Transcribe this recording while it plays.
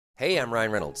Hey, I'm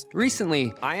Ryan Reynolds.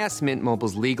 Recently, I asked Mint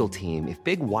Mobile's legal team if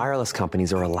big wireless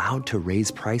companies are allowed to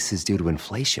raise prices due to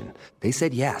inflation. They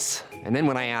said yes. And then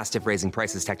when I asked if raising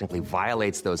prices technically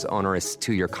violates those onerous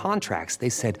two-year contracts, they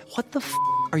said, "What the f***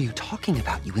 are you talking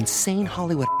about, you insane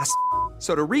Hollywood ass?"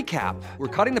 So to recap, we're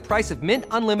cutting the price of Mint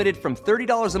Unlimited from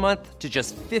 $30 a month to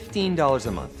just $15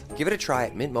 a month. Give it a try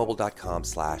at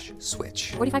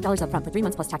mintmobile.com/switch. $45 up front for 3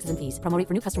 months plus taxes and fees. Promo rate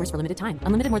for new customers for limited time.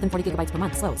 Unlimited more than 40 gigabytes per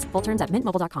month. Slows full terms at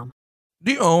mintmobile.com.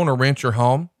 Do you own or rent your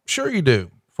home? Sure you do.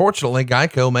 Fortunately,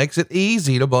 Geico makes it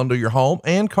easy to bundle your home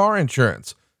and car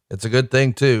insurance. It's a good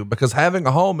thing too, because having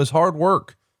a home is hard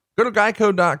work. Go to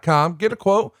geico.com, get a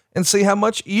quote, and see how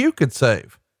much you could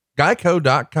save.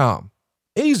 Geico.com.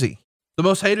 Easy. The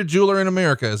most hated jeweler in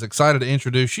America is excited to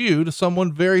introduce you to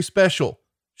someone very special.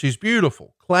 She's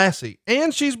beautiful, classy,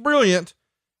 and she's brilliant.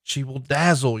 She will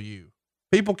dazzle you.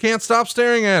 People can't stop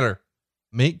staring at her.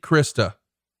 Meet Krista.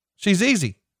 She's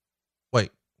easy. Wait,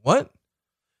 what?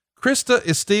 Krista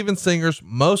is Steven Singer's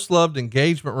most loved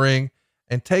engagement ring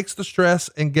and takes the stress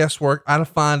and guesswork out of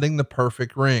finding the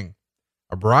perfect ring.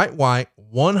 A bright white,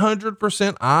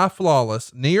 100% eye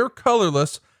flawless, near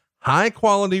colorless, high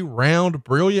quality, round,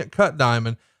 brilliant cut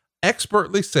diamond,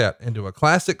 expertly set into a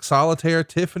classic solitaire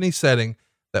Tiffany setting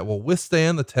that will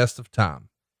withstand the test of time.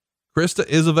 Krista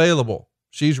is available.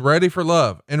 She's ready for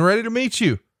love and ready to meet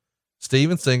you.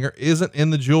 Steven Singer isn't in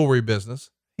the jewelry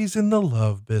business. He's in the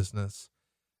love business.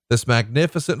 This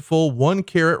magnificent full 1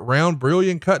 carat round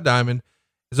brilliant cut diamond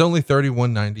is only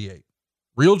 $31.98.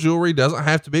 Real jewelry doesn't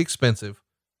have to be expensive.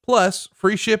 Plus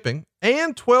free shipping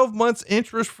and 12 months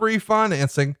interest-free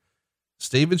financing.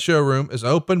 Steven's showroom is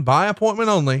open by appointment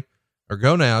only, or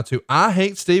go now to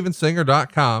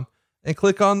IHateStevenSinger.com and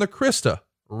click on the Krista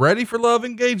Ready for Love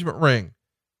engagement ring.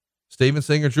 Steven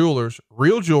Singer Jewelers,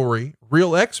 real jewelry,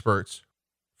 real experts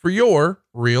for your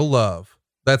real love.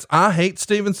 That's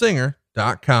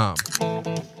IHateStevenSinger.com.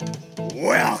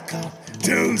 Welcome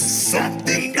to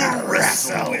Something to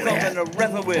Wrestle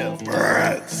With.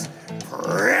 Bruce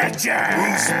Pritchard.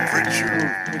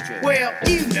 Well,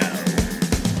 you know.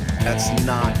 That's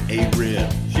not a rib.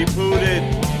 She pooted.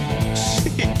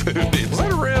 She pooted. Is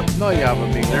that a rib? No, yeah,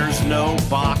 amigo. There's no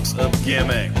box of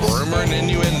gimmicks. Rumor and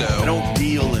innuendo. I don't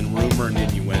deal in rumor and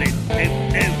innuendo.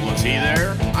 And was he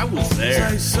there? I was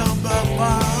there. Say something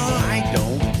about I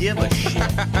don't give a shit.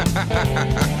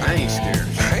 I ain't scared.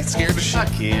 I ain't scared of shit.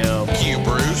 Fuck him. Fuck you,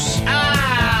 Bruce.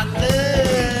 I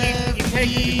love you. Take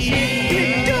the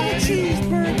cheese. Double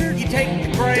cheeseburger. You take the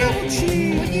bread. Double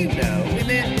cheese. Well, you know. And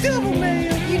then double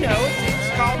mayo. You know, it's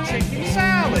called chicken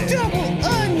salad. Double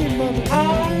onion,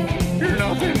 motherfucker. You're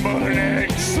nothing but an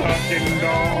egg-sucking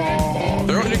dog.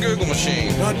 Throw it in your Google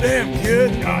machine. Goddamn,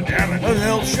 kid. God damn it. What the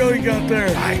hell show you got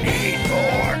there? I need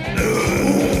more.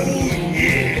 Ooh,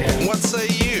 yeah. What say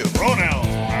you? Pronouns,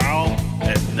 pal.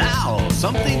 And now,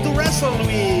 something to wrestle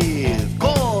with.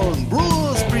 Con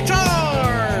Bruce Pritchard.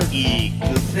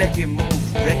 The second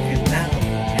most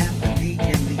recognizable athlete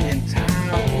in the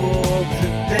entire world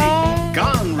today.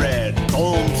 Conrad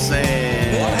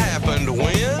Thompson. What happened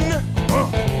when?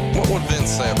 What would Vince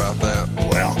say about that?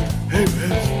 Well, hey,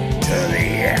 Vince, to the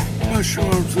my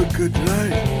shorts look good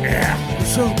tonight. Yeah. They're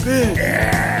so big.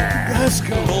 Yeah. Let's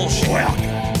go. Bullshit.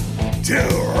 Welcome to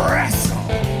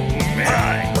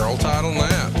WrestleMania. Roll tide on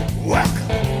that. Welcome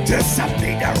to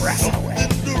Something to Wrestle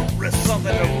With.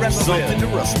 Something to wrestle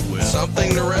with.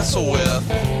 Something to wrestle with.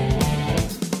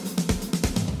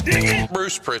 Dig it.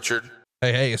 Bruce Pritchard.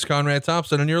 Hey, it's Conrad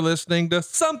Thompson, and you're listening to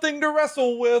Something to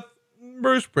Wrestle With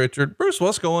Bruce Pritchard. Bruce,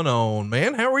 what's going on,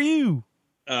 man? How are you?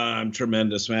 I'm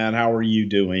tremendous, man. How are you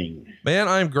doing? Man,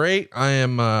 I'm great. I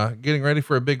am getting ready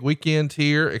for a big weekend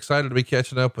here. Excited to be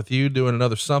catching up with you, doing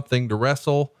another Something to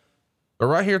Wrestle. But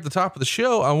right here at the top of the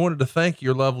show, I wanted to thank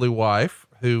your lovely wife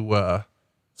who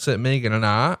sent Megan and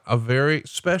I a very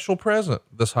special present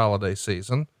this holiday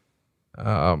season.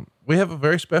 We have a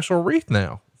very special wreath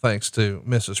now, thanks to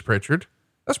Mrs. Pritchard.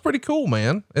 That's pretty cool,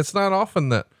 man. It's not often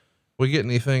that we get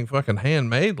anything fucking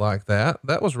handmade like that.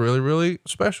 That was really, really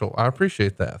special. I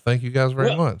appreciate that. Thank you guys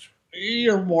very much.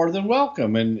 You're more than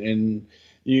welcome. And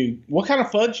you, what kind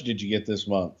of fudge did you get this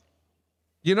month?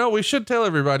 You know, we should tell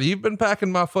everybody you've been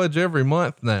packing my fudge every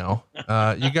month now.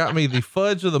 You got me the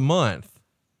fudge of the month,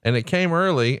 and it came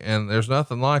early, and there's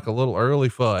nothing like a little early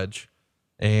fudge.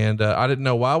 And I didn't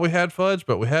know why we had fudge,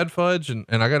 but we had fudge. And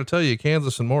I got to tell you,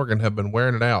 Kansas and Morgan have been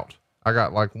wearing it out. I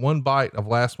got like one bite of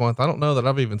last month. I don't know that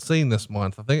I've even seen this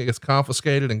month. I think it gets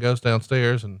confiscated and goes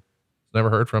downstairs and it's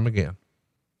never heard from again.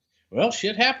 Well,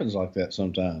 shit happens like that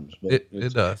sometimes. But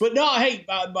it does. But no, hey,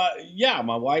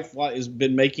 my wife has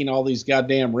been making all these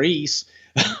goddamn wreaths.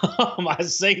 I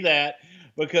say that,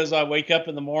 because I wake up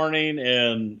in the morning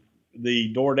and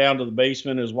the door down to the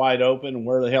basement is wide open. And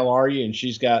where the hell are you? And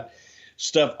she's got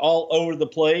stuff all over the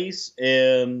place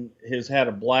and has had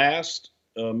a blast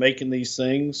making these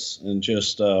things. And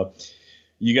just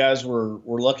you guys were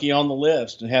lucky on the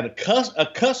list and had a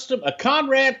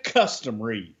Conrad custom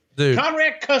wreath. Dude,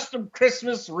 Conrad custom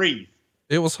Christmas wreath.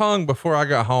 it was hung before I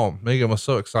got home. Megan was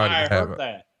so excited to have it.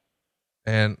 That.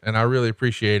 And I really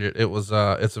appreciate it. It was,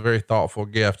 it's a very thoughtful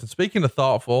gift. And speaking of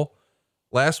thoughtful,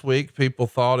 last week, people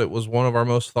thought it was one of our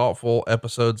most thoughtful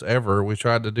episodes ever. We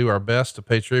tried to do our best to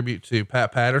pay tribute to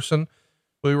Pat Patterson.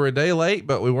 We were a day late,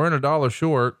 but we weren't $1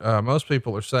 short. Most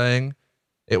people are saying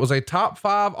it was a top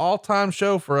 5 all-time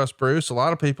show for us, Bruce. A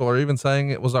lot of people are even saying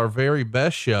it was our very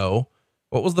best show.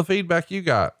 What was the feedback you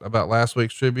got about last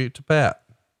week's tribute to Pat?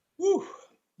 Whew.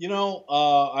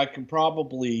 I can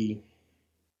probably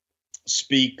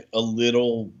speak a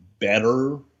little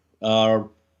better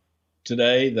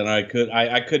today than I could.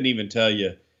 I couldn't even tell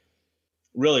you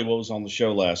really what was on the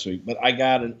show last week, but I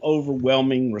got an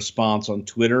overwhelming response on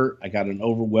Twitter. I got an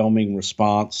overwhelming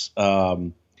response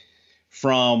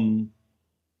from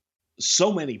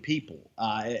so many people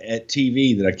at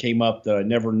TV that I came up that I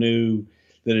never knew,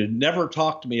 that had never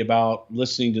talked to me about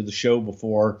listening to the show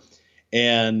before,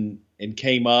 and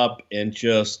came up and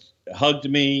just hugged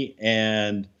me.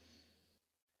 And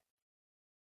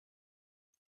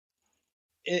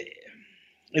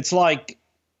it's like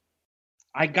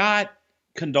I got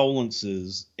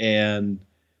condolences and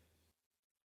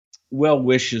well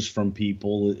wishes from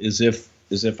people as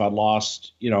if I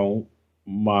lost,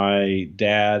 my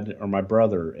dad or my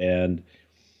brother. And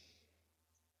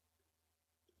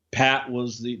Pat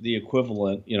was the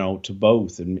equivalent, to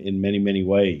both in many, many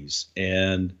ways.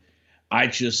 And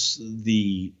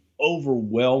the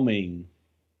overwhelming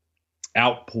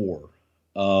outpour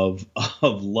of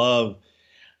love.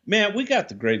 Man, we got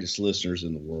the greatest listeners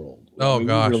in the world. Oh,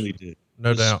 gosh. We really did.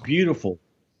 No doubt. It's beautiful.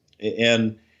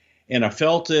 And I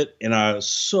felt it, and I was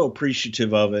so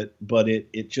appreciative of it, but it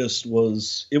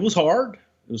was hard.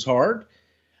 It was hard.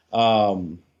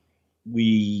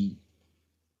 We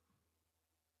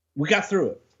got through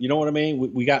it. You know what I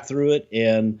mean? We got through it.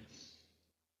 And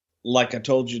like I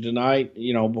told you tonight,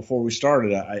 before we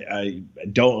started, I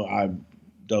don't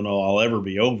know I'll ever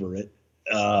be over it.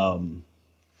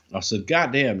 I said,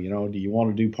 God damn, do you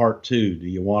want to do part 2? Do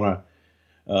you want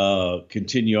to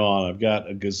continue on? I've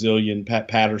got a gazillion Pat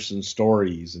Patterson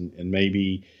stories, and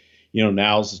maybe,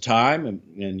 now's the time.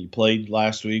 And you played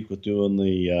last week with doing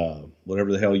the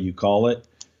whatever the hell you call it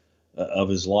of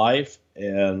his life.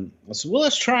 And I said, well,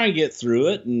 let's try and get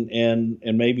through it,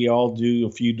 and maybe I'll do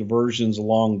a few diversions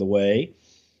along the way.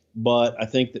 But I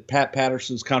think that Pat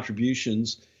Patterson's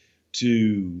contributions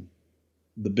to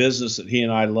the business that he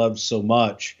and I loved so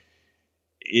much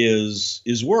is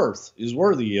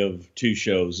worthy of 2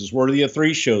 shows, is worthy of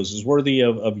 3 shows, is worthy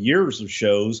of years of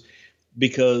shows,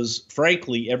 because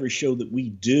frankly, every show that we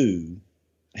do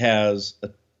has a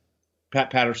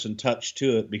Pat Patterson touch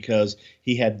to it, because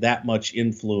he had that much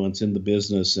influence in the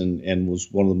business and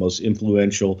was one of the most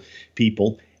influential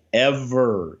people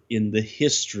ever in the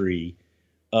history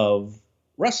of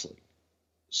wrestling.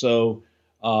 So,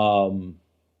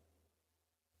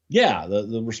 yeah,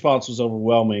 the response was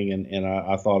overwhelming, and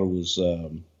I thought it was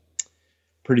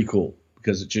pretty cool,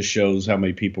 because it just shows how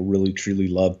many people really truly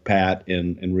loved Pat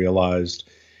and realized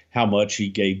how much he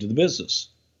gave to the business.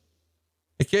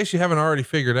 In case you haven't already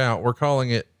figured out, we're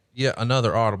calling it yet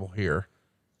another Audible here.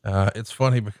 It's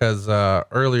funny because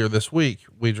earlier this week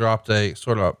we dropped a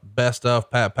sort of best of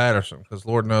Pat Patterson, because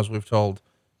Lord knows we've told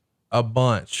a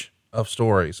bunch of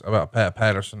stories about Pat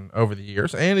Patterson over the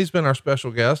years, and he's been our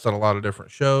special guest at a lot of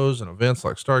different shows and events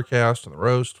like Starcast and the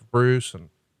Roast of Bruce. And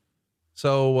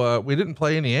so we didn't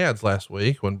play any ads last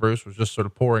week when Bruce was just sort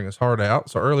of pouring his heart out.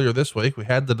 So earlier this week we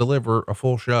had to deliver a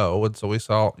full show, and so we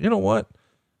saw, you know what,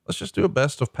 let's just do a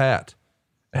best of Pat.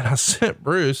 And I sent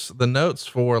Bruce the notes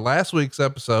for last week's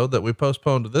episode that we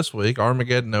postponed to this week,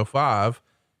 Armageddon 05.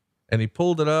 And he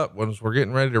pulled it up when we're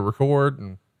getting ready to record.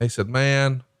 And he said,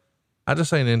 man, I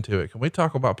just ain't into it. Can we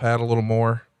talk about Pat a little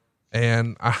more?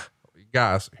 And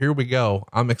guys, here we go.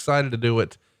 I'm excited to do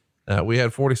it. We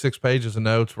had 46 pages of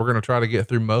notes. We're going to try to get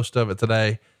through most of it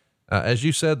today. As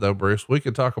you said though, Bruce, we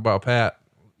could talk about Pat.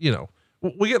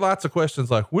 We get lots of questions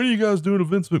like, when are you guys doing a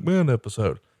Vince McMahon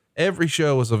episode? Every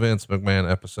show is a Vince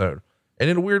McMahon episode. And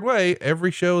in a weird way,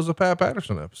 every show is a Pat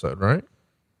Patterson episode, right?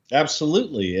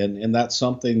 Absolutely. And that's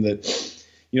something that,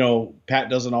 Pat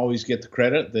doesn't always get the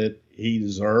credit that he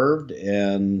deserved.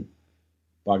 And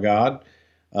by God,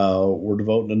 we're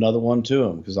devoting another one to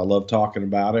him, because I love talking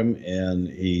about him, and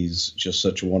he's just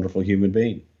such a wonderful human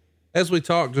being. As we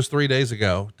talked just 3 days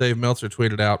ago, Dave Meltzer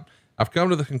tweeted out, I've come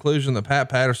to the conclusion that Pat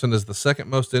Patterson is the second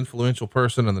most influential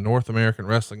person in the North American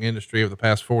wrestling industry of the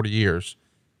past 40 years.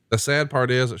 The sad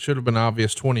part is it should have been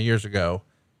obvious 20 years ago.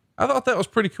 I thought that was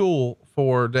pretty cool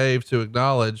for Dave to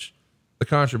acknowledge the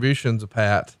contributions of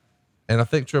Pat. And I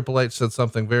think Triple H said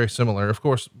something very similar. Of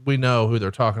course, we know who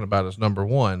they're talking about as number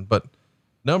one, but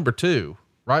number two,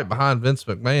 right behind Vince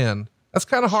McMahon, that's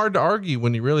kind of hard to argue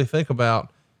when you really think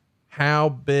about how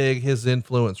big his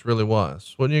influence really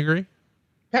was. Wouldn't you agree?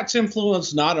 Pat's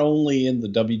influence, not only in the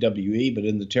WWE, but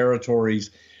in the territories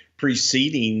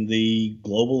preceding the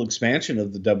global expansion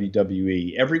of the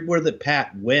WWE. Everywhere that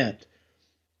Pat went,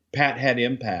 Pat had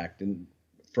impact. And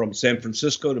from San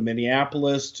Francisco to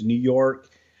Minneapolis to New York,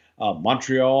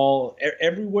 Montreal,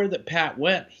 everywhere that Pat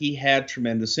went, he had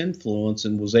tremendous influence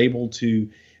and was able to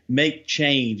make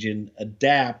change and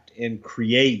adapt and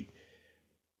create.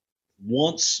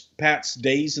 Once Pat's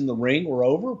days in the ring were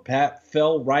over, Pat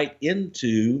fell right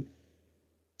into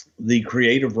the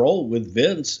creative role with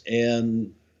Vince,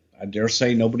 and I dare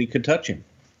say nobody could touch him.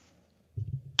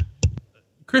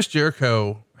 Chris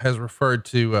Jericho has referred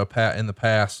to Pat in the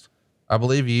past. I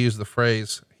believe he used the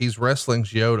phrase, he's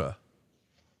wrestling's Yoda.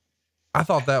 I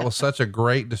thought that was such a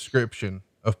great description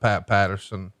of Pat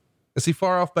Patterson. Is he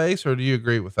far off base, or do you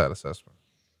agree with that assessment?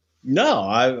 No,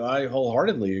 I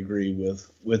wholeheartedly agree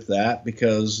with that,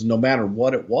 because no matter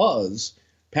what it was,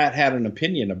 Pat had an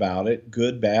opinion about it,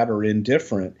 good, bad, or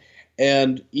indifferent.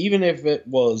 And even if it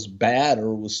was bad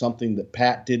or was something that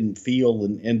Pat didn't feel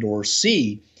and or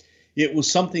see, it was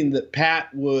something that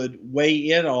Pat would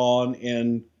weigh in on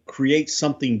and create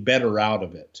something better out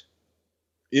of it.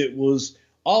 It was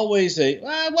always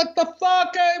what the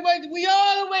fuck? We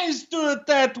always do it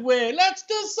that way. Let's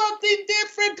do something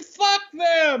different. Fuck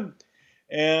them.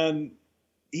 And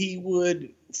he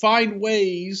would find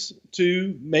ways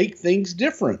to make things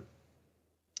different.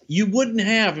 You wouldn't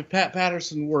have, if Pat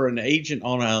Patterson were an agent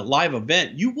on a live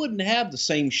event, you wouldn't have the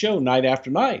same show night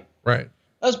after night. Right.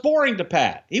 That's boring to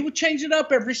Pat. He would change it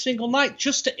up every single night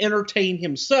just to entertain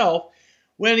himself,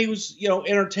 when he was,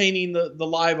 entertaining the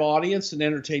live audience and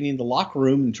entertaining the locker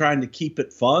room and trying to keep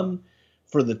it fun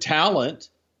for the talent,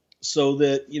 so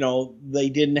that, they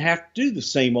didn't have to do the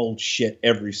same old shit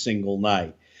every single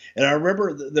night. And I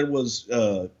remember there was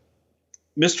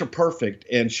Mr. Perfect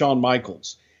and Shawn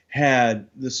Michaels had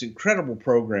this incredible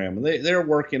program, and they're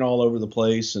working all over the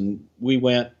place. And we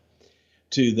went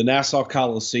to the Nassau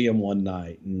Coliseum one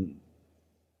night, and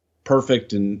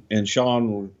Perfect and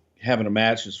Shawn were having a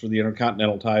match. It's for the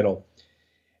Intercontinental title.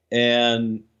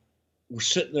 And we're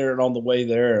sitting there, and on the way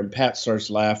there, and Pat starts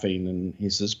laughing, and he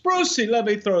says, Brucey, let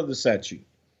me throw this at you.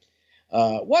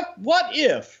 What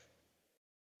if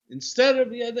instead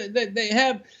of,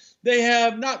 they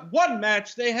have not one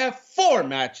match, they have 4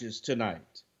 matches tonight.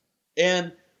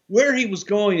 And where he was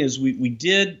going is we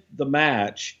did the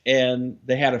match, and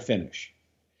they had a finish.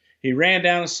 He ran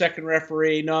down a second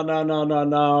referee.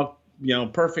 No.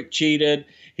 Perfect cheated.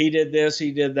 He did this,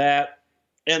 he did that.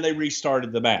 And they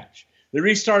restarted the match. They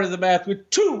restarted the match with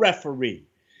 2 referees.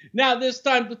 Now this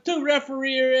time the 2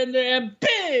 referees are in there, and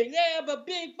big, they have a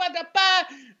big,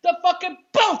 the fucking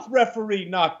both referee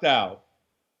knocked out.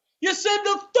 You send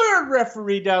the 3rd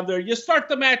referee down there. You start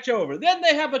the match over. Then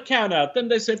they have a count out. Then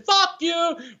they say, fuck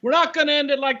you. We're not going to end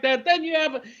it like that. Then you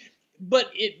have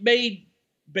but it made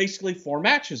basically 4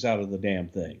 matches out of the damn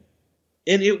thing.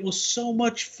 And it was so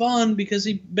much fun, because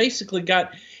he basically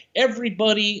got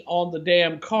everybody on the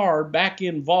damn card back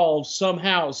involved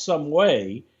somehow, some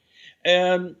way.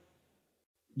 And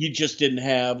you just didn't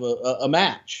have a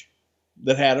match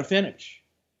that had a finish.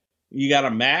 You got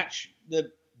a match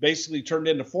that basically turned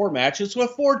into 4 matches with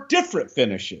 4 different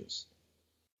finishes.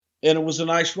 And it was a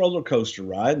nice roller coaster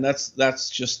ride. And that's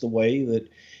just the way that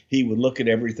he would look at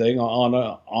everything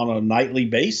on a nightly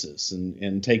basis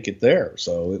and take it there.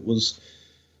 So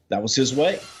that was his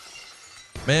way.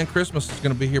 Man, Christmas is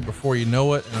going to be here before you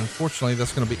know it. And unfortunately,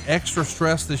 that's going to be extra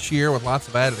stress this year with lots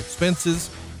of added expenses.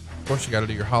 Of course, you got to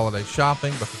do your holiday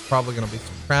shopping, but there's probably going to be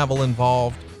some travel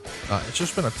involved. It's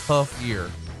just been a tough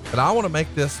year, but I want to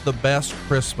make this the best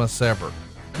Christmas ever.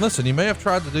 Listen, you may have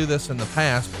tried to do this in the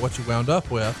past, but what you wound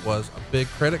up with was a big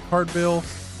credit card bill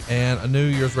and a New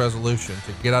Year's resolution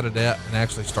to get out of debt and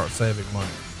actually start saving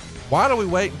money. Why do we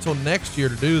wait until next year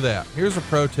to do that? Here's a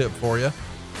pro tip for you.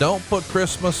 Don't put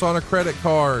Christmas on a credit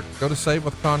card. Go to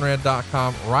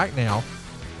savewithconrad.com right now.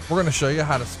 We're going to show you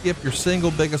how to skip your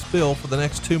single biggest bill for the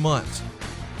next 2 months.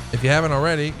 If you haven't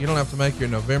already, you don't have to make your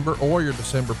November or your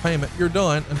December payment. You're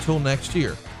done until next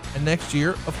year. And next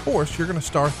year, of course, you're going to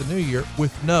start the new year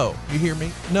with no, you hear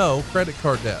me, no credit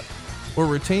card debt. We're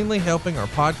routinely helping our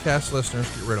podcast listeners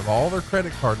get rid of all their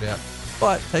credit card debt,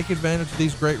 but take advantage of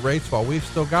these great rates while we've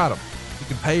still got them. You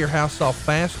can pay your house off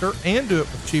faster and do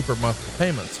it with cheaper monthly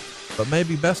payments. But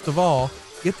maybe best of all,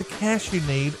 get the cash you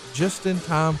need just in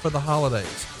time for the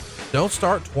holidays. Don't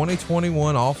start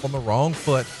 2021 off on the wrong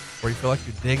foot where you feel like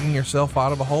you're digging yourself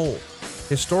out of a hole.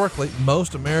 Historically,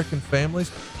 most American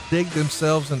families dig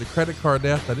themselves into credit card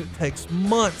debt that it takes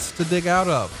months to dig out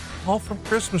of, all from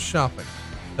Christmas shopping.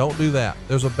 Don't do that.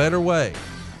 There's a better way.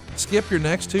 Skip your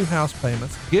next 2 house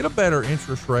payments, get a better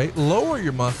interest rate, lower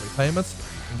your monthly payments,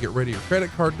 and get rid of your credit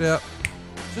card debt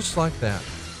just like that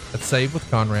at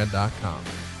SaveWithConrad.com.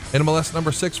 NMLS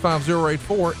number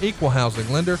 65084, equal housing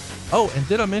lender. Oh, and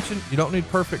did I mention you don't need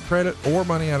perfect credit or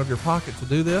money out of your pocket to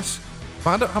do this?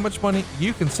 Find out how much money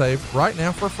you can save right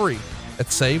now for free at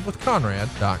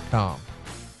SaveWithConrad.com.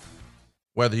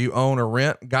 Whether you own or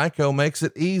rent, Geico makes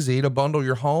it easy to bundle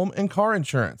your home and car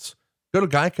insurance. Go to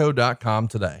Geico.com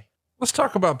today. Let's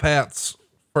talk about Pat's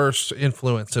first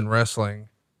influence in wrestling.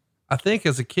 I think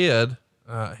as a kid,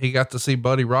 he got to see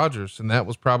Buddy Rogers, and that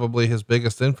was probably his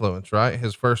biggest influence, right?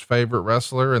 His first favorite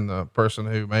wrestler and the person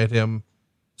who made him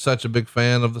such a big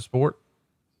fan of the sport.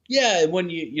 Yeah. When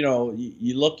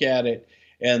you look at it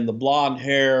and the blonde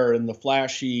hair and the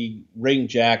flashy ring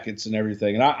jackets and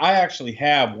everything. And I actually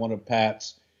have one of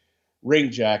Pat's ring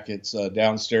jackets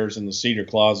downstairs in the cedar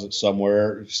closet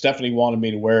somewhere. Stephanie wanted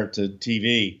me to wear it to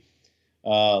TV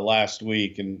last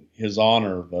week in his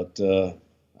honor, but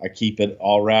I keep it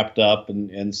all wrapped up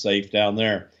and safe down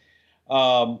there.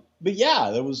 But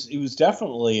yeah, it was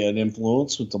definitely an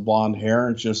influence with the blonde hair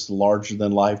and just the larger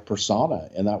than life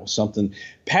persona. And that was something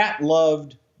Pat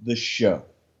loved the show.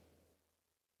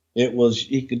 It was,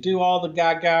 he could do all the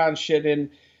gaga and shit in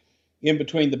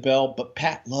between the belt, but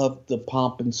Pat loved the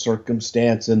pomp and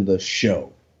circumstance in the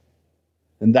show.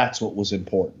 And that's what was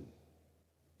important.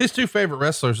 His 2 favorite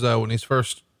wrestlers though, when he's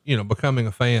first, becoming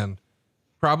a fan,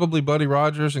 probably Buddy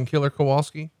Rogers and Killer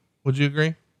Kowalski. Would you agree?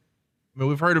 I mean,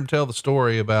 we've heard him tell the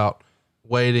story about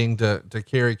waiting to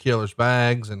carry Killer's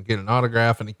bags and get an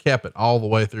autograph, and he kept it all the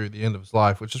way through the end of his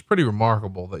life, which is pretty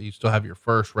remarkable that you still have your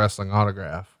first wrestling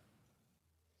autograph.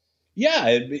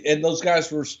 Yeah. And those guys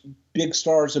were big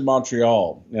stars in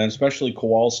Montreal, and especially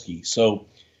Kowalski. So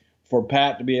for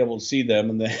Pat to be able to see them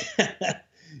and then,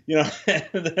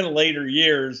 and then later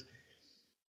years,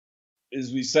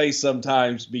 as we say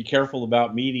sometimes, be careful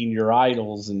about meeting your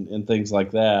idols and things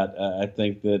like that. I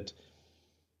think that,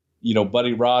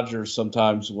 Buddy Rogers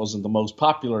sometimes wasn't the most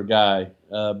popular guy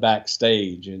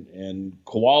backstage, and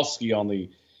Kowalski on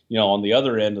the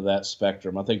other end of that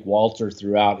spectrum. I think Walter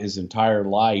throughout his entire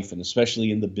life, and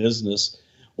especially in the business,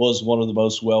 was one of the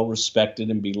most well-respected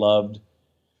and beloved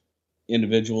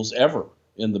individuals ever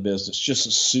in the business.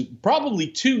 Just probably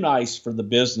too nice for the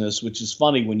business, which is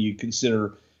funny when you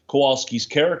consider Kowalski's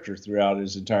character throughout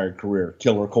his entire career,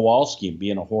 Killer Kowalski, and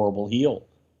being a horrible heel.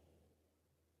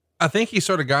 I think he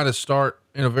sort of got his start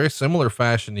in a very similar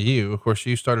fashion to you. Of course,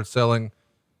 you started selling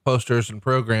posters and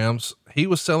programs. He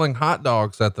was selling hot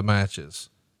dogs at the matches.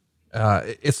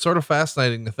 It's sort of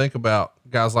fascinating to think about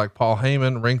guys like Paul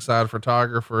Heyman, ringside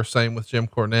photographer, same with Jim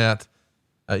Cornette,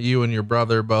 you and your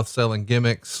brother both selling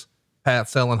gimmicks, Pat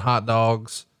selling hot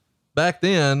dogs. Back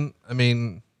then, I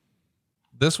mean,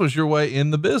 this was your way in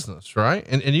the business, right?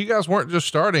 And you guys weren't just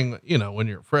starting, when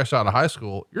you're fresh out of high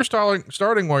school, you're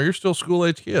starting while you're still school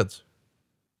age kids.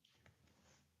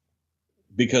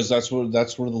 Because that's where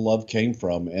the love came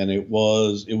from. And it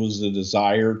was a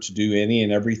desire to do any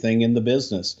and everything in the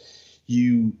business.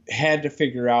 You had to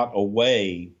figure out a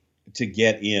way to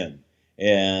get in,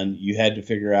 and you had to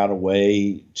figure out a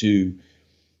way to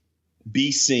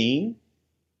be seen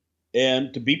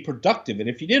and to be productive. And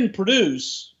if you didn't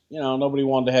produce, nobody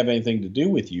wanted to have anything to do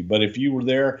with you. But if you were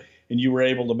there and you were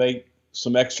able to make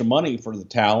some extra money for the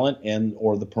talent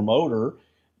or the promoter,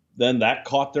 then that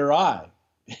caught their eye.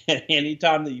 And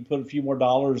anytime that you put a few more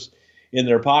dollars in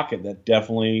their pocket, that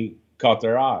definitely caught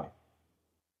their eye.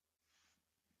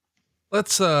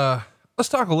 Let's talk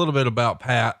a little bit about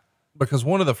Pat, because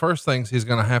one of the first things he's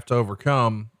going to have to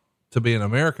overcome to be an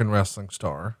American wrestling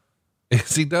star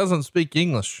is he doesn't speak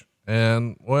English.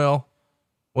 And well,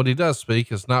 what he does speak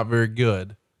is not very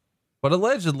good, but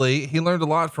allegedly he learned a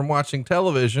lot from watching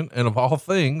television. And of all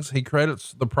things, he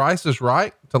credits The Price is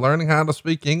Right to learning how to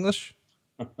speak English.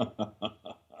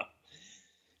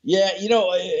 Yeah.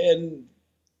 And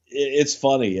it's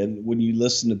funny. And when you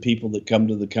listen to people that come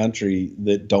to the country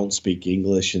that don't speak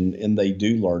English and they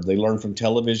learn from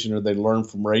television or they learn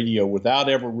from radio without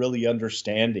ever really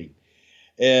understanding.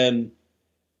 And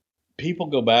people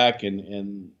go back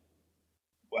and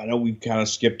I know we've kind of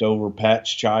skipped over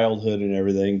Pat's childhood and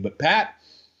everything, but Pat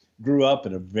grew up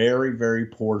in a very, very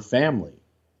poor family.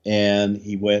 And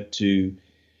he went to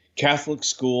Catholic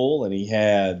school, and he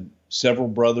had several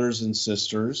brothers and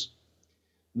sisters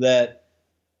that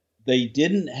they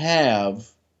didn't have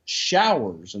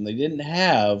showers, and they didn't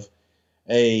have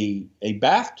a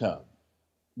bathtub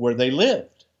where they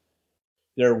lived.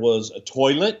 There was a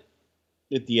toilet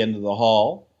at the end of the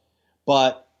hall,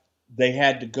 but they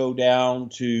had to go down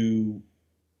to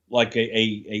like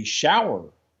a shower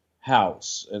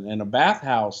house and a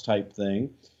bathhouse type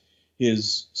thing.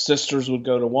 His sisters would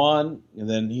go to one, and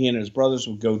then he and his brothers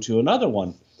would go to another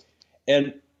one.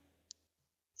 And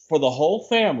for the whole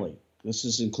family, this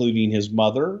is including his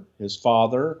mother, his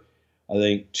father, I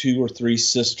think 2 or 3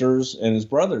 sisters, and his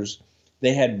brothers,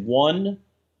 they had one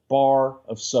bar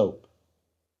of soap.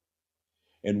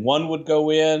 And one would go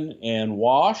in and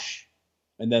wash,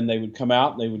 and then they would come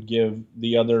out and they would give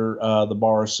the other the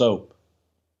bar of soap.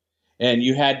 And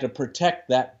you had to protect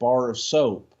that bar of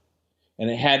soap, and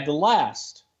it had to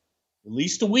last at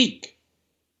least a week.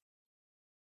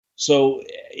 So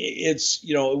it's,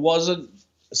 it wasn't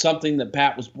something that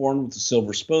Pat was born with a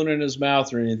silver spoon in his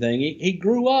mouth or anything. He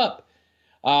grew up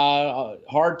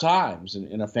hard times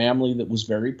in a family that was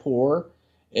very poor,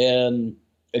 and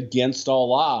against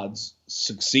all odds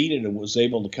succeeded and was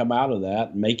able to come out of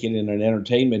that and make it in an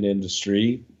entertainment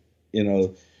industry in a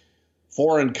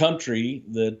foreign country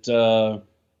that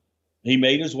he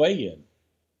made his way in,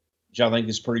 which I think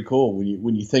is pretty cool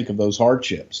when you think of those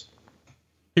hardships.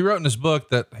 He wrote in his book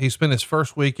that he spent his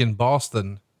first week in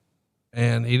Boston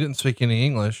and he didn't speak any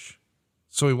English.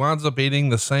 So he winds up eating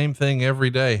the same thing every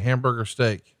day, hamburger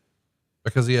steak,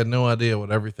 because he had no idea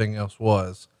what everything else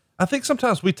was. I think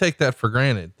sometimes we take that for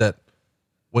granted, that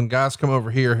when guys come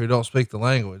over here who don't speak the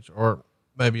language, or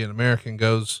maybe an American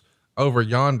goes over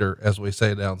yonder, as we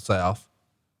say down south,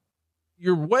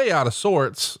 you're way out of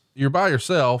sorts. You're by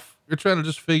yourself. You're trying to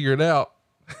just figure it out.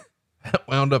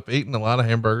 Wound up eating a lot of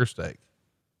hamburger steak.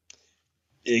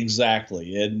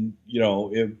 Exactly. And,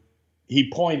 he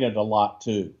pointed a lot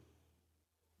too,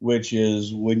 which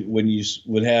is when you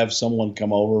would have someone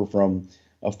come over from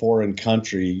a foreign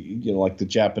country, like the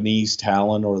Japanese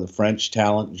talent or the French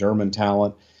talent, German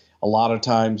talent, a lot of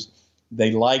times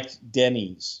they liked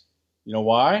Denny's. You know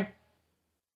why?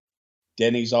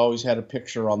 Denny's always had a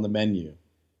picture on the menu.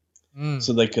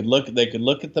 So they could look at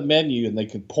the menu and they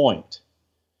could point,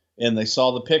 and they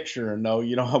saw the picture and know,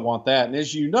 I want that. And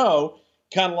as you know,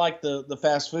 kind of like the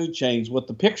fast food chains, what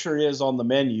the picture is on the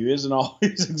menu isn't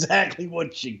always exactly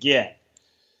what you get.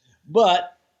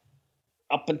 But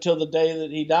up until the day that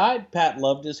he died, Pat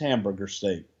loved his hamburger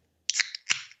steak.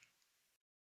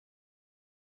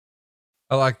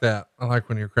 I like that. I like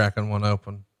when you're cracking one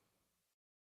open.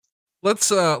 Let's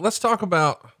talk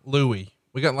about Louie.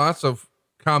 We got lots of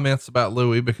comments about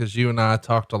Louie because you and I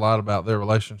talked a lot about their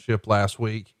relationship last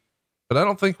week, but I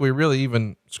don't think we really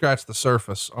even scratched the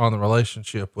surface on the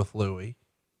relationship with Louie.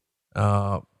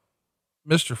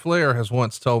 Mr. Flair has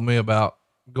once told me about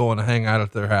going to hang out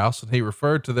at their house, and he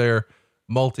referred to their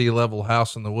multi-level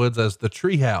house in the woods as the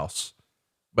tree house,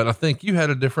 but I think you had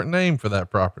a different name for that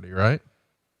property, right?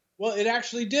 Well, it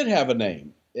actually did have a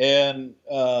name. And,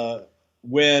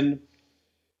 when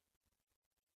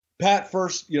Pat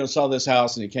first, saw this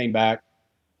house and he came back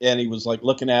and he was like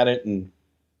looking at it and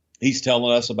he's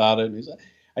telling us about it. And he's like,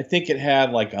 I think it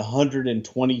had like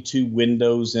 122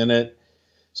 windows in it,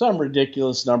 some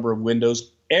ridiculous number of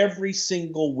windows. Every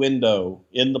single window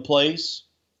in the place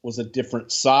was a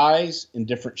different size and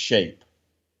different shape.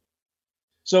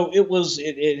 So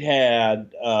it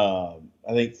had, I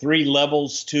think 3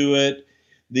 levels to it.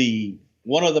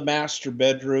 One of the master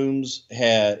bedrooms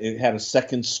had a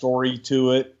second story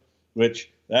to it,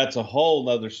 which that's a whole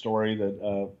nother story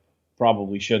that,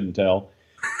 probably shouldn't tell,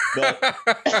 but,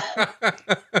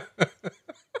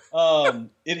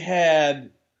 it had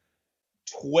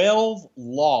 12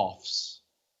 lofts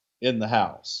in the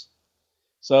house.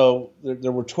 So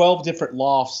there were 12 different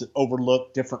lofts that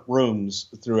overlooked different rooms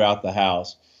throughout the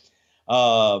house.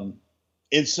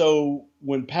 And so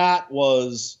when Pat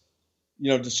was,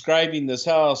 describing this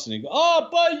house and he goes, "Oh,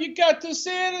 boy, you got to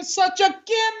see it. It's such a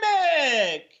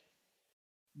gimmick,"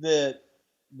 that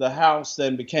the house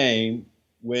then became,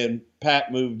 when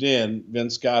Pat moved in,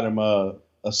 Vince got him a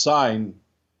sign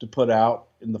to put out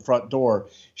in the front door,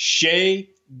 "Chez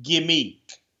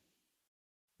Gimmick,"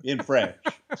 in French.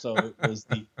 So it was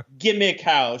the gimmick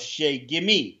house, Chez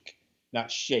Gimmick,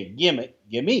 not Chez Gimmick,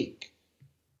 Gimmick.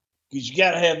 Because you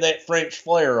got to have that French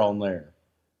flair on there.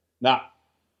 Not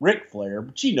Ric Flair,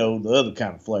 but the other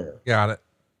kind of flair. Got it.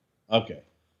 Okay.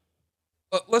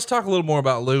 Let's talk a little more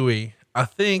about Louis. I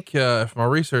think, if my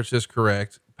research is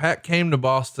correct, Pat came to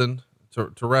Boston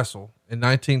to wrestle in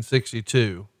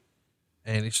 1962,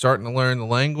 and he's starting to learn the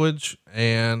language,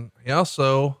 and he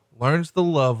also learns the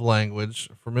love language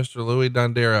for Mr. Louis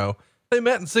Dondero. They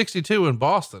met in 62 in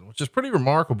Boston, which is pretty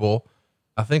remarkable.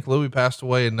 I think Louis passed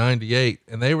away in 98,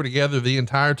 and they were together the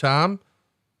entire time.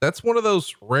 That's one of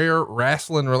those rare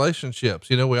wrestling relationships.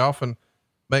 You know, we often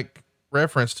make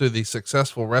reference to the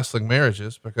successful wrestling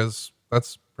marriages because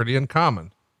that's pretty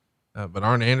uncommon. But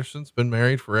Arn Anderson's been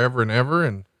married forever and ever.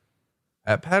 And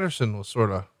Pat Patterson was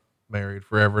sort of married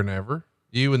forever and ever.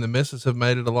 You and the missus have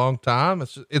made it a long time.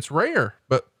 It's rare,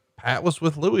 but Pat was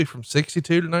with Louis from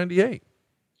 62 to 98.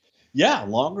 Yeah.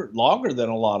 Longer than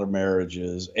a lot of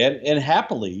marriages, and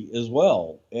happily as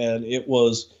well. And it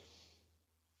was,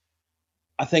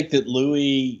 I think that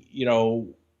Louis,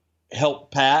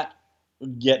 helped Pat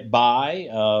get by,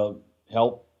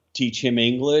 help teach him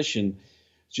English and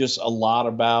just a lot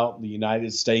about the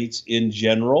United States in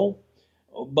general.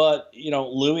 But,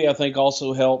 Louis, I think,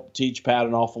 also helped teach Pat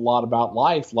an awful lot about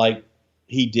life, like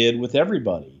he did with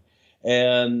everybody.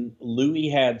 And Louis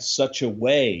had such a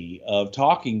way of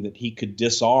talking that he could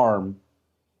disarm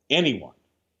anyone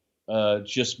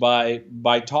just by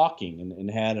talking, and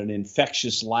had an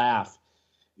infectious laugh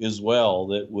as well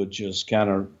that would just kind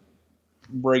of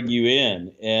bring you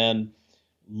in. And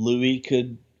Louis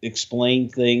could explain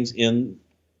things in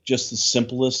just the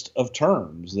simplest of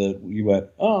terms that you went,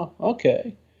 oh,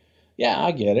 okay. Yeah,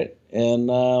 I get it.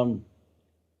 And,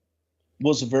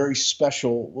 was a very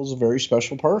special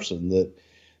person that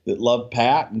loved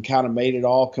Pat and kind of made it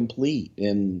all complete.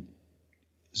 And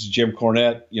as Jim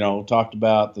Cornette, talked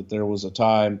about that there was a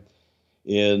time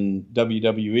in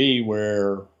WWE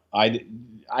where I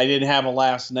didn't have a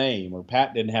last name, or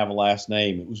Pat didn't have a last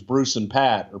name. It was Bruce and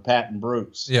Pat, or Pat and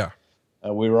Bruce. Yeah.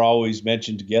 We were always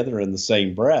mentioned together in the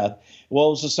same breath. Well,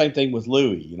 it was the same thing with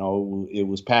Louis. It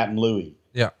was Pat and Louis.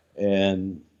 Yeah.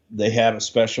 And they had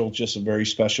just a very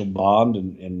special bond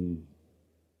and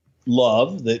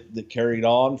love that carried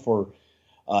on for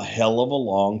a hell of a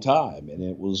long time. And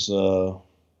it was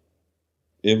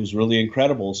really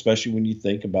incredible, especially when you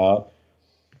think about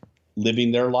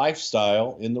living their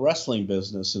lifestyle in the wrestling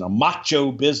business, in a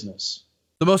macho business.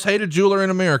 The most hated jeweler in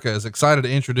America is excited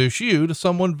to introduce you to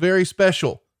someone very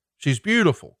special. She's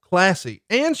beautiful, classy,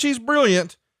 and she's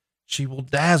brilliant. She will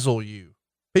dazzle you.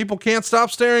 People can't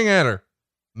stop staring at her.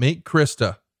 Meet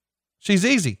Krista. She's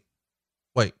easy.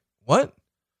 Wait, what?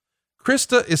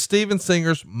 Krista is Steven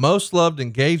Singer's most loved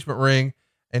engagement ring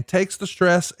and takes the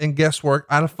stress and guesswork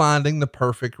out of finding the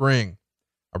perfect ring.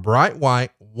 A bright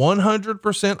white,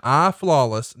 100% eye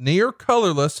flawless, near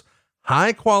colorless,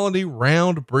 high quality,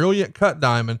 round, brilliant cut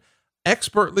diamond,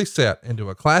 expertly set into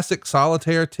a classic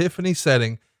solitaire Tiffany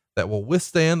setting that will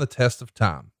withstand the test of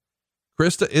time.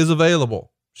 Krista is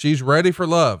available. She's ready for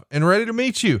love and ready to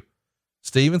meet you.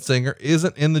 Steven Singer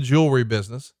isn't in the jewelry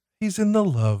business. He's in the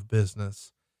love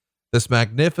business. This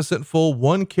magnificent full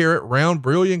 1 carat round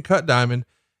brilliant cut diamond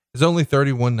is only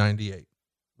 $31.98.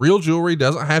 Real jewelry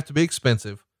doesn't have to be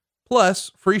expensive.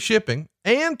 Plus free shipping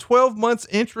and 12 months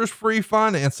interest-free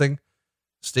financing.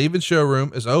 Steven's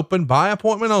showroom is open by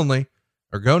appointment only,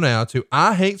 or go now to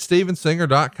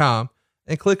IHateStevenSinger.com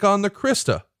and click on the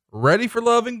Krista Ready for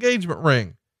Love engagement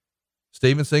ring.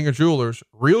 Steven Singer Jewelers,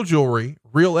 real jewelry,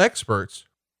 real experts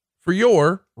for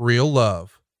your real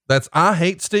love. That's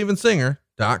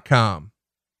IHateStevenSinger.com.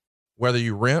 Whether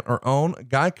you rent or own,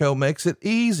 Geico makes it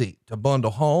easy to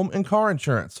bundle home and car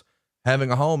insurance.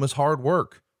 Having a home is hard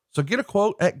work, so get a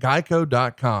quote at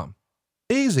Geico.com.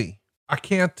 Easy. I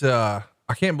can't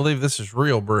believe this is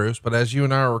real, Bruce, but as you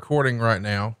and I are recording right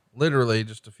now, literally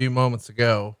just a few moments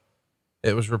ago,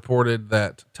 it was reported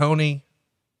that Tommy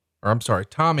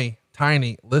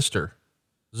Tiny Lister,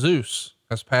 Zeus,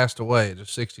 has passed away at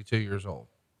just 62 years old.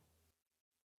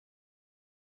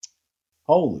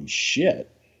 Holy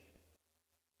shit.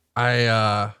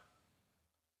 Wow.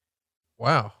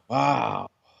 Wow. That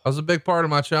was a big part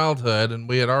of my childhood, and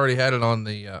we had already had it on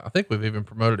the, I think we've even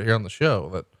promoted it here on the show,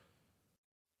 that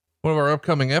one of our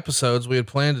upcoming episodes, we had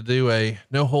planned to do a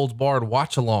no holds barred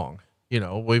watch along.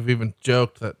 We've even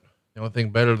joked that the only thing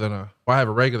better than why have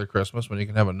a regular Christmas when you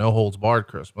can have a no holds barred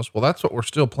Christmas? Well, that's what we're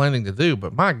still planning to do,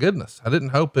 but my goodness, I didn't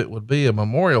hope it would be a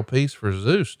memorial piece for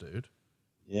Zeus, dude.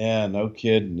 Yeah, no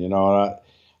kidding.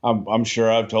 I'm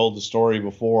sure I've told the story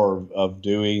before of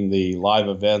doing the live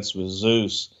events with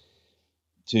Zeus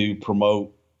to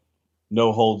promote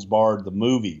No Holds Barred, the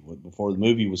movie. Before the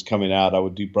movie was coming out, I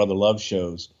would do Brother Love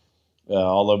shows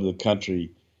all over the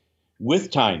country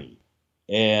with Tiny.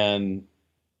 And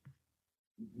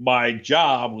my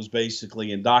job was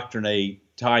basically indoctrinate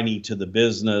Tiny to the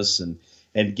business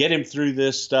and get him through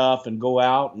this stuff and go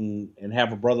out and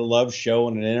have a Brother Love show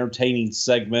and an entertaining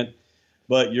segment.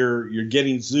 But you're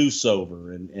getting Zeus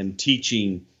over and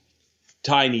teaching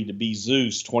Tiny to be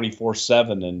Zeus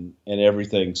 24/7 and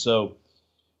everything. So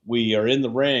we are in the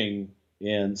ring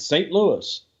in St.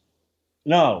 Louis.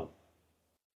 No,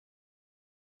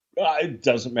 it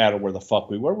doesn't matter where the fuck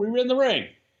we were. We were in the ring,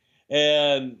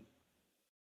 and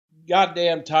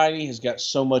goddamn Tiny has got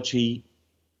so much heat,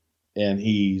 and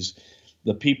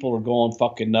the people are going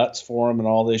fucking nuts for him and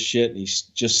all this shit. And he's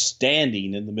just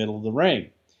standing in the middle of the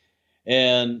ring.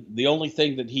 And the only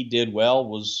thing that he did well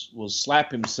was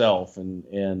slap himself,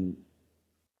 and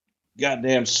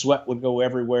goddamn sweat would go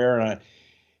everywhere. And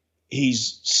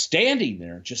he's standing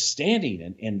there, just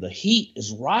standing, and the heat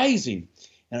is rising.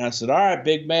 And I said, all right,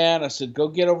 big man. I said, go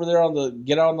get over there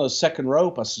get on the second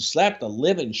rope. I said, slap the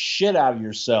living shit out of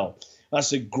yourself. I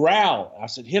said, growl. I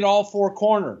said, hit all four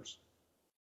corners.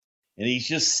 And he's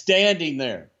just standing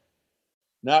there,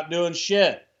 not doing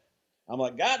shit. I'm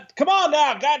like, God, come on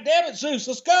now. God damn it, Zeus.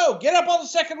 Let's go. Get up on the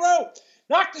second rope.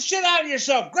 Knock the shit out of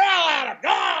yourself. Growl at him.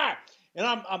 Ah! And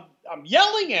I'm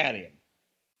yelling at him.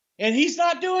 And he's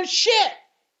not doing shit.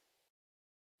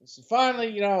 So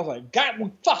finally, I was like,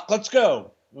 God, fuck, let's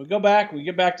go. We go back. We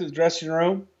get back to the dressing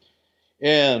room.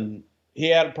 And he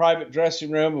had a private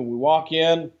dressing room. And we walk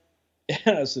in.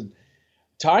 And I said,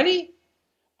 Tiny?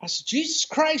 I said, Jesus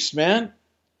Christ, man.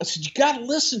 I said, you got to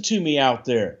listen to me out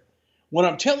there. When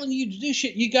I'm telling you to do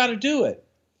shit, you got to do it.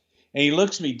 And he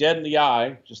looks me dead in the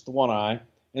eye, just the one eye,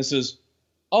 and says,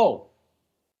 oh,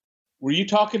 were you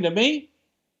talking to me?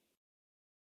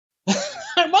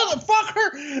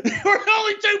 Motherfucker, there were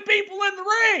only two people in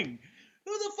the ring.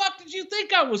 Who the fuck did you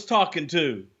think I was talking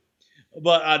to?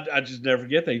 But I just never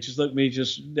forget that. He just looked me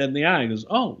just dead in the eye and goes,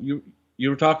 oh, you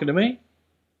were talking to me?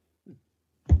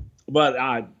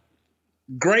 But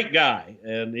great guy.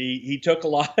 And he took a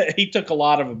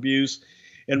lot of abuse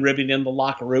and ribbing in the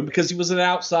locker room because he was an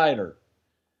outsider.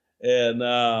 And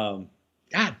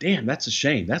God damn, that's a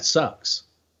shame. That sucks.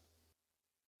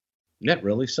 That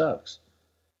really sucks.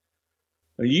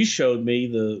 You showed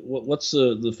me what's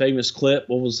the famous clip?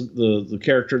 What was the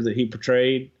character that he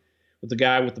portrayed with the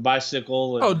guy with the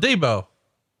bicycle? Debo.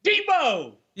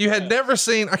 Debo. You had never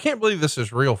seen, I can't believe this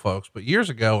is real, folks, but years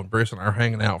ago when Bruce and I were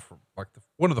hanging out for like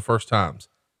one of the first times,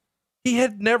 he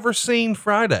had never seen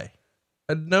Friday.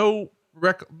 Had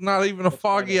not even a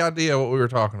foggy idea what we were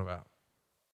talking about.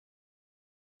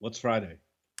 What's Friday?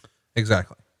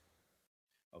 Exactly.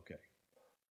 Okay.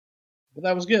 But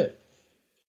that was good.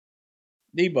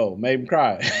 Debo made him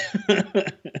cry.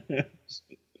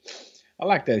 I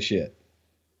like that shit.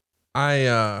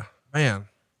 Man,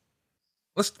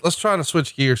 let's try to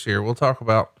switch gears here. We'll talk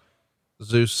about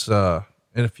Zeus, in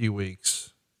a few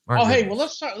weeks. Hey, well,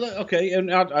 let's start. Okay.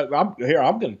 And I'm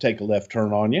going to take a left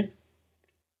turn on you.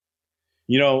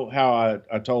 You know how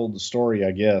I told the story,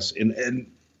 I guess.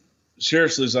 And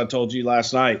seriously, as I told you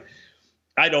last night,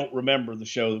 I don't remember the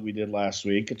show that we did last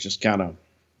week. It just kind of,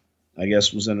 I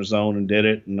guess, was in a zone and did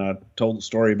it. And I told the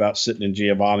story about sitting in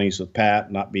Giovanni's with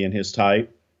Pat, not being his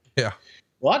type. Yeah.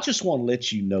 Well, I just want to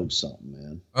let you know something,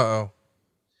 man. Uh-oh.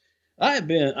 I have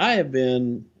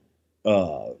been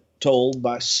told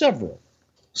by several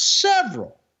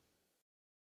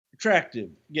attractive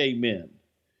gay men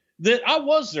that I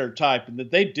was their type and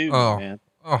that they do, man.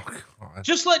 Oh, God.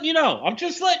 Just letting you know. I'm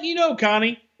just letting you know,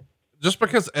 Connie. Just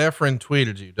because Efren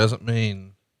tweeted you doesn't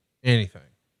mean anything.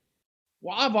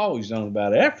 Well, I've always known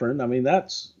about Efren. I mean,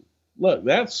 that's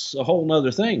a whole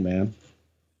nother thing, man.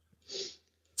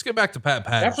 Let's get back to Pat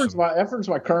Patterson. Efren's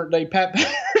my current day Pat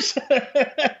Patterson.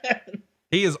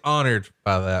 He is honored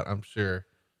by that, I'm sure.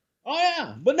 Oh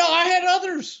yeah. But no, I had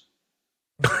others.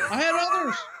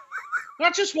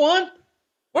 Not just one.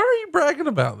 Why are you bragging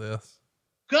about this?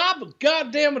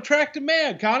 Goddamn attractive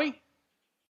man, Connie.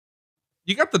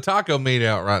 You got the taco meat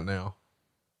out right now.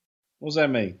 What does that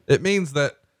mean? It means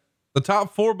that the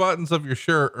top 4 buttons of your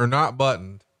shirt are not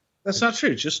buttoned. That's not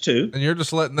true. Just 2. And you're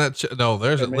just letting that, no,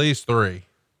 there's at least 3.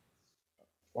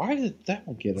 Why did that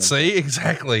one get unbuttoned? See,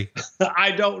 exactly.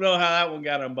 I don't know how that one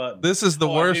got unbuttoned. This is the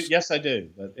worst. Yes, I do.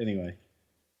 But anyway.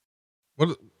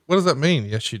 What does that mean?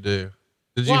 Yes, you do.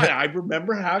 I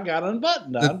remember how I got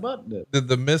unbuttoned. I unbuttoned it. Did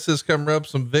the missus come rub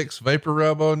some Vicks vapor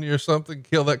rub on you or something?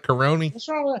 Kill that coroni? What's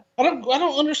wrong with that? I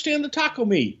don't understand the taco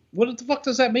meat. What the fuck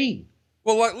does that mean?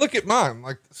 Well, like, look at mine.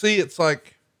 Like, see, it's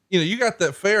like, you got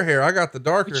that fair hair. I got the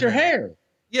darker. It's your hair.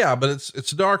 Yeah, but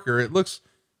it's darker. It looks,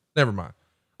 never mind.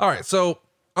 All right. So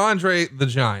Andre the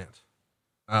Giant,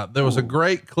 there was a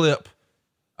great clip,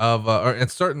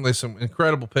 and certainly some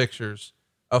incredible pictures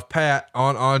of Pat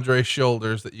on Andre's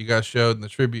shoulders that you guys showed in the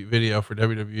tribute video for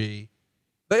WWE.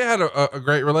 They had a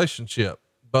great relationship,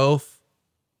 both,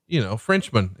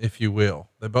 Frenchmen, if you will.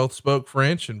 They both spoke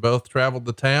French and both traveled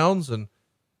the towns. And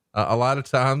a lot of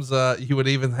times, you would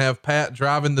even have Pat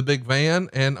driving the big van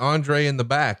and Andre in the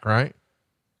back, right?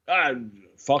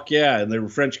 Fuck yeah. And they were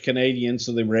French Canadians,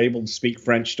 so they were able to speak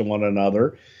French to one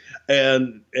another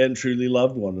and truly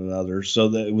loved one another. So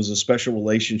that it was a special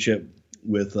relationship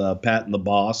with Pat and the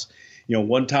Boss.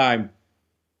 One time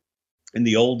in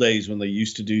the old days when they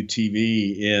used to do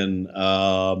TV in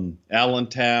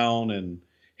Allentown and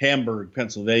Hamburg,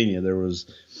 Pennsylvania, there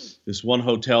was this one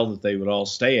hotel that they would all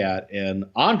stay at. And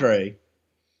Andre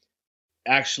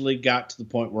actually got to the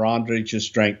point where Andre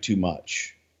just drank too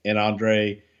much. And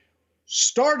Andre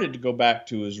started to go back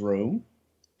to his room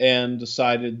and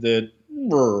decided that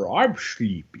I'm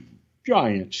sleepy,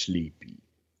 giant sleepy.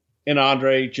 And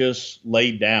Andre just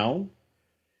laid down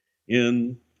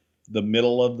in the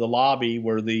middle of the lobby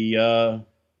where the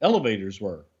elevators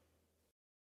were.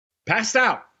 Passed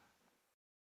out.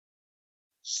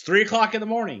 It's 3:00 in the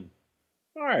morning.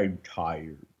 I'm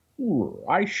tired.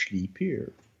 I sleep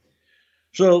here.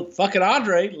 So fucking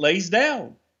Andre lays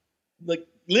down, like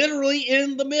literally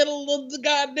in the middle of the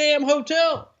goddamn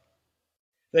hotel.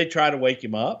 They try to wake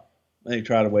him up.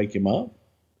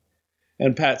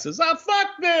 And Pat says, fuck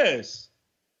this.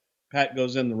 Pat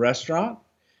goes in the restaurant,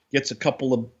 gets a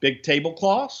couple of big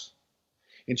tablecloths,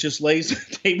 and just lays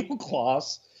the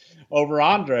tablecloths over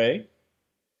Andre.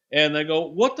 And they go,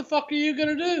 what the fuck are you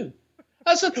going to do?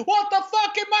 I said, what the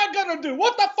fuck am I going to do?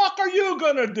 What the fuck are you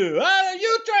going to do?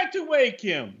 You tried to wake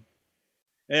him.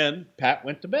 And Pat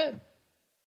went to bed.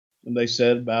 And they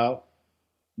said about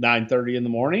 9:30 in the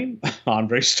morning,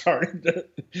 Andre started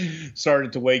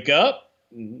to wake up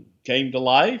and came to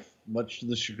life, much to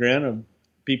the chagrin of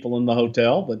people in the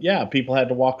hotel. But yeah, people had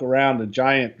to walk around a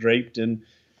giant draped in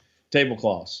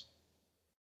tablecloths.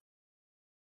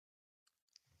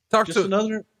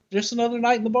 Just another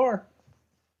night in the bar.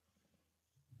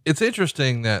 It's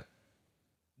interesting that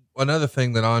another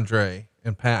thing that Andre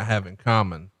and Pat have in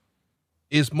common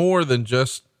is more than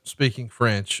just speaking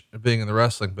French and being in the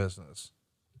wrestling business.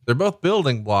 They're both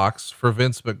building blocks for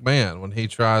Vince McMahon when he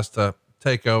tries to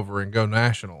take over and go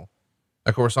national.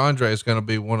 Of course, Andre is going to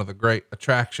be one of the great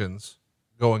attractions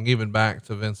going even back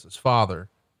to Vince's father,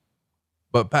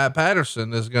 but Pat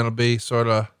Patterson is going to be sort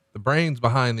of the brains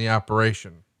behind the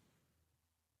operation.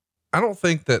 I don't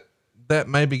think that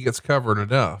maybe gets covered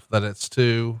enough, that it's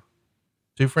two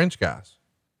French guys.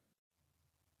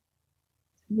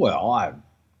 Well, I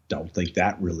don't think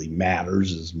that really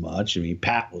matters as much. I mean,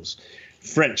 Pat was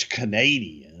French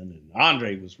Canadian and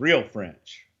Andre was real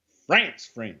French.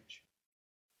 French.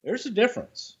 There's a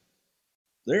difference.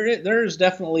 There is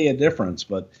definitely a difference,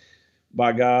 but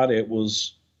by God, it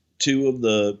was two of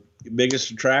the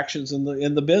biggest attractions in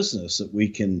the business that we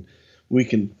can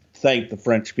thank the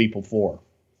French people for,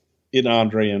 in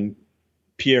Andre and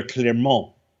Pierre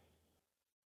Clermont,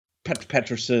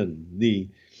 Patterson, the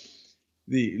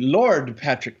Lord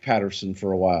Patrick Patterson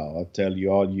for a while. I'll tell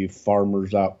you, all you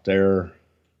farmers out there.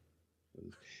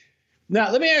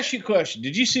 Now, let me ask you a question.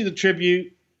 Did you see the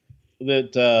tribute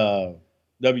that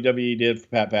WWE did for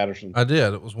Pat Patterson? I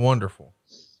did. It was wonderful.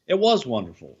 It was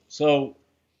wonderful. So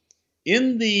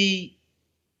in the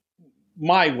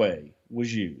My Way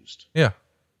was used. Yeah.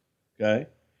 Okay.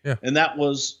 Yeah. And that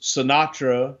was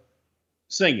Sinatra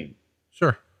singing.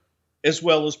 Sure. As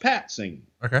well as Pat singing.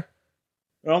 Okay.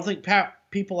 I don't think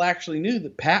people actually knew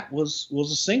that Pat was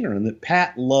a singer and that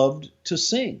Pat loved to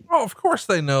sing. Oh, of course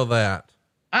they know that.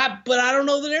 But I don't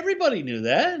know that everybody knew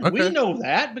that. Okay. We know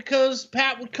that because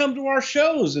Pat would come to our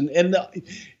shows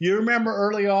you remember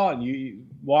early on, you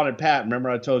wanted Pat. Remember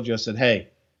I told you, I said, hey,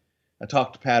 I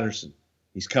talked to Patterson.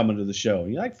 He's coming to the show.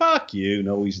 And you're like, fuck you.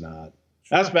 No, he's not.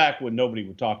 Sure. That's back when nobody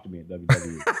would talk to me at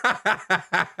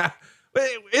WWE.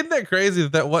 Isn't that crazy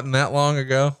that wasn't that long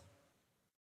ago?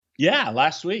 Yeah,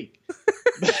 last week.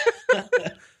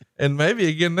 And maybe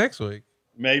again next week.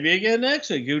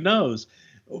 Who knows?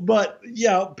 But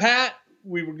yeah, Pat,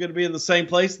 we were going to be in the same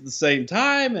place at the same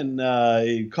time. And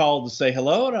he called to say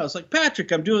hello. And I was like,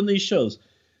 Patrick, I'm doing these shows.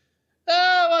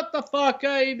 Oh, what the fuck?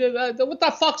 What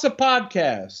the fuck's a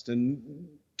podcast? And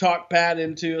talked Pat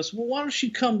into us. Well, why don't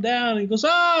you come down? And he goes,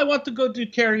 I want to go do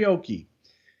karaoke.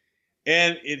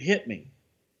 And it hit me.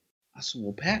 I said,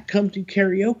 well, Pat, come do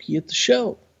karaoke at the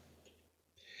show.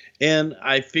 And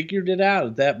I figured it out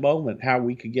at that moment, how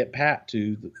we could get Pat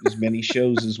to as many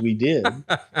shows as we did.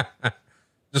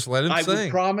 Just let him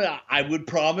sing. I would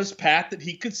promise Pat that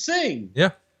he could sing.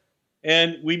 Yeah.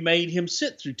 And we made him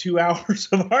sit through 2 hours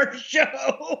of our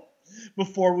show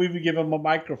before we would give him a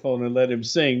microphone and let him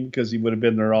sing, because he would have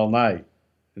been there all night.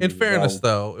 In fairness,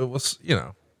 though, it was,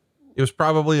 it was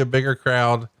probably a bigger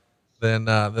crowd than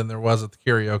there was at the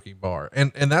karaoke bar.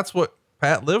 And that's what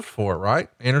Pat lived for, right?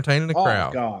 Entertaining the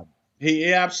crowd. Oh God.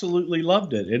 He absolutely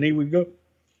loved it. And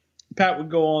Pat would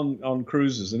go on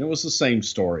cruises, and it was the same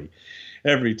story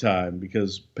every time,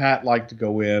 because Pat liked to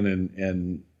go in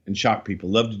and shock people.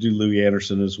 Loved to do Louis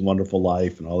Anderson, His Wonderful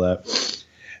Life and all that,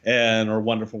 or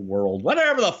Wonderful World,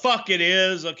 whatever the fuck it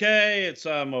is. Okay.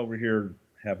 I'm over here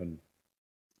having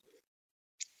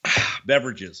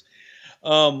beverages.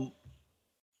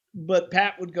 But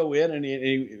Pat would go in and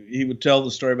he would tell the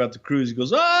story about the cruise. He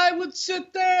goes, I would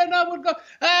sit there and I would go,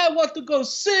 I want to go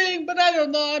sing, but I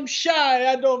don't know. I'm shy.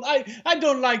 I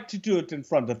don't like to do it in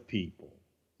front of people.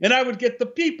 And I would get the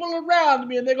people around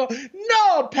me and they go,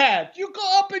 no, Pat, you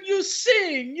go up and you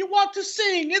sing. You want to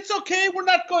sing. It's okay. We're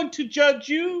not going to judge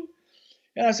you.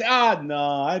 And I say,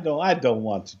 no, I don't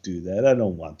want to do that. I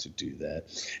don't want to do that.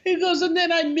 He goes, and then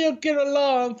I milk it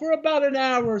along for about an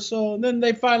hour or so. And then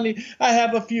I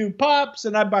have a few pops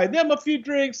and I buy them a few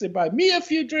drinks. They buy me a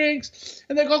few drinks.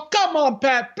 And they go, come on,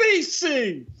 Pat, please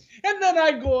sing. And then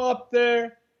I go up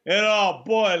there and, oh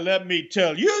boy, let me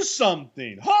tell you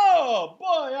something. Oh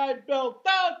boy, I belt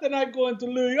out. Then I go into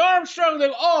Louis Armstrong. They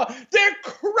go, they're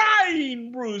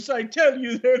crying, Bruce. I tell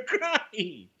you, they're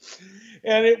crying.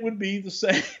 And it would be the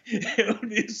same. It would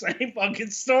be the same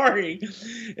fucking story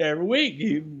every week.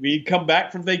 He'd come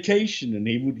back from vacation and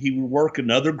he would work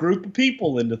another group of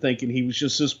people into thinking he was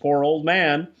just this poor old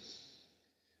man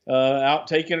out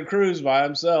taking a cruise by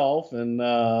himself.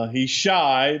 And he's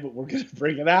shy, but we're going to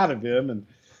bring it out of him. And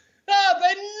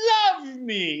they love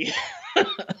me.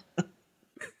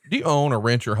 Do you own or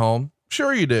rent your home?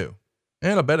 Sure you do.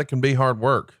 And I bet it can be hard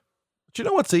work. But you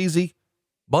know what's easy?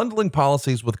 Bundling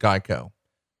policies with Geico.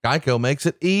 Geico makes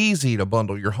it easy to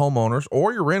bundle your homeowners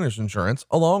or your renter's insurance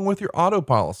along with your auto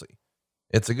policy.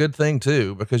 It's a good thing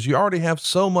too, because you already have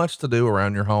so much to do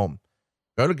around your home.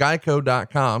 Go to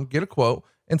geico.com, get a quote,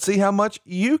 and see how much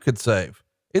you could save.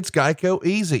 It's Geico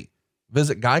easy.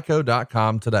 Visit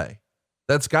geico.com today.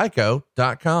 That's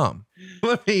geico.com.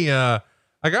 Let me, I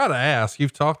gotta ask,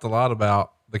 you've talked a lot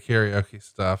about the karaoke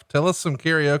stuff. Tell us some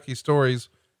karaoke stories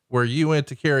where you went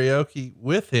to karaoke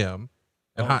with him,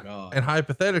 and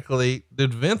hypothetically,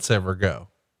 did Vince ever go?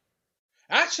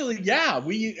 Actually, yeah,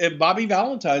 we at Bobby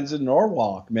Valentine's in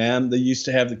Norwalk, man, they used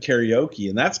to have the karaoke,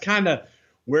 and that's kind of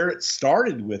where it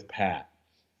started with Pat,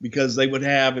 because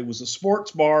it was a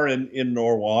sports bar in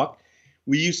Norwalk.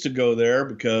 We used to go there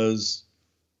because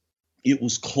it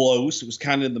was close. It was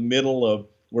kind of in the middle of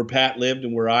where Pat lived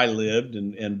and where I lived,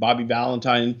 and Bobby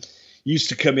Valentine used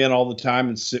to come in all the time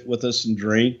and sit with us and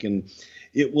drink. And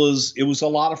it was a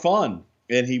lot of fun.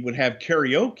 And he would have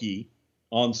karaoke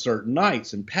on certain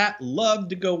nights. And Pat loved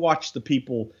to go watch the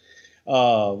people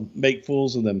make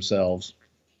fools of themselves.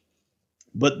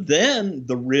 But then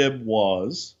the rib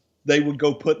was they would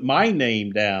go put my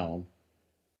name down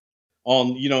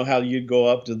on, how you'd go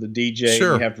up to the DJ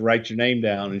Sure. and you have to write your name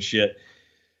down and shit.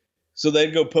 So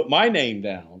they'd go put my name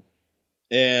down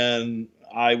and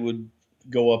I would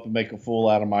go up and make a fool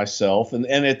out of myself. And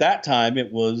at that time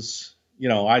it was,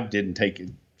 I didn't take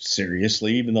it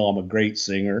seriously, even though I'm a great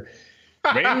singer.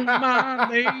 Spend my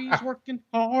days working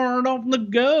hard on the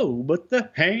go, but the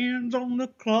hands on the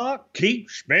clock keep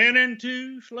spinning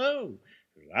too slow.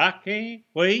 I can't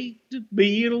wait to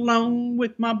be alone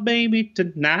with my baby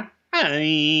tonight.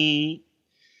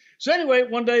 So anyway,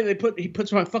 one day he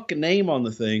puts my fucking name on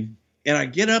the thing, and I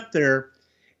get up there,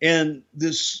 and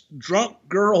this drunk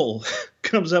girl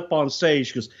comes up on stage.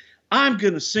 She goes, I'm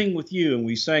going to sing with you. And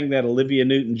we sang that Olivia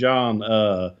Newton-John,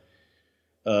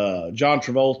 John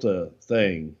Travolta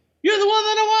thing. You're the one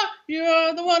that I want.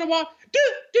 You're the one I want. Do,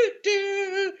 do,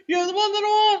 do. You're the one that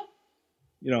I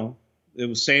want. It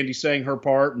was Sandy sang her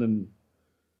part, and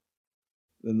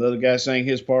then the other guy sang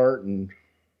his part, and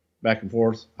back and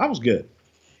forth. I was good.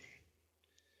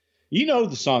 You know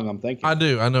the song I'm thinking. I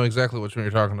do. I know exactly what you're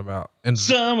talking about. And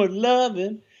summer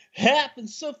loving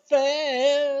happens so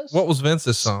fast. What was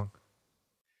Vince's song?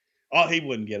 Oh, he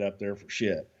wouldn't get up there for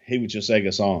shit. He would just sing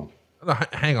a song.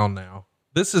 Hang on now.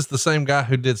 This is the same guy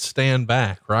who did Stand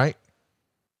Back, right?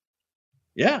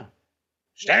 Yeah.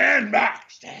 Stand back.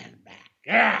 Stand back.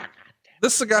 Yeah.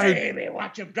 This is the guy Baby,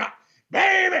 watch him drop.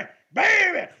 Baby,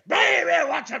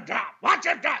 watch him drop. Watch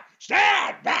him drop.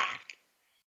 Stand back.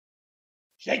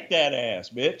 Shake that ass,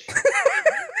 bitch.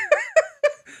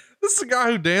 This is the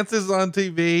guy who dances on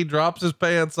TV, drops his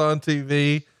pants on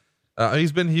TV.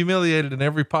 He's been humiliated in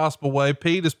every possible way,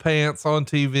 peed his pants on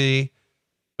TV,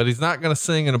 but he's not going to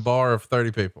sing in a bar of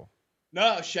 30 people.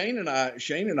 No, Shane and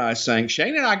I sang.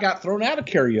 Shane and I got thrown out of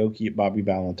karaoke at Bobby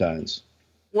Valentine's.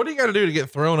 What do you got to do to get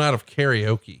thrown out of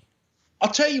karaoke?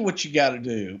 I'll tell you what you got to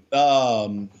do.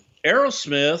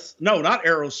 Aerosmith. No, not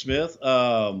Aerosmith.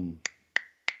 Bon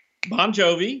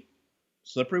Jovi,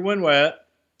 Slippery When Wet,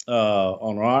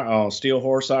 on Steel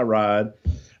Horse I Ride.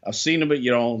 I've seen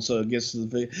him, so it gets to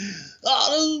the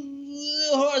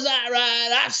horse I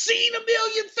ride. I've seen a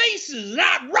million faces and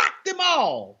I've rocked them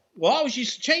all. Well, I always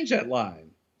used to change that line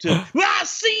to, well, I've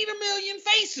seen a million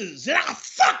faces and I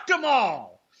fucked them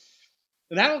all.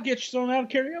 And that'll get you thrown out of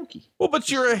karaoke. Well,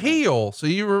 but you're a heel. So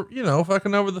you were,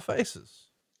 fucking over the faces.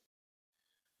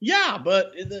 Yeah,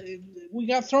 but we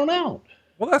got thrown out.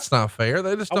 Well, that's not fair.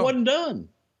 I wasn't done.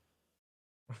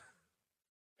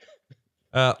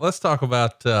 Let's talk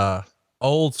about,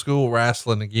 old school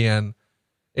wrestling again.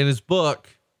 In his book,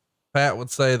 Pat would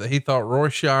say that he thought Roy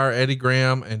Shire, Eddie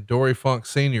Graham, and Dory Funk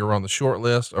Sr. were on the short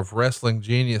list of wrestling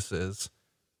geniuses.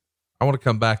 I want to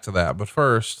come back to that, but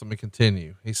first let me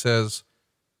continue. He says,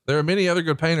 there are many other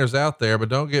good painters out there, but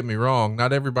don't get me wrong.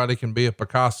 Not everybody can be a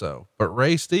Picasso, but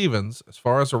Ray Stevens, as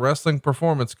far as a wrestling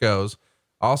performance goes,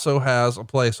 also has a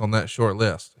place on that short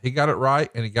list. He got it right,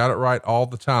 and he got it right all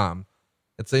the time.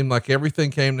 It seemed like everything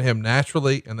came to him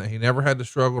naturally and that he never had to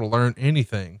struggle to learn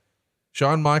anything.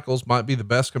 Shawn Michaels might be the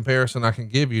best comparison I can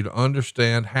give you to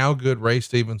understand how good Ray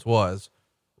Stevens was.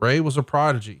 Ray was a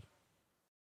prodigy.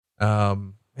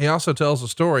 He also tells a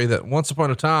story that once upon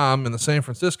a time in the San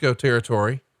Francisco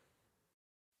territory,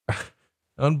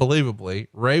 unbelievably,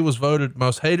 Ray was voted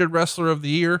most hated wrestler of the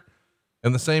year.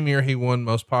 And the same year he won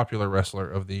most popular wrestler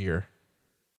of the year.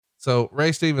 So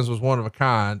Ray Stevens was one of a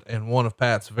kind and one of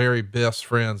Pat's very best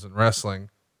friends in wrestling.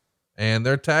 And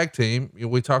their tag team,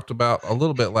 we talked about a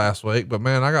little bit last week, but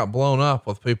man, I got blown up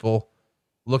with people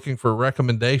looking for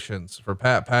recommendations for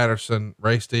Pat Patterson,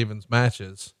 Ray Stevens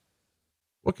matches.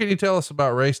 What can you tell us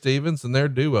about Ray Stevens and their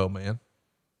duo, man?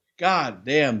 God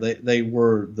damn, they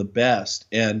were the best.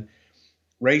 And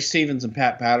Ray Stevens and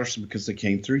Pat Patterson, because they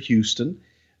came through Houston,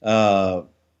 a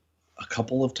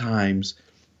couple of times,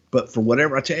 but for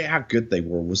whatever, I tell you how good they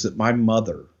were was that my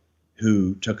mother,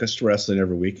 who took us to wrestling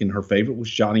every week, and her favorite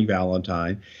was Johnny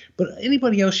Valentine, but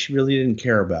anybody else she really didn't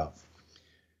care about.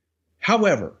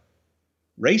 However,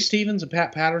 Ray Stevens and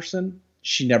Pat Patterson,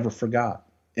 she never forgot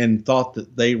and thought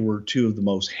that they were two of the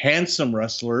most handsome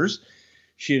wrestlers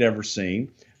she had ever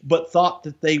seen, but thought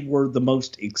that they were the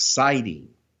most exciting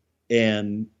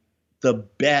and the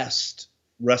best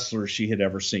wrestlers she had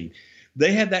ever seen.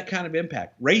 They had that kind of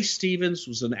impact. Ray Stevens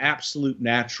was an absolute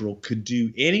natural, could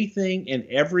do anything and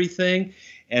everything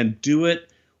and do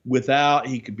it without,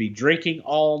 he could be drinking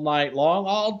all night long,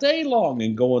 all day long,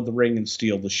 and go in the ring and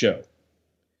steal the show.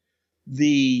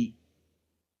 Here's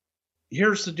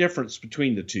the difference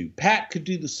between the two. Pat could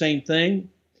do the same thing.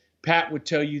 Pat would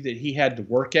tell you that he had to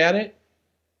work at it.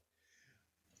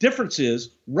 Difference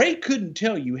is Ray couldn't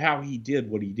tell you how he did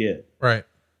what he did. Right.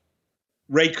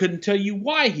 Ray couldn't tell you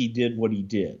why he did what he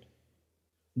did.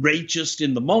 Ray just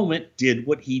in the moment did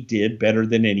what he did better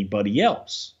than anybody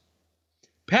else.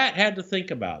 Pat had to think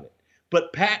about it,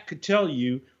 but Pat could tell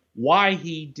you why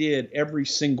he did every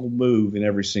single move in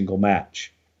every single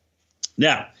match.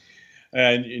 Now,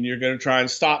 and you're going to try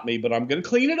and stop me, but I'm going to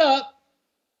clean it up.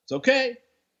 It's okay.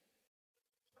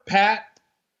 Pat,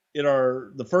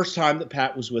 the first time that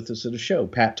Pat was with us at a show,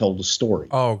 Pat told a story.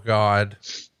 Oh God.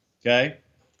 Okay.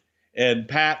 And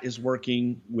Pat is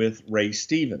working with Ray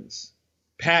Stevens.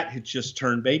 Pat had just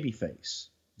turned babyface.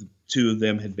 The two of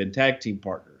them had been tag team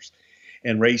partners,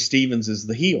 and Ray Stevens is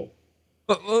the heel.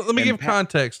 Let me give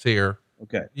context here.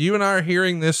 Okay. You and I are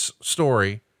hearing this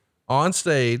story on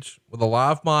stage with a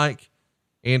live mic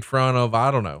in front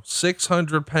of,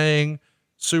 600 paying,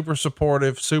 super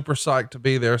supportive, super psyched to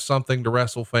be there, something to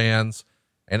wrestle fans.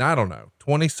 And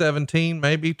 2017,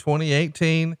 maybe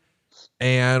 2018.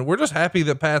 And we're just happy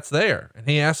that Pat's there. And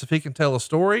he asks if he can tell a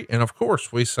story. And of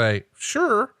course we say,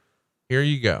 sure, here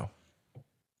you go.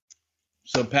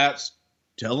 So Pat's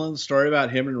telling the story about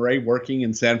him and Ray working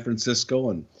in San Francisco,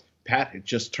 and Pat had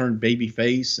just turned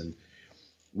babyface, and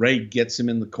Ray gets him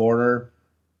in the corner,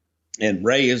 and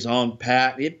Ray is on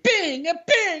Pat. It bing, and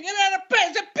bing, and then a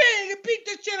bang, a bing, and beat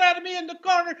the shit out of me in the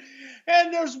corner.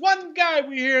 And there's one guy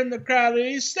we hear in the crowd, and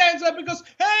he stands up and goes,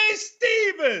 "Hey,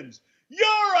 Stevens,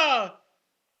 you're a,"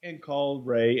 and called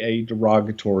Ray a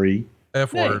derogatory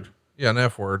F word. Yeah, an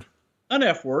F word. An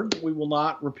F word that we will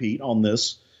not repeat on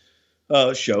this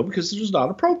show because it is not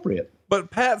appropriate.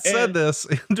 But Pat said this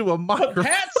into a microphone. But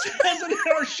Pat says it in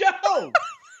our show.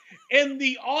 And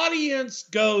the audience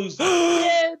goes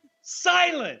dead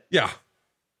silent. Yeah.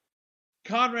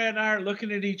 Conrad and I are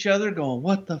looking at each other going,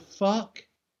 what the fuck?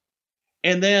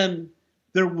 And then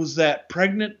there was that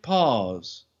pregnant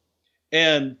pause.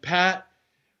 And Pat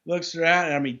looks around,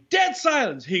 and I mean, dead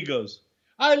silence. He goes,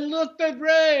 I looked at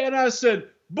Ray and I said,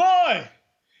 boy,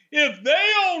 if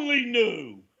they only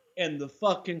knew. And the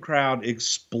fucking crowd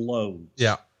explodes.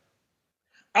 Yeah.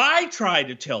 I try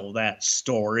to tell that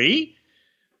story.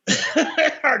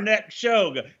 Our next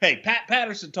show, hey, Pat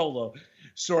Patterson told a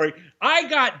story. I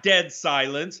got dead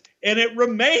silence, and it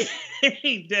remained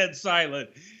dead silent.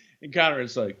 And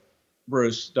Conrad's like,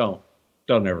 Bruce, don't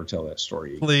ever tell that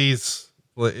story again. Please.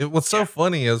 What's so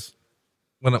funny is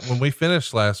when we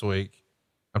finished last week,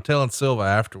 I'm telling Silva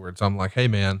afterwards, I'm like, hey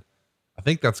man, I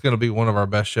think that's going to be one of our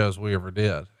best shows we ever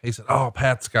did. He said, oh,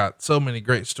 Pat's got so many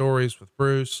great stories with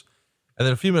Bruce. And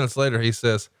then a few minutes later, he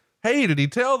says, hey, did he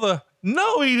tell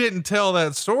no, he didn't tell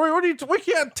that story. We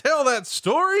can't tell that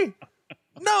story.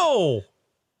 No,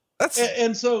 that's,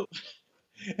 and so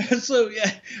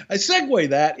yeah, I segue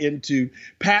that into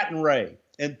Pat and Ray.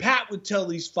 And Pat would tell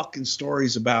these fucking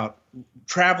stories about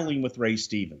traveling with Ray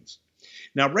Stevens.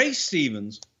 Now, Ray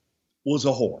Stevens was a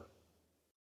whore.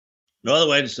 No other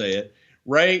way to say it.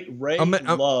 Ray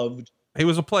loved. He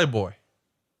was a playboy.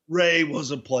 Ray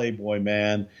was a playboy,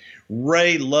 man.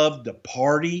 Ray loved to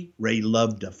party. Ray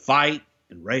loved to fight.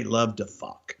 And Ray loved to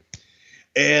fuck.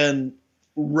 And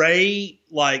Ray,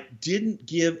 didn't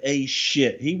give a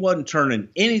shit. He wasn't turning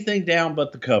anything down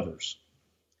but the covers.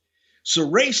 So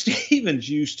Ray Stevens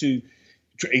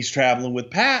he's traveling with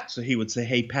Pat. So he would say,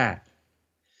 hey, Pat,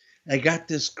 I got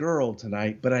this girl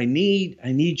tonight, but I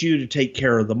need you to take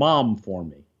care of the mom for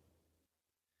me.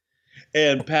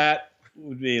 And Pat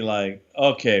would be like,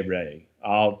 okay, Ray,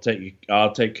 I'll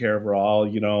take care of her.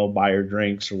 I'll, buy her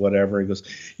drinks or whatever. He goes,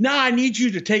 no, I need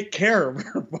you to take care of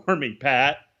her for me,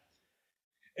 Pat.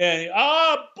 And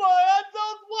oh boy, I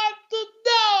don't want to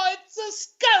know. It's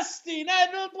disgusting. I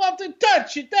don't want to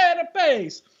touch it in the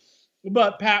face.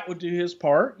 But Pat would do his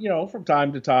part, from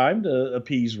time to time to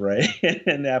appease Ray.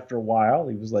 And after a while,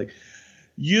 he was like,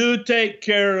 you take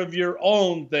care of your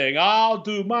own thing. I'll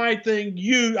do my thing.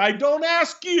 I don't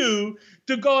ask you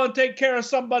to go and take care of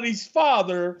somebody's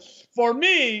father for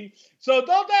me. So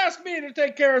don't ask me to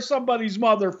take care of somebody's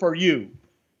mother for you.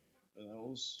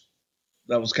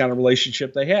 That was kind of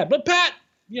relationship they had. But Pat,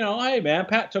 hey man,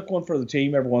 Pat took one for the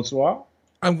team every once in a while.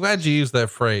 I'm glad you used that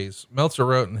phrase. Meltzer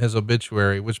wrote in his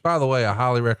obituary, which by the way, I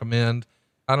highly recommend.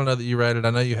 I don't know that you read it.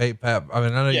 I know you hate Pat. I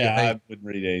mean, I know you hate. I wouldn't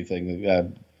read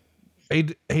anything.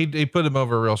 He put him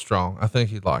over real strong. I think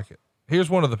he'd like it. Here's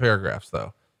one of the paragraphs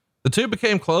though. The two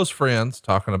became close friends,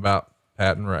 talking about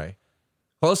Pat and Ray.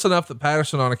 Close enough that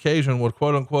Patterson on occasion would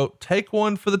quote unquote, take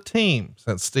one for the team,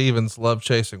 since Stevens loved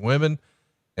chasing women.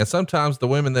 And sometimes the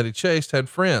women that he chased had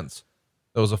friends.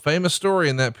 There was a famous story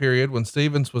in that period when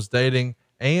Stevens was dating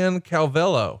Ann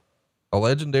Calvello, a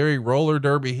legendary roller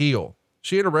derby heel.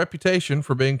 She had a reputation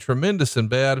for being tremendous in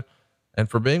bed and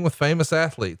for being with famous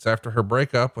athletes after her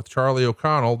breakup with Charlie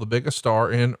O'Connell, the biggest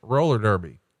star in roller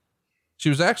derby. She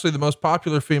was actually the most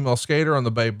popular female skater on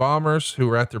the Bay Bombers, who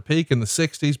were at their peak in the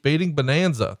 60s, beating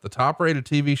Bonanza, the top rated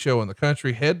TV show in the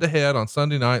country, head to head on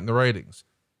Sunday night in the ratings.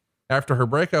 After her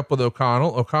breakup with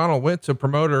O'Connell went to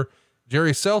promoter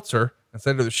Jerry Seltzer and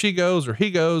said either she goes or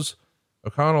he goes.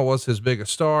 O'Connell was his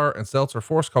biggest star, and Seltzer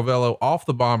forced Calvello off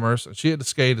the Bombers, and she had to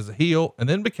skate as a heel and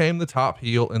then became the top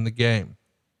heel in the game.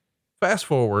 Fast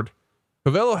forward,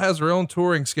 Calvello has her own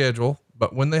touring schedule,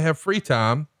 but when they have free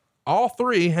time, all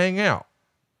three hang out.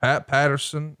 Pat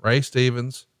Patterson, Ray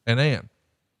Stevens, and Ann.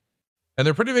 And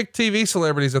they're pretty big TV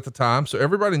celebrities at the time, so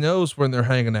everybody knows when they're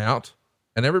hanging out,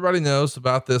 and everybody knows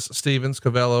about this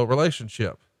Stevens-Calvello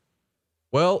relationship.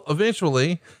 Well,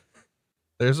 eventually,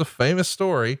 there's a famous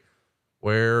story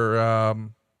where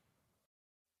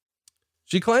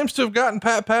she claims to have gotten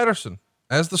Pat Patterson.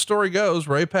 As the story goes,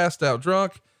 Ray passed out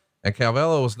drunk, and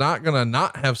Calvello was not going to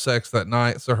not have sex that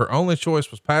night, so her only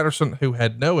choice was Patterson, who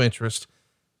had no interest.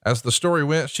 As the story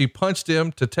went, she punched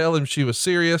him to tell him she was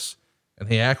serious, and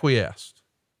he acquiesced.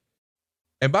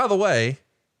 And by the way,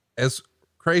 as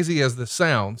crazy as this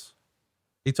sounds,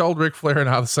 he told Ric Flair and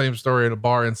I the same story at a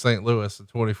bar in St. Louis in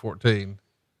 2014,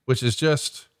 which is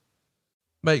just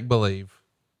make believe.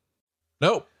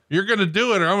 Nope. You're going to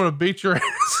do it or I'm going to beat your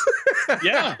ass.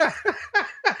 Yeah.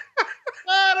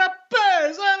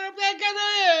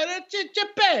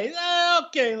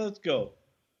 Okay, let's go.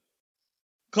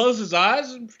 Close his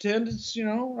eyes and pretend it's,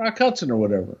 Rock Hudson or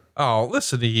whatever. Oh,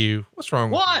 listen to you. What's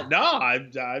wrong with what? you? No,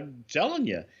 I'm telling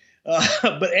you.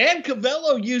 But Ann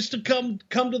Calvello used to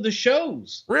come to the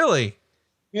shows. Really?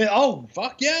 Yeah. Oh,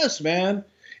 fuck yes, man.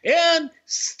 And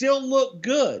still look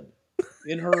good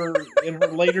in her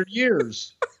later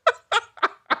years.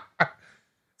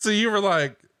 So you were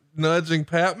like nudging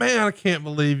Pat, man, I can't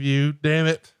believe you. Damn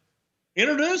it.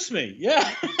 Introduce me.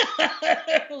 Yeah.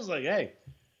 I was like, hey.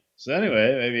 So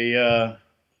anyway, maybe,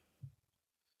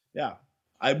 yeah,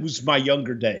 I was my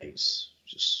younger days.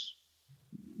 Just,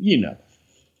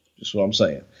 just what I'm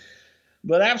saying.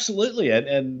 But absolutely.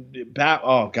 And Pat,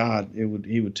 oh God,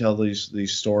 he would tell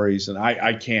these stories, and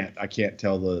I can't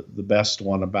tell the best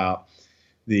one about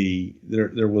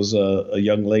there was a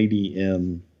young lady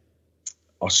in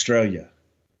Australia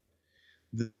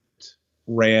that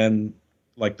ran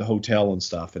like the hotel and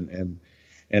stuff,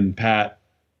 and Pat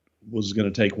was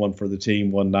going to take one for the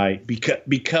team one night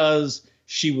because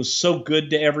she was so good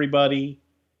to everybody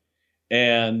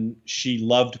and she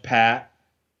loved Pat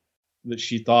that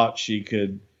she thought she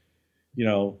could,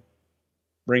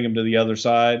 bring him to the other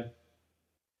side.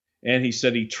 And he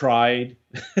said he tried.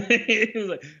 He was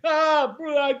like,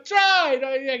 bro, I tried.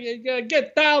 I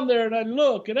get down there and I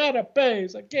look and out of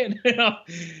pace. I can't,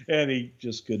 and he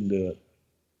just couldn't do it.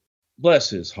 Bless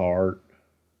his heart.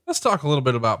 Let's talk a little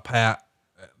bit about Pat,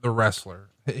 the wrestler.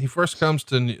 He first comes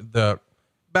to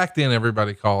back then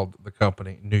everybody called the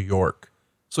company New York.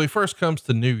 So he first comes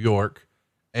to New York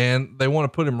and they want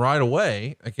to put him right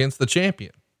away against the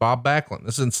champion, Bob Backlund.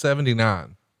 This is in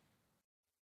 79.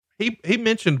 He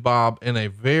mentioned Bob in a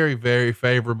very, very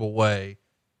favorable way,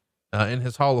 in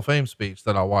his Hall of Fame speech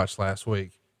that I watched last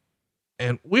week.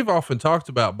 And we've often talked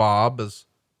about Bob as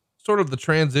sort of the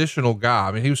transitional guy.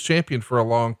 I mean, he was champion for a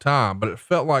long time, but it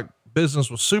felt like business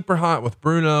was super hot with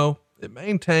Bruno. It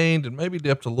maintained and maybe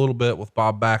dipped a little bit with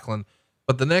Bob Backlund,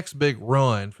 but the next big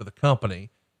run for the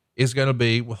company is going to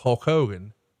be with Hulk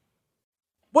Hogan.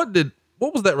 What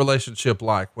was that relationship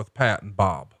like with Pat and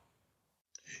Bob?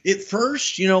 At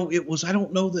first, it was, I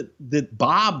don't know that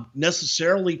Bob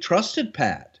necessarily trusted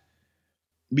Pat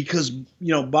because,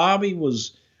 Bobby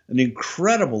was an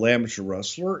incredible amateur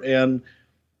wrestler and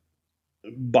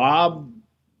Bob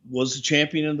was the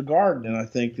champion in the Garden. And I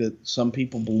think that some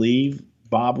people believe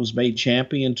Bob was made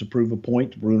champion to prove a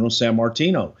point to Bruno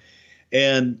Sammartino.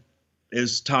 And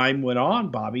as time went on,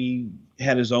 Bobby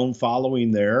had his own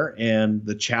following there. And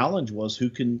the challenge was who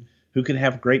can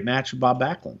have a great match with Bob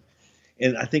Backlund.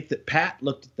 And I think that Pat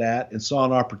looked at that and saw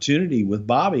an opportunity with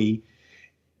Bobby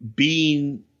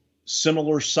being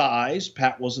similar size.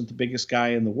 Pat wasn't the biggest guy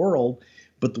in the world,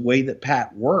 but the way that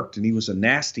Pat worked, and he was a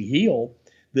nasty heel,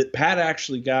 that Pat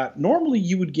actually got, normally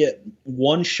you would get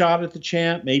one shot at the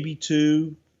champ, maybe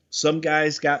two. Some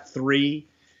guys got three.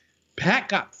 Pat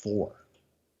got 4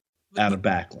 out of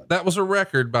Backlund. That was a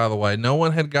record, by the way. No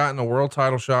one had gotten a world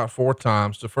title shot 4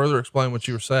 times. To further explain what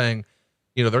you were saying,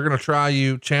 they're going to try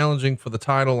you challenging for the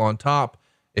title on top.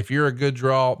 If you're a good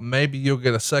draw, maybe you'll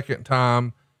get a second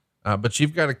time. But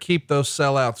you've got to keep those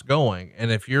sellouts going. And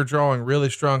if you're drawing really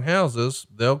strong houses,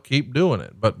 they'll keep doing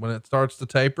it. But when it starts to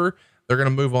taper, they're going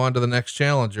to move on to the next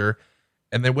challenger.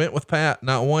 And they went with Pat,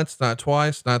 not once, not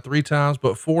twice, not 3 times,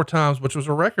 but 4 times, which was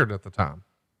a record at the time.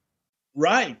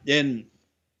 Right. And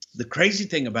the crazy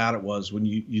thing about it was when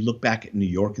you look back at New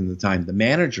York in the time, the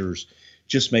managers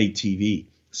just made TV.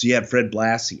 So you had Fred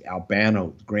Blassie,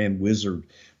 Albano, the Grand Wizard,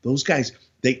 those guys,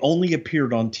 they only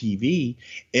appeared on TV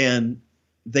and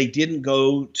they didn't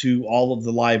go to all of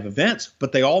the live events,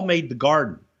 but they all made the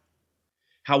Garden.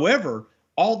 However,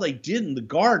 all they did in the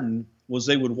Garden was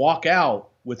they would walk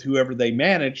out with whoever they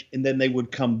managed, and then they would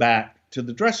come back to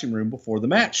the dressing room before the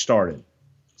match started.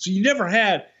 So you never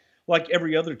had, like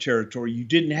every other territory, you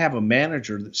didn't have a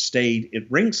manager that stayed at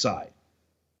ringside.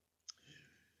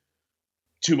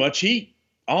 Too much heat.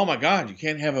 Oh my God, you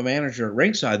can't have a manager at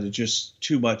ringside that's just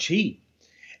too much heat.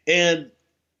 And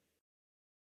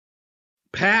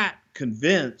Pat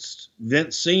convinced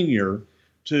Vince Sr.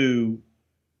 to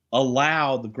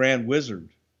allow the Grand Wizard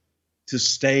to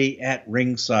stay at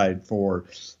ringside for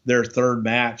their third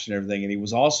match and everything. And he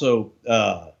was also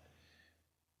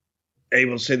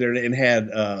able to stay there and had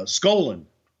Skolin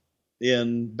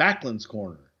in Backlund's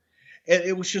corner. And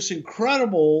it was just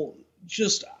incredible,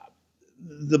 just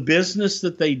the business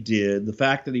that they did, the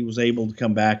fact that he was able to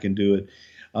come back and do it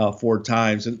 4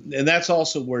 times. And that's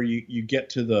also where you get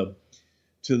to the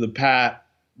Pat,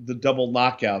 the double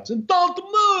knockouts, and don't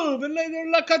move and lay there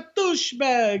like a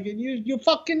douchebag, and you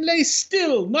fucking lay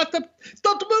still,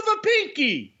 don't move a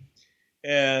pinky.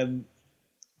 And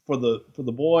for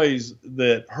the boys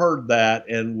that heard that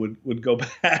and would go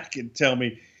back and tell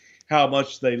me how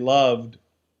much they loved,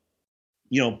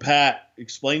 Pat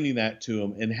explaining that to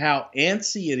them and how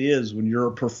antsy it is when you're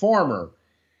a performer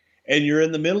and you're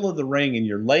in the middle of the ring and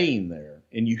you're laying there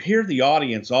and you hear the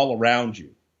audience all around you.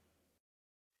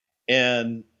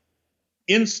 And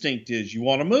instinct is you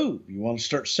want to move, you want to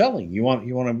start selling, you want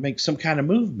to make some kind of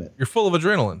movement. You're full of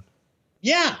adrenaline.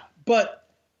 Yeah, but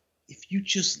if you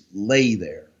just lay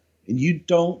there and you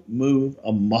don't move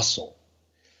a muscle,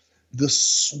 the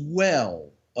swell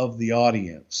of the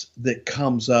audience that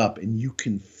comes up, and you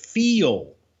can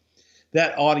feel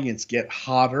that audience get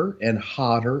hotter and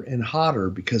hotter and hotter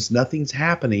because nothing's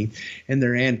happening, and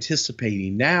they're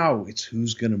anticipating now it's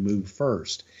who's going to move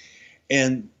first.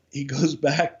 And he goes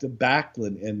back to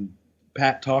Backlund, and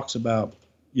Pat talks about,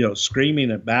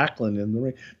 screaming at Backlund in the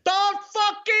ring, "Don't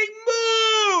fucking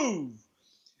move!"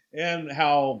 And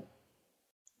how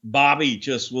Bobby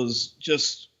just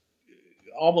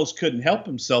almost couldn't help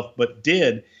himself, but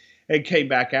did, and came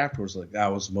back afterwards like,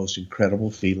 that was the most incredible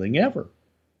feeling ever.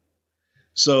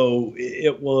 So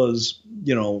it was,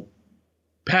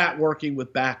 Pat working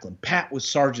with Backlund, Pat with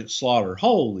Sergeant Slaughter.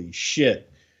 Holy shit.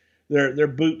 Their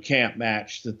boot camp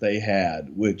match that they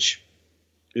had, which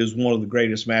is one of the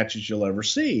greatest matches you'll ever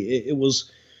see. It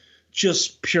was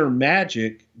just pure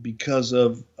magic because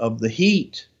of the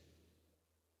heat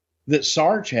that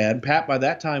Sarge had. Pat by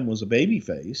that time was a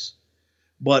babyface,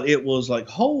 but it was like,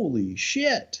 holy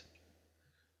shit.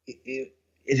 It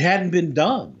hadn't been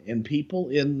done. And people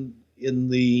in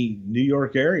the New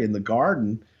York area, in the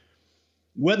Garden,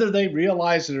 whether they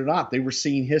realized it or not, they were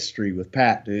seeing history with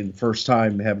Pat doing the first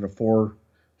time having four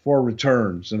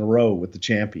returns in a row with the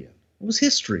champion. It was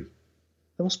history.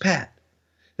 That was Pat.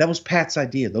 That was Pat's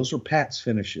idea. Those were Pat's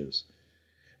finishes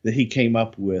that he came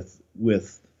up with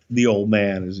the old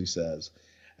man, as he says,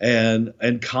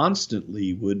 and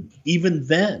constantly would, even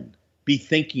then, be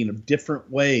thinking of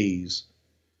different ways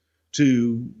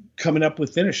to coming up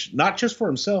with finish, not just for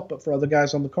himself, but for other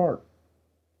guys on the card.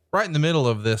 Right in the middle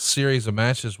of this series of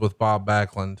matches with Bob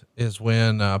Backlund is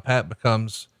when Pat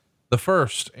becomes the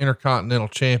first Intercontinental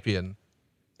Champion.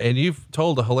 And you've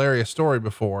told a hilarious story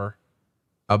before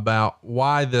about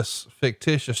why this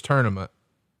fictitious tournament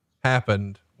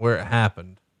happened where it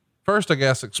happened. First, I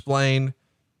guess, explain,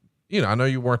 I know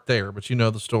you weren't there, but you know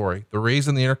the story. The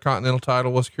reason the Intercontinental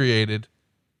title was created,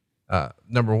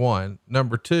 number one.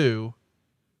 Number two,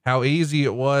 how easy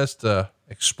it was to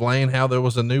explain how there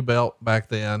was a new belt back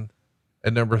then.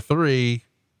 And number three,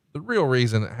 the real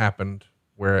reason it happened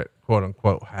where it quote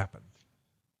unquote happened.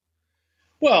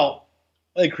 Well,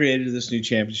 they created this new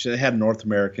championship. They had a North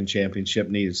American championship,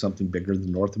 needed something bigger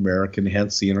than North American,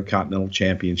 hence the Intercontinental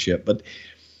Championship. But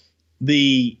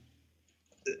they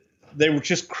were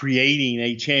just creating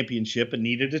a championship and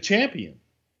needed a champion.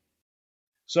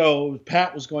 So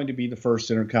Pat was going to be the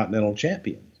first Intercontinental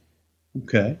Champion.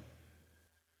 Okay.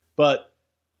 But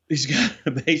he's got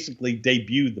to basically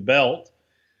debut the belt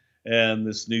and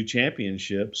this new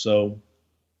championship. So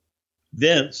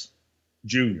Vince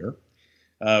Jr.,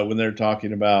 when they're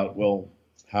talking about, well,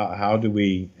 how do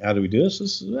we do this?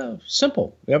 This is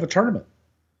simple. We have a tournament.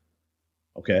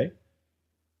 Okay.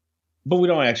 But we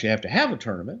don't actually have to have a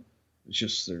tournament. It's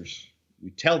just we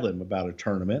tell them about a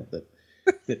tournament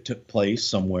that took place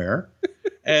somewhere.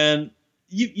 And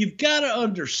you've got to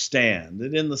understand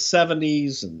that in the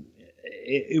 70s, and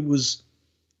it was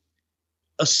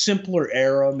a simpler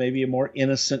era, maybe a more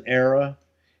innocent era.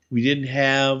 We didn't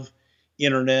have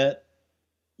internet.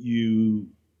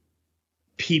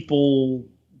 People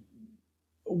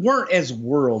weren't as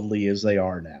worldly as they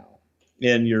are now.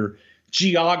 And your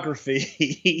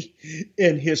geography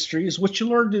and history is what you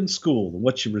learned in school and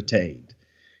what you retained.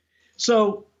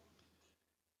 So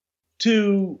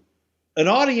to an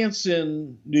audience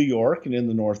in New York and in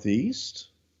the Northeast,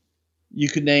 you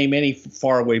could name any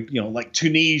far away, like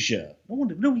Tunisia.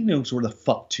 Nobody knows where the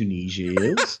fuck Tunisia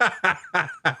is.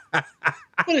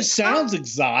 But it sounds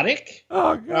exotic.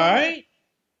 Oh, God.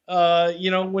 All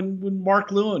right. When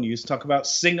Mark Lewin used to talk about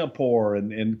Singapore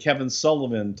and Kevin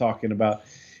Sullivan talking about,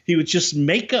 he would just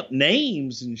make up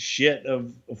names and shit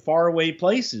of faraway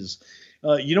places.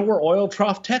 You know where Oil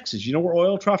Trough, Texas? You know where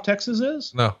Oil Trough, Texas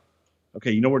is? No.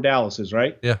 Okay. You know where Dallas is,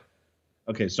 right? Yeah.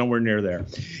 Okay. It's nowhere near there.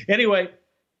 Anyway,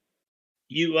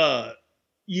 you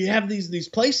have these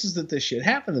places that this shit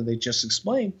happened, and they just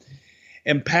explained.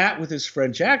 And Pat, with his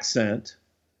French accent,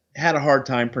 had a hard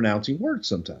time pronouncing words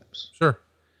sometimes. Sure.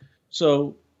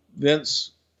 So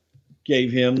Vince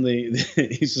gave him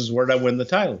he says, where'd I win the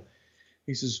title?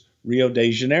 He says, Rio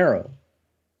de Janeiro.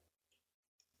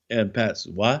 And Pat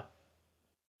said, what?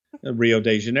 Rio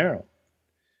de Janeiro.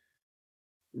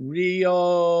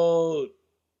 Rio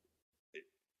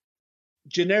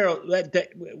Janeiro.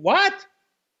 What?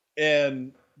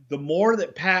 And the more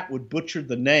that Pat would butcher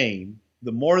the name,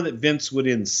 the more that Vince would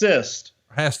insist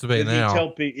Has to be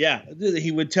now.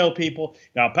 He would tell people,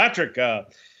 now, Patrick,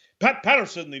 Pat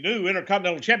Patterson, the new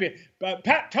Intercontinental Champion.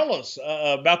 Pat, tell us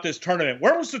about this tournament.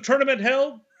 Where was the tournament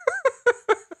held?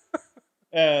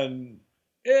 And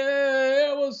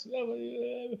it was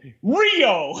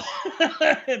Rio.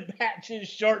 And Pat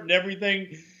just shortened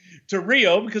everything to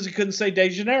Rio because he couldn't say De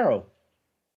Janeiro.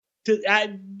 To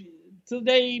the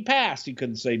day he passed, he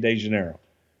couldn't say De Janeiro.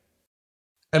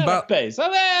 And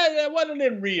it wasn't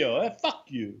in Rio. Fuck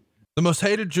you. The most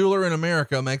hated jeweler in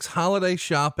America makes holiday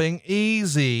shopping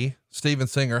easy. Steven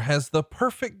Singer has the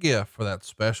perfect gift for that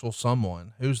special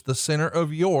someone who's the center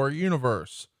of your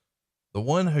universe, the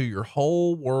one who your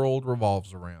whole world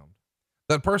revolves around,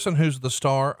 that person who's the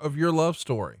star of your love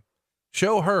story.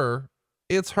 Show her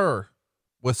it's her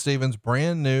with Steven's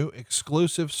brand new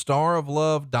exclusive Star of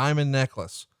Love diamond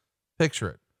necklace. Picture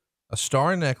it, a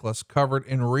star necklace covered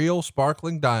in real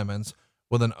sparkling diamonds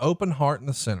with an open heart in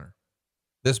the center.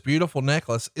 This beautiful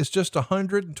necklace is just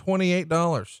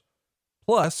 $128,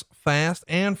 plus fast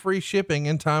and free shipping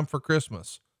in time for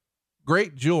Christmas.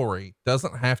 Great jewelry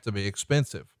doesn't have to be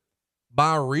expensive.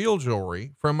 Buy real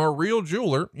jewelry from a real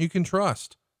jeweler you can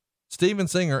trust. Steven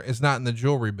Singer is not in the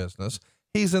jewelry business.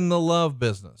 He's in the love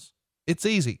business. It's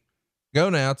easy.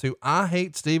 Go now to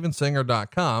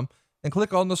IHateStevenSinger.com and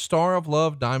click on the Star of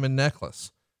Love diamond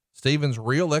necklace. Steven's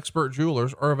real expert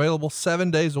jewelers are available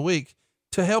 7 days a week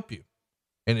to help you.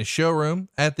 In his showroom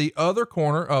at the other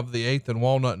corner of the 8th and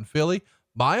Walnut in Philly,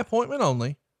 by appointment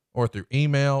only, or through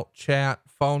email, chat,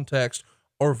 phone, text,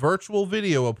 or virtual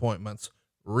video appointments.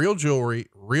 Real jewelry,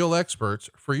 real experts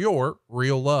for your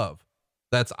real love.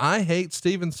 That's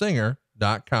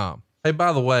IHateStevenSinger.com. Hey,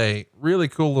 by the way, really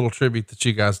cool little tribute that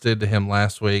you guys did to him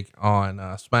last week on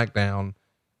SmackDown,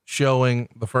 showing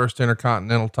the first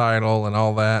Intercontinental title and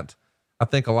all that. I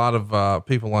think a lot of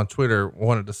people on Twitter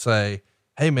wanted to say,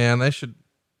 hey man, they should,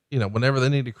 whenever they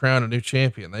need to crown a new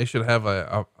champion, they should have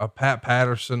a Pat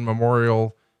Patterson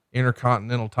Memorial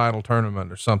Intercontinental title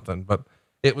tournament or something. But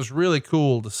it was really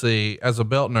cool to see, as a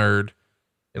belt nerd,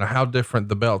 how different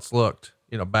the belts looked,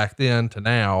 back then to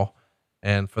now.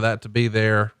 And for that to be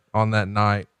there on that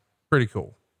night, pretty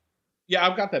cool. Yeah.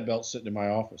 I've got that belt sitting in my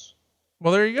office.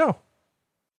 Well, there you go.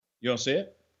 You want to see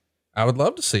it? I would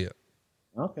love to see it.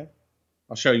 Okay.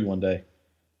 I'll show you one day.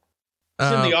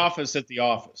 It's in the office at the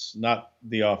office, not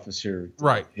the office here.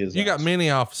 Right. You got many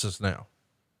offices now.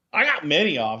 I got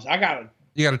many offices.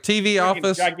 You got a TV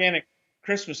office, gigantic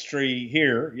Christmas tree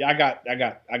here. Yeah, I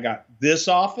got this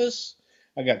office.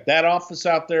 I got that office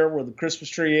out there where the Christmas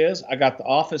tree is. I got the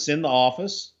office in the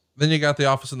office. Then you got the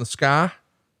office in the sky.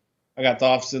 I got the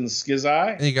office in the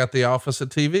skizzy. And you got the office at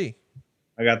TV.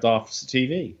 I got the office at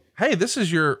TV. Hey, this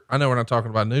is I know we're not talking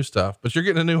about new stuff, but you're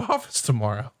getting a new office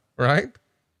tomorrow, right?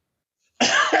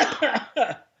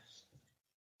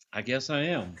 I guess I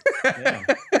am. Yeah.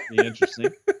 Be interesting.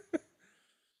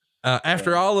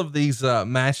 After all of these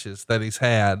matches that he's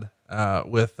had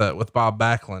with Bob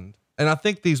Backlund, and I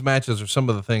think these matches are some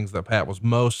of the things that Pat was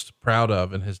most proud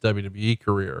of in his WWE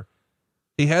career.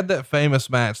 He had that famous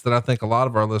match that I think a lot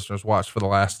of our listeners watched for the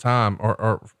last time,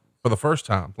 or for the first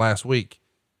time last week,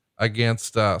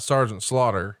 against Sergeant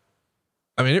Slaughter.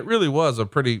 I mean, it really was a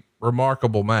pretty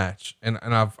remarkable match. And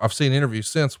I've seen interviews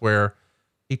since where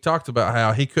he talked about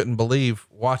how he couldn't believe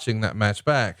watching that match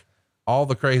back, all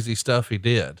the crazy stuff he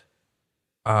did.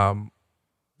 That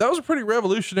was a pretty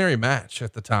revolutionary match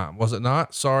at the time, was it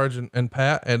not? Sarge and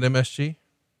Pat at MSG.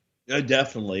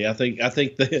 Definitely. I think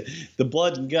the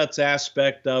blood and guts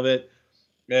aspect of it,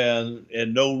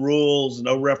 and no rules,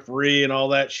 no referee and all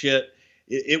that shit.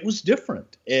 It was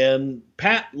different. And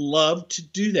Pat loved to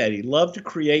do that. He loved to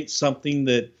create something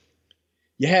that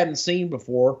you hadn't seen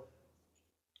before,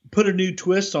 put a new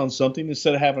twist on something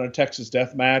instead of having a Texas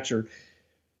death match or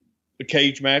a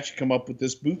cage match. You come up with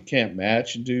this boot camp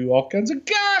match and do all kinds of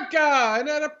gaga and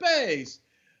at a pace.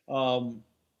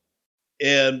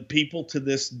 And people to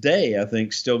this day, I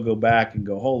think, still go back and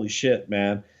go, holy shit,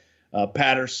 man.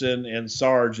 Patterson and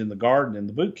Sarge in the Garden in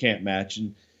the boot camp match,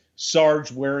 and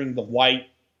Sarge wearing the white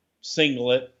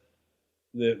singlet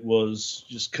that was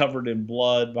just covered in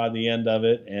blood by the end of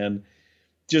it, and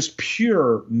just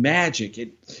pure magic.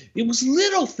 It was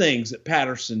little things that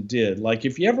Patterson did. Like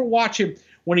if you ever watch him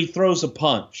when he throws a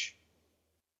punch,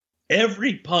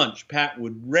 every punch Pat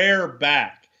would rear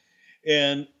back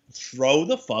and throw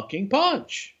the fucking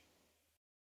punch.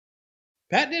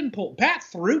 Pat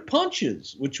threw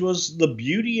punches, which was the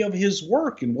beauty of his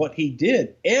work and what he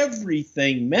did.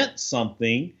 Everything meant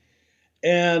something.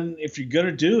 And if you're going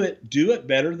to do it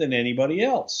better than anybody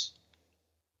else.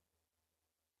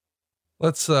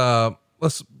 Let's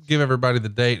give everybody the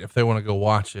date if they want to go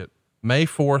watch it. May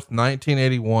 4th,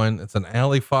 1981. It's an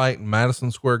alley fight in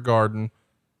Madison Square Garden.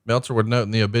 Meltzer would note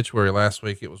in the obituary last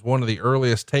week, it was one of the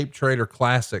earliest tape trader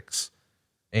classics.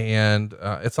 And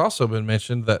it's also been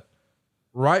mentioned that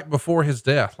right before his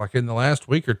death, like in the last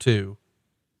week or two,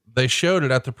 they showed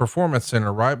it at the Performance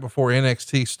Center right before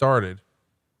NXT started.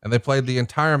 And they played the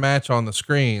entire match on the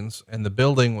screens, and the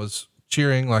building was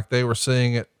cheering like they were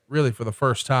seeing it really for the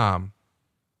first time.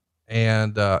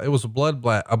 And it was a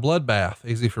bloodbath,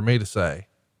 easy for me to say,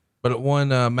 but it won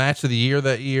match of the year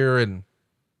that year. And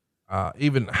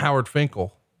even Howard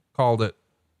Finkel called it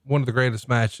one of the greatest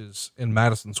matches in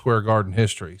Madison Square Garden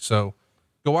history. So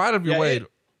go out of your way.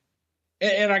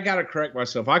 And I got to correct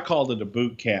myself. I called it a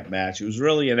boot camp match. It was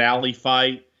really an alley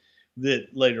fight that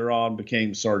later on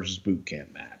became Sarge's boot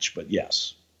camp match, but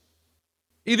yes.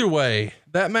 Either way,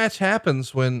 that match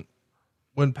happens when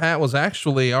Pat was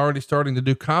actually already starting to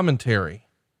do commentary.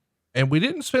 And we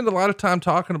didn't spend a lot of time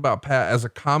talking about Pat as a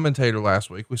commentator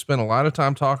last week. We spent a lot of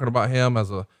time talking about him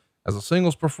as a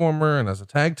singles performer and as a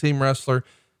tag team wrestler,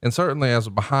 and certainly as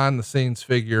a behind the scenes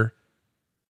figure.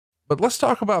 But let's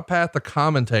talk about Pat, the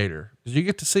commentator. Did you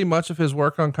get to see much of his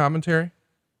work on commentary?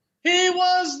 He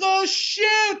was the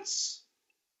shits.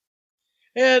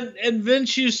 And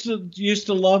Vince used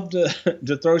to love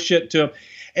to throw shit to him.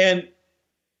 And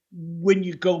when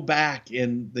you go back,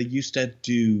 and they used to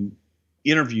do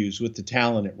interviews with the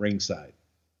talent at ringside.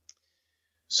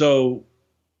 So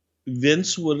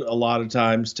Vince would a lot of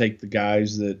times take the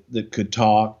guys that could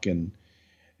talk and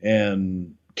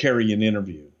carry an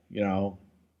interview. You know,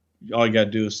 all you got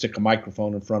to do is stick a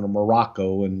microphone in front of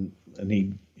Morocco and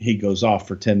he goes off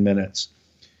for 10 minutes.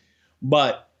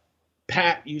 But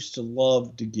Vince used to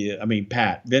love to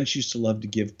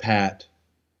give Pat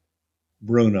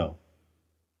Bruno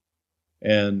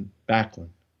and Backlund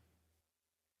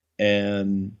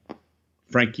and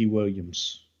Frankie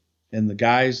Williams and the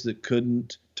guys that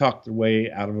couldn't talk their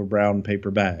way out of a brown paper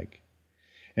bag,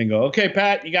 and go, okay,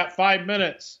 Pat, you got 5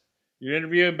 minutes. You're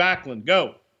interviewing Backlund.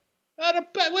 Go.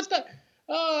 What's that?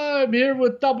 I'm here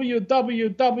with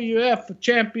WWF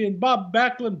champion Bob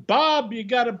Backlund. Bob, you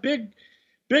got a big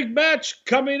match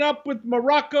coming up with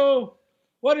Morocco.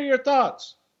 What are your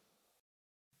thoughts?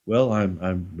 Well,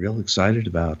 I'm real excited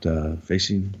about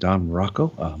facing Don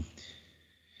Morocco.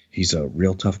 He's a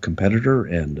real tough competitor,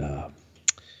 and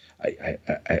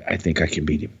I think I can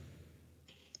beat him.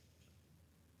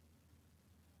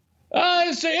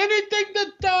 Is there anything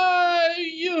that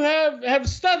you have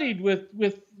studied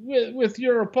with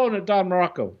your opponent, Don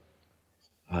Morocco?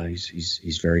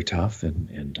 He's very tough,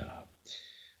 and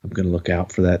I'm going to look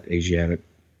out for that Asiatic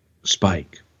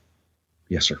spike.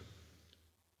 Yes, sir.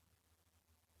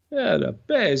 You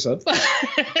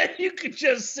could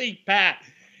just see Pat.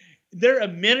 They're a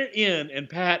minute in, and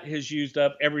Pat has used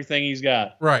up everything he's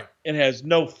got. Right. And has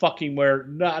no fucking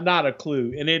not a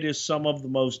clue. And it is some of the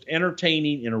most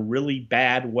entertaining, in a really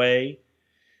bad way,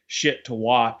 shit to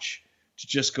watch, to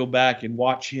just go back and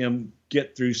watch him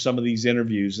get through some of these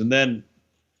interviews. And then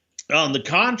on the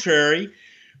contrary,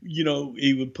 you know,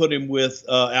 he would put him with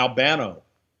Albano.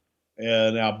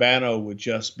 And Albano would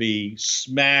just be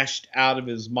smashed out of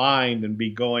his mind and be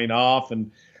going off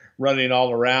and running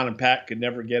all around, and Pat could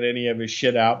never get any of his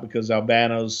shit out because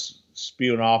Albano's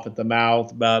spewing off at the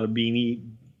mouth about a BB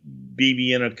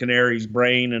in a canary's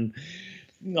brain and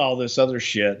all this other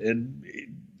shit, and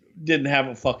didn't have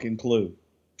a fucking clue.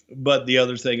 But the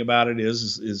other thing about it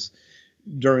is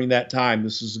during that time,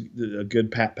 this is a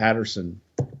good Pat Patterson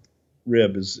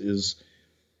rib, is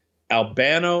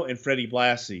Albano and Freddie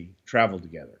Blassie traveled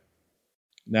together.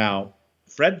 Now,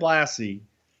 Fred Blassie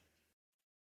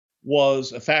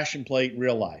was a fashion plate in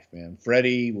real life, man.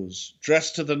 Freddie was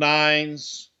dressed to the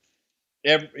nines.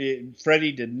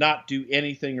 Freddie did not do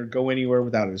anything or go anywhere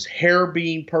without his hair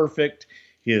being perfect,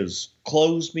 his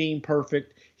clothes being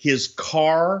perfect. His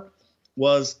car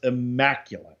was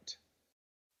immaculate.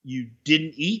 You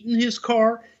didn't eat in his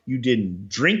car. You didn't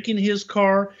drink in his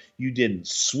car. You didn't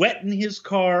sweat in his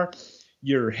car.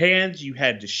 Your hands, you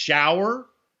had to shower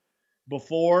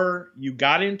before you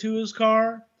got into his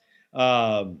car.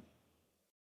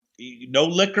 No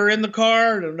liquor in the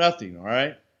car, no nothing. All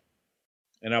right.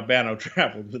 And Albano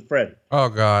traveled with Freddie. Oh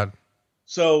God.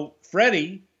 So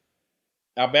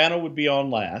Albano would be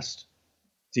on last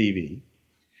TV,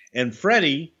 and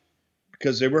Freddie,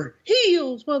 because they were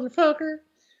heels, motherfucker,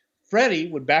 Freddie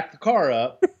would back the car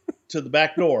up to the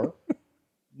back door,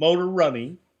 motor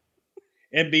running,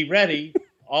 and be ready.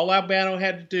 All Albano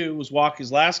had to do was walk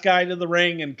his last guy to the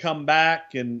ring and come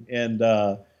back and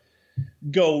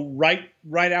go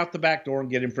right out the back door and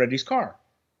get in Freddie's car.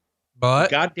 But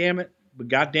God damn it,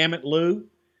 Lou,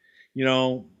 you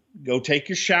know, go take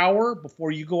a shower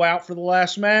before you go out for the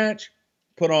last match,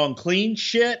 put on clean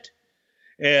shit,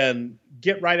 and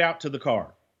get right out to the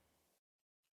car.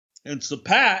 And so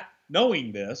Pat,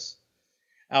 knowing this,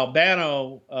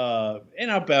 Albano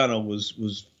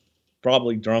was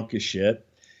probably drunk as shit,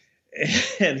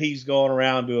 and he's going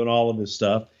around doing all of this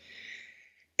stuff.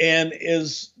 And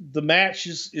as the match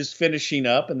is finishing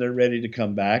up and they're ready to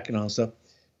come back and all that stuff,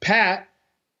 Pat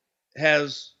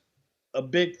has a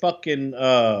big fucking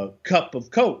cup of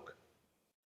Coke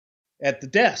at the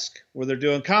desk where they're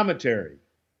doing commentary.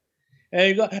 And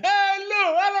he goes, "Hey,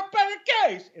 Lou, I have a better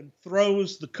case," and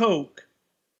throws the Coke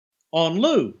on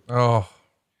Lou. Oh.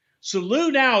 So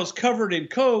Lou now is covered in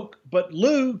Coke, but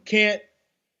Lou can't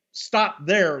stop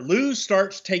there. Lou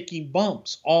starts taking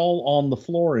bumps all on the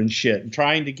floor and shit and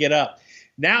trying to get up.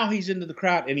 Now he's into the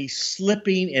crowd and he's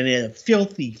slipping in a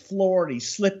filthy floor, and he's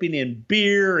slipping in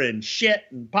beer and shit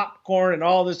and popcorn and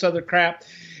all this other crap.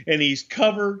 And he's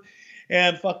covered,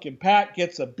 and fucking Pat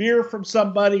gets a beer from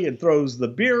somebody and throws the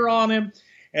beer on him.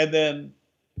 And then,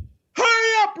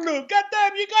 "Hurry up, Lou.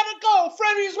 Goddamn, you gotta go.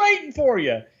 Freddie's waiting for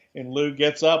you." And Lou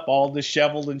gets up all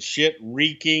disheveled and shit,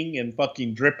 reeking and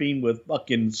fucking dripping with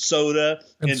fucking soda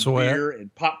and beer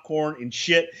and popcorn and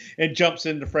shit, and jumps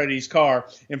into Freddie's car.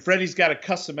 And Freddie's got to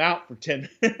cuss him out for 10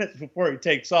 minutes before he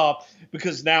takes off,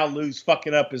 because now Lou's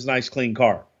fucking up his nice, clean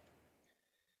car.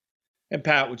 And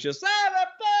Pat would just,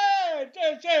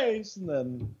 and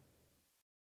then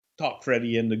talk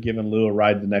Freddie into giving Lou a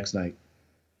ride the next night.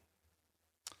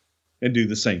 And do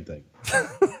the same thing.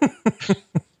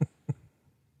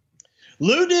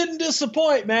 Lou didn't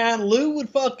disappoint, man. Lou would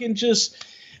fucking just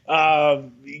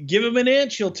give him an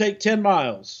inch, he'll take 10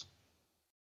 miles.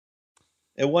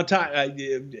 At one time,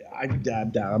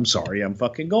 I'm sorry, I'm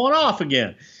fucking going off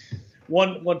again.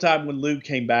 One time when Lou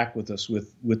came back with us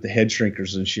with the head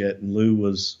shrinkers and shit, and Lou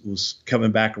was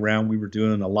coming back around, we were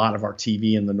doing a lot of our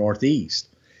TV in the Northeast.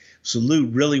 So Lou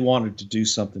really wanted to do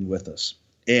something with us.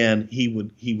 And he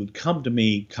would come to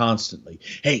me constantly.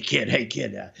 Hey kid,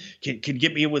 can you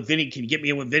get me in with Vinny? Can you get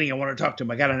me in with Vinny? I want to talk to him.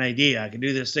 I got an idea. I can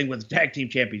do this thing with the tag team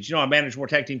champions. You know, I manage more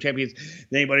tag team champions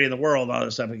than anybody in the world. All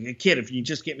this stuff. Kid, if you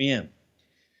just get me in.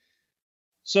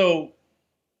 So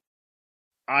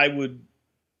I would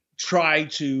try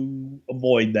to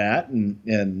avoid that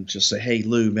and just say, "Hey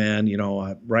Lou, man, you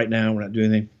know, right now we're not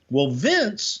doing anything." Well,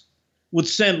 Vince would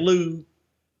send Lou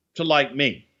to like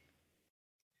me.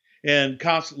 And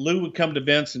Lou would come to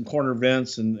Vince and corner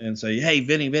Vince and say, "Hey,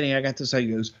 Vinny, I got this." He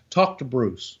goes, "Talk to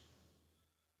Bruce.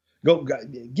 Go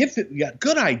give it.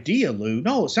 Good idea, Lou.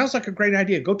 No, it sounds like a great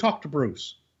idea. Go talk to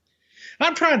Bruce."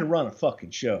 I'm trying to run a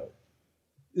fucking show.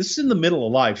 This is in the middle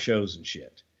of live shows and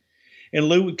shit. And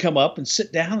Lou would come up and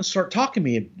sit down and start talking to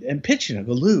me and pitching. I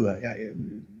go, "Lou,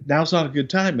 now's not a good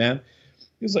time, man."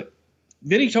 He was like,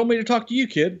 "Vinny told me to talk to you,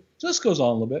 kid." So this goes on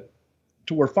a little bit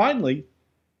to where finally,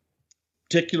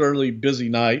 particularly busy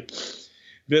night,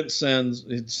 Vince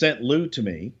sent Lou to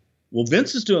me. Well,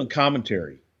 Vince is doing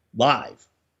commentary live.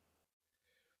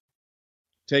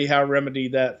 Tell you how I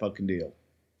remedied that fucking deal.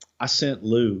 I sent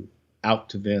Lou out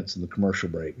to Vince in the commercial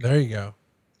break. There you go.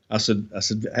 I said,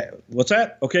 "Hey, what's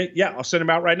that?" "Okay, yeah, I'll send him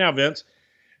out right now, Vince."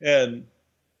 And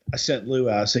I sent Lou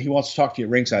out. I said, "He wants to talk to you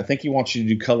at ringside. I think he wants you to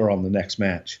do color on the next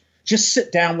match. Just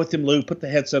sit down with him, Lou. Put the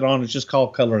headset on and just call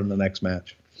color in the next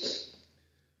match."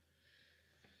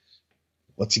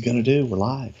 What's he going to do? We're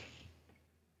live.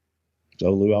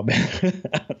 So Lou Albano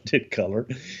did color,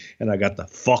 and I got the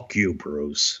 "fuck you,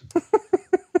 Bruce."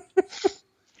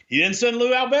 He didn't send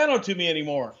Lou Albano to me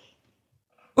anymore.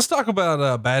 Let's talk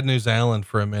about Bad News Allen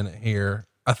for a minute here.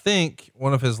 I think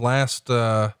one of his last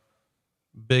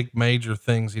big major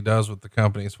things he does with the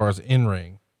company as far as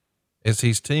in-ring is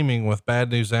he's teaming with Bad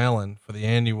News Allen for the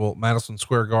annual Madison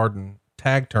Square Garden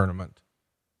tag tournament.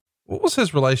 What was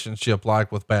his relationship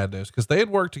like with Bad News? Because they had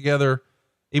worked together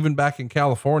even back in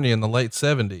California in the late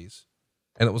 70s.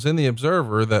 And it was in the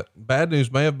Observer that Bad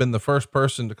News may have been the first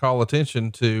person to call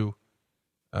attention to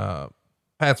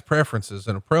Pat's preferences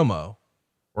in a promo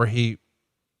where he,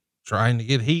 trying to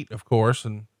get heat, of course,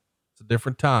 and it's a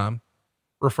different time,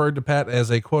 referred to Pat as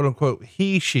a quote unquote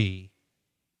she.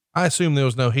 I assume there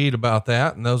was no heat about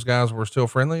that, and those guys were still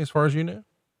friendly as far as you knew.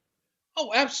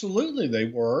 Oh, absolutely they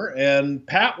were. And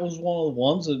Pat was one of the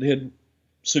ones that had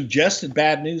suggested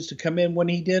Bad News to come in when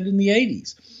he did in the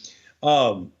 80s.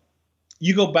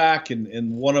 You go back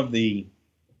and one of the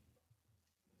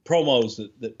promos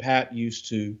that Pat used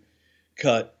to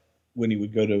cut when he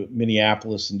would go to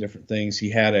Minneapolis and different things, he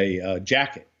had a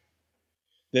jacket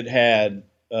that had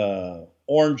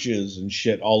oranges and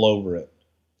shit all over it.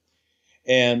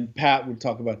 And Pat would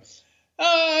talk about,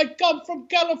 I come from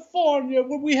California,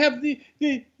 where we have the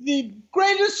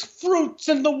greatest fruits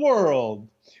in the world.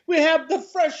 We have the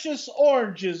freshest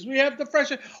oranges. We have the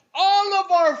freshest. All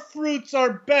of our fruits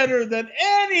are better than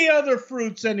any other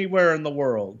fruits anywhere in the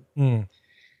world.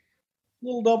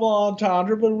 Little double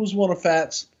entendre, but it was one of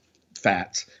Pat's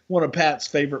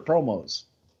favorite promos.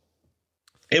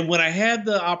 And when I had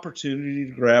the opportunity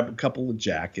to grab a couple of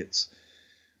jackets,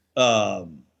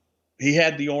 he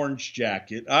had the orange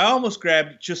jacket. I almost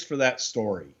grabbed it just for that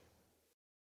story,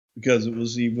 because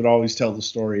he would always tell the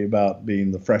story about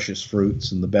being the freshest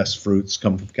fruits and the best fruits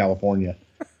come from California.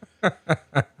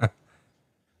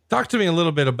 Talk to me a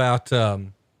little bit about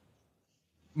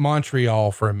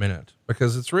Montreal for a minute,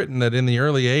 because it's written that in the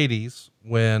early 80s,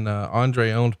 when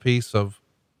Andre owned a piece of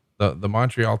the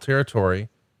Montreal territory,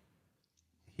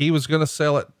 he was going to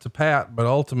sell it to Pat, but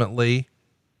ultimately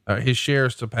his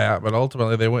shares to Pat, but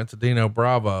ultimately they went to Dino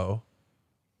Bravo.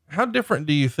 How different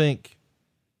do you think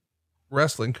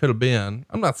wrestling could have been?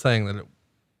 I'm not saying that it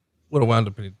would have wound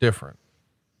up any different,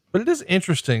 but it is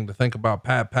interesting to think about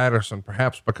Pat Patterson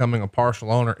perhaps becoming a partial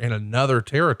owner in another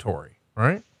territory,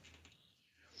 right?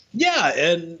 Yeah.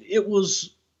 And it was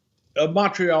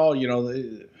Montreal,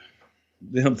 the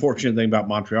unfortunate thing about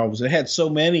Montreal was it had so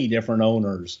many different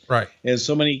owners, right? And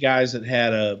so many guys that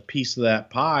had a piece of that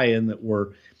pie and that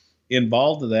were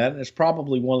involved in that. And it's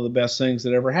probably one of the best things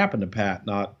that ever happened to Pat,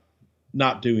 not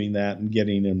doing that and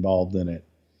getting involved in it.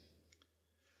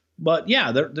 But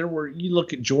yeah, there were, you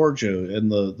look at Georgia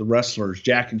and the wrestlers,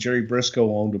 Jack and Jerry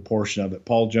Briscoe owned a portion of it.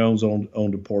 Paul Jones owned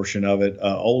a portion of it.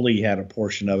 Ole had a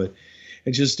portion of it.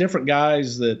 It's just different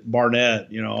guys that Barnett,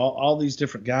 all these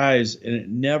different guys. And it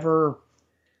never,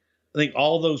 I think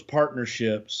all those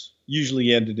partnerships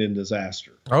usually ended in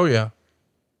disaster. Oh yeah.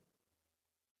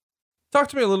 Talk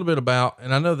to me a little bit about,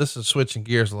 and I know this is switching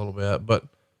gears a little bit, but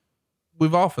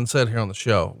we've often said here on the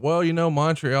show, well,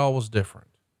 Montreal was different.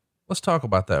 Let's talk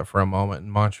about that for a moment,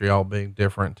 and Montreal being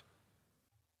different.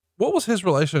 What was his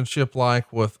relationship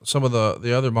like with some of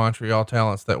the other Montreal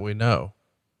talents that we know,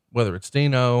 whether it's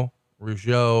Dino,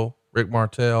 Rougeau, Rick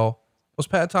Martel? Was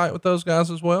Pat tight with those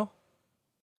guys as well?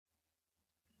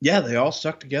 Yeah, they all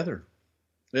stuck together.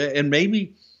 And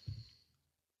maybe,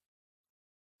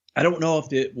 I don't know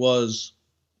if it was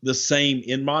the same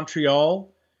in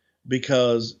Montreal,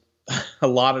 because a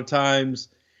lot of times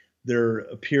there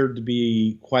appeared to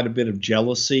be quite a bit of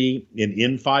jealousy and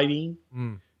infighting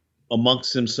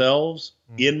amongst themselves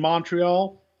in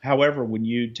Montreal. However, when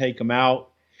you take them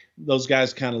out, those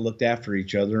guys kind of looked after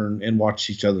each other and watched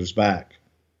each other's back.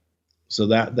 So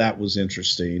that was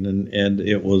interesting. And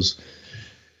it was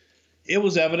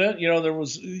evident,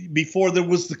 before there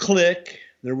was the clique,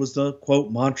 there was the quote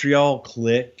Montreal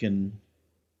clique, and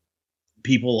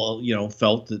people,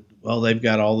 felt that, well, they've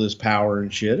got all this power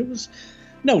and shit. It was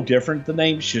no different. The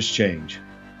names just change.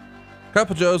 Cup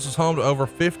of Joe's is home to over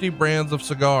 50 brands of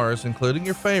cigars, including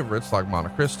your favorites like Monte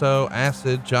Cristo,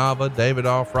 Acid, Java,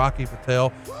 Davidoff, Rocky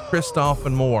Patel, Christoph,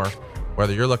 and more.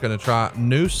 Whether you're looking to try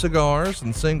new cigars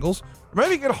and singles, or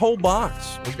maybe get a whole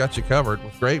box, we've got you covered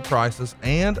with great prices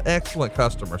and excellent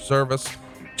customer service.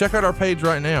 Check out our page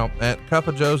right now at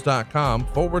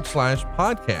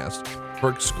cupofjoes.com/podcast for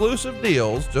exclusive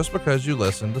deals just because you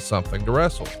listen to Something to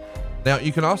Wrestle. Now,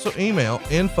 you can also email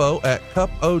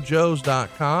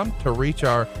info@cupofjoes.com to reach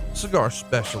our cigar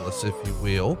specialists, if you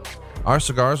will. Our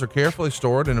cigars are carefully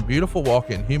stored in a beautiful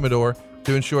walk-in humidor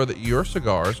to ensure that your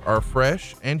cigars are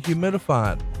fresh and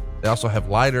humidified. They also have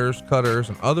lighters, cutters,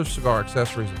 and other cigar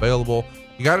accessories available.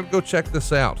 You got to go check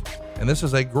this out. And this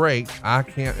is a great, I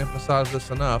can't emphasize this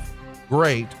enough,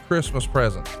 great Christmas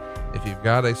present. If you've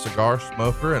got a cigar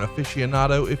smoker, an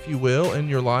aficionado, if you will, in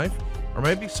your life, or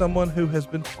maybe someone who has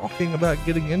been talking about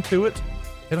getting into it,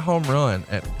 hit a home run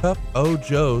at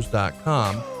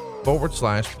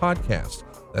cupofjoes.com/podcast.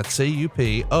 That's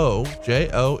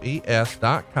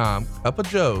CUPOJOES.com,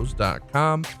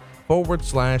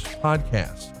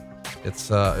 cupofjoes.com/podcast.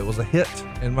 It was a hit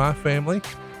in my family.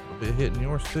 It'll be a hit in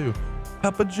yours too.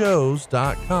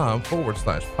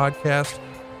 cupofjoes.com/podcast.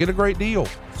 Get a great deal.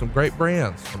 Some great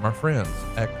brands from our friends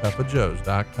at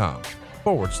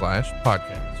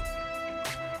cupofjoes.com/podcast.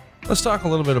 Let's talk a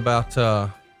little bit about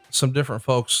some different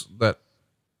folks that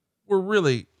were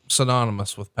really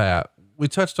synonymous with Pat. We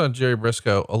touched on Jerry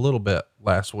Briscoe a little bit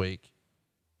last week,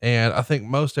 and I think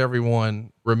most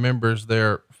everyone remembers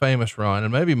their famous run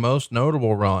and maybe most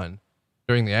notable run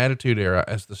during the Attitude Era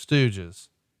as the Stooges.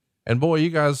 And boy, you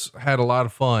guys had a lot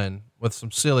of fun with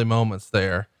some silly moments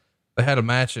there. They had a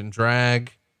match in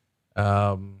drag.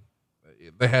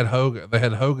 They had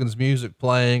Hogan's music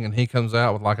playing, and he comes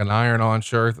out with like an iron-on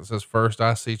shirt that says "First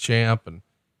IC Champ," and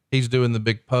He's doing the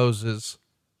big poses.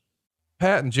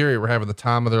 Pat and Jerry were having the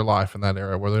time of their life in that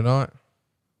era, were they not?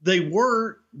 They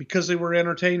were, because they were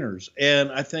entertainers.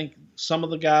 And I think some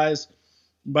of the guys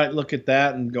might look at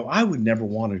that and go, I would never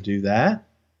want to do that.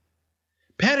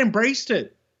 Pat embraced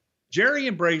it. Jerry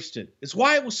embraced it. It's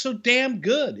why it was so damn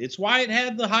good. It's why it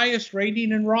had the highest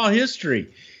rating in Raw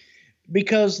history,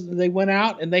 because they went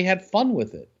out and they had fun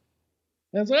with it.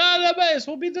 And it's like, the base,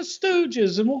 we'll be the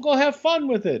Stooges and we'll go have fun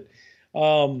with it.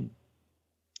 When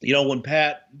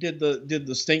Pat did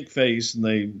the stink face and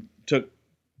they took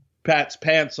Pat's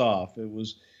pants off,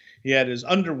 he had his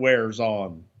underwears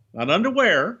on, not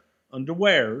underwears.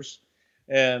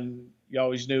 And you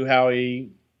always knew how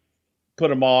he put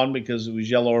them on because it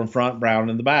was yellow in front, brown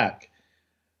in the back.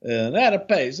 And at a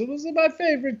pace, it was my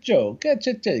favorite joke. Catch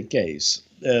a case.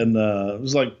 And it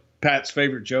was like Pat's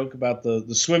favorite joke about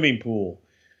the swimming pool.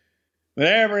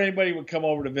 Whenever anybody would come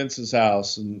over to Vince's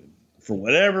house, and for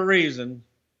whatever reason,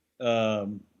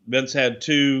 Vince had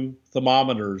 2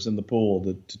 thermometers in the pool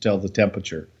to tell the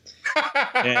temperature.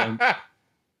 And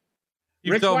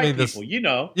You've told me this.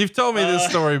 You've told me this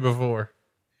story before.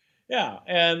 Yeah,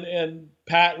 and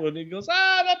Pat, when he goes,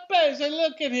 the base,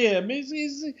 look at him.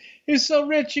 He's so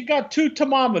rich. He got 2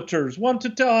 thermometers, one to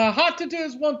tell how hot it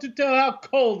is, one to tell how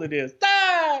cold it is.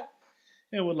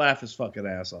 And would laugh his fucking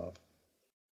ass off.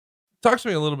 Talk to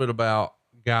me a little bit about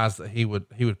guys that he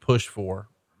would push for.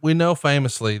 We know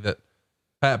famously that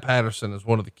Pat Patterson is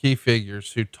one of the key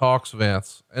figures who talks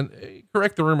Vince, and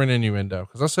correct the rumor and innuendo,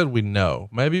 because I said we know.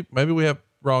 Maybe we have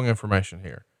wrong information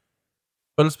here,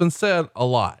 but it's been said a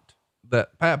lot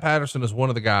that Pat Patterson is one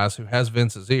of the guys who has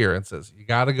Vince's ear and says, you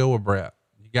got to go with Brett.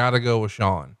 You got to go with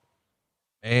Shawn.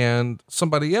 And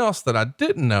somebody else that I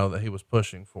didn't know that he was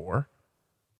pushing for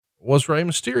was Rey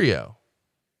Mysterio.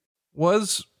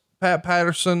 Was Pat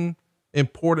Patterson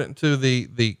important to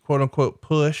the quote unquote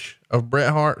push of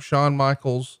Bret Hart, Shawn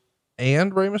Michaels,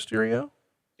 and Rey Mysterio?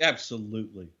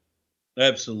 Absolutely.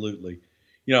 I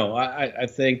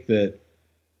think that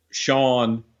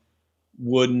Shawn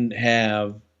wouldn't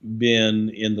have been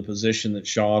in the position that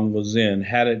Shawn was in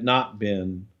had it not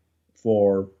been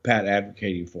for Pat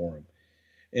advocating for him.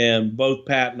 And both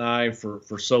Pat and I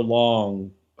for so long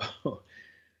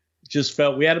just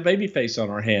felt we had a baby face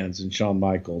on our hands in Shawn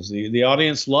Michaels. The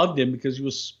audience loved him because he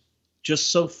was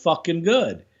just so fucking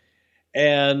good.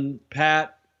 And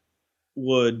Pat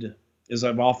would, as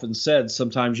I've often said,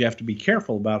 sometimes you have to be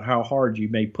careful about how hard you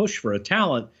may push for a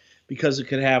talent because it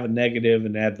could have a negative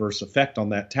and adverse effect on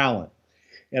that talent.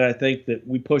 And I think that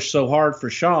we pushed so hard for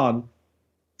Shawn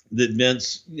that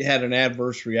Vince had an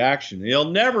adverse reaction. He'll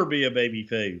never be a baby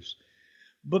face.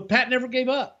 But Pat never gave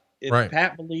up. If right.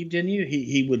 Pat believed in you,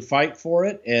 he would fight for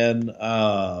it and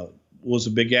was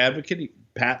a big advocate.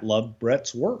 Pat loved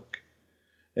Brett's work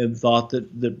and thought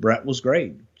that Brett was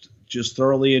great. Just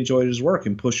thoroughly enjoyed his work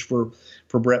and pushed for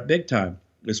Brett big time.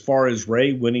 As far as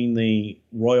Ray winning the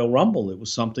Royal Rumble, it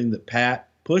was something that Pat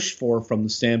pushed for from the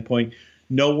standpoint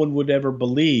no one would ever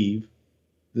believe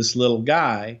this little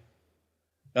guy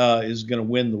is going to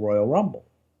win the Royal Rumble.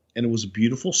 And it was a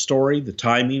beautiful story. The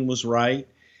timing was right.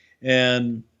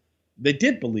 And they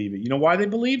did believe it. You know why they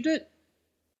believed it?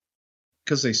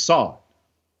 Because they saw it.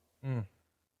 Mm.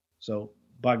 So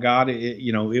by God,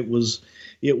 it was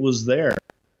there.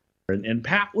 And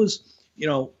Pat was,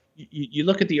 you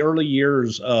look at the early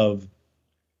years of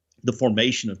the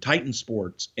formation of Titan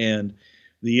Sports and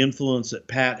the influence that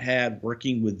Pat had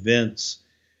working with Vince,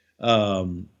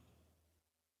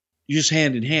 just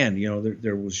hand in hand.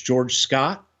 There was George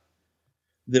Scott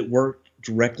that worked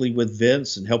directly with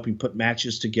Vince and helping put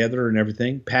matches together and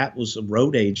everything. Pat was a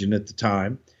road agent at the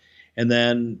time. And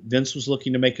then Vince was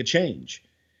looking to make a change.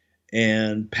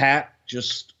 And Pat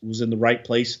just was in the right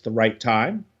place at the right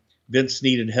time. Vince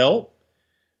needed help.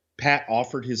 Pat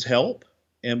offered his help.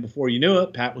 And before you knew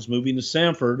it, Pat was moving to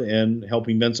Sanford and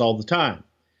helping Vince all the time.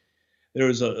 There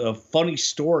was a funny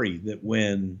story that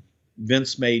when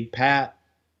Vince made Pat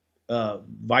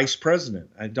vice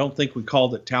president, I don't think we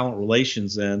called it talent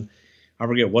relations then. I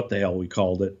forget what the hell we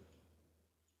called it.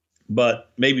 But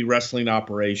maybe wrestling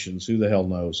operations. Who the hell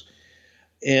knows?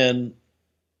 And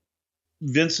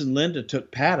Vince and Linda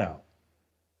took Pat out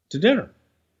to dinner.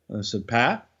 And I said,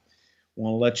 Pat, I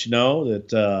want to let you know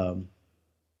that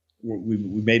we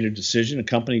made a decision, a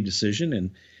company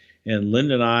decision, and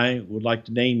Linda and I would like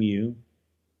to name you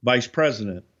vice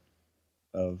president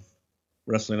of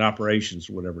wrestling operations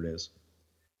or whatever it is.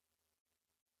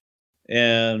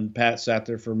 And Pat sat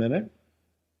there for a minute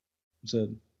and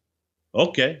said,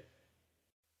 okay.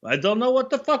 I don't know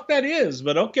what the fuck that is,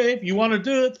 but okay, if you want to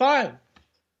do it, fine.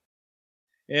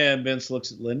 And Vince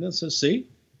looks at Linda and says, see,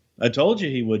 I told you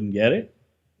he wouldn't get it.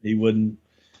 He wouldn't,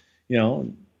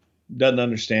 doesn't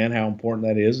understand how important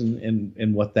that is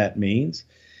and what that means.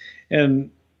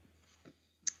 And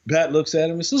Pat looks at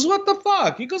him and says, "What the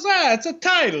fuck?" He goes, "It's a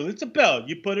title. It's a belt.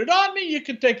 You put it on me, you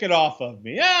can take it off of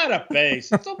me. The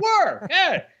face. It's a work.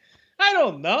 Yeah. I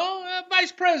don't know.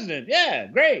 Vice president. Yeah,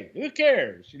 great. Who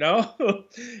cares?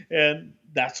 And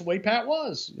that's the way Pat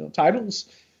was. Titles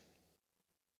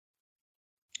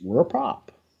were a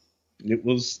prop. It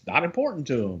was not important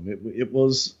to him. It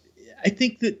was, I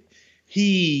think that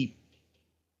he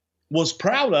was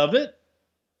proud of it,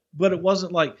 but it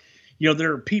wasn't like,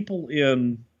 there are people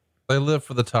they live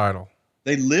for the title.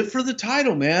 They live for the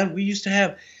title, man. We used to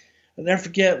have, I'll never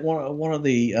forget one of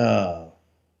the,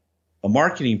 a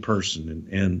marketing person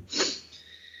and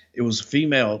it was a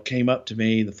female came up to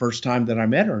me the first time that I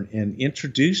met her and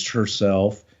introduced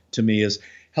herself to me as,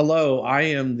 "Hello, I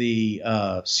am the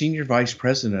senior vice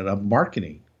president of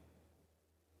marketing."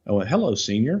 I went, "Hello,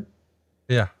 senior."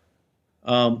 Yeah.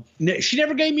 She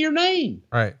never gave me her name.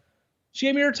 Right. She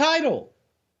gave me her title.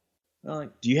 I'm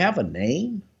like, "Do you have a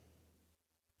name?"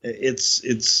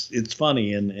 It's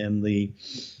funny. And the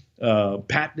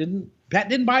Pat didn't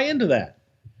buy into that.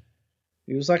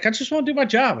 He was like, "I just want to do my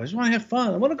job. I just want to have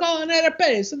fun. I want to go on at a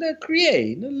pace and then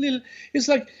create a little." It's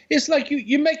like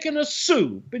you're making a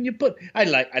soup and you put. I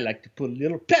like to put a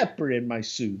little pepper in my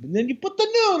soup, and then you put the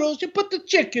noodles, you put the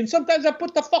chicken. Sometimes I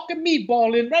put the fucking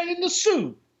meatball right in the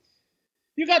soup.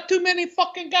 You got too many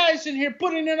fucking guys in here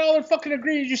putting in all their fucking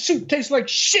ingredients. Your soup tastes like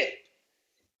shit.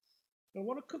 I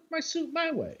want to cook my soup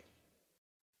my way.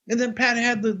 And then Pat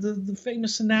had the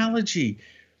famous analogy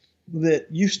that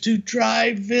used to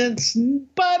drive Vince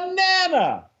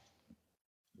banana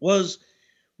was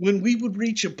when we would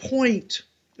reach a point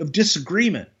of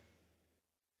disagreement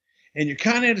and you're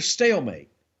kind of at a stalemate.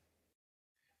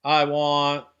 I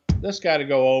want this guy to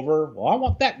go over. Well, I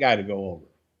want that guy to go over.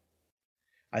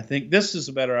 I think this is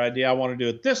a better idea. I want to do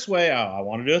it this way. I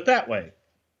want to do it that way.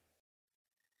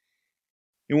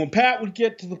 And when Pat would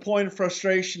get to the point of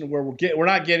frustration where we're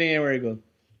not getting anywhere, he goes,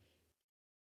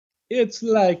 "It's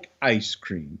like ice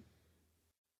cream.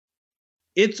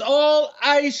 It's all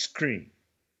ice cream.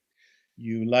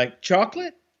 You like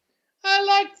chocolate? I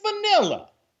like vanilla.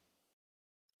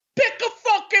 Pick a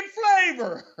fucking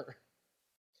flavor."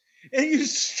 And you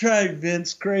just drive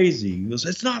Vince crazy. He goes,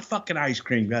 "It's not fucking ice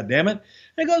cream, goddammit." And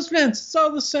he goes, "Vince, it's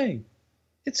all the same.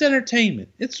 It's entertainment.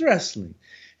 It's wrestling.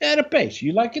 At a pace.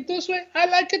 You like it this way? I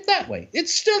like it that way.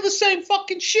 It's still the same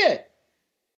fucking shit.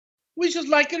 We just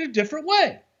like it a different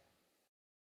way.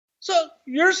 So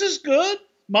yours is good.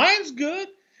 Mine's good.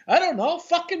 I don't know.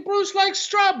 Fucking Bruce likes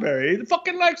strawberry. He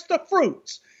fucking likes the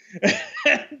fruits."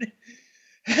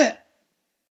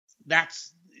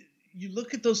 You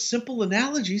look at those simple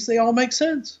analogies, they all make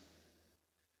sense.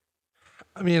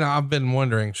 I mean, I've been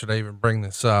wondering, should I even bring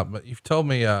this up, but you've told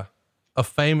me a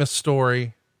famous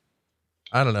story.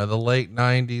 I don't know, the late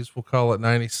 90s, we'll call it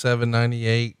 97,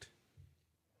 98.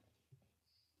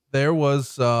 There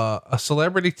was a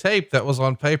celebrity tape that was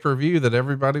on pay-per-view that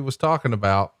everybody was talking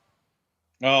about.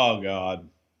 Oh God.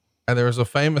 And there was a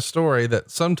famous story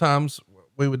that sometimes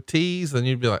we would tease and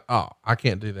you'd be like, "Oh, I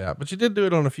can't do that." But you did do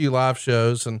it on a few live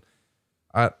shows and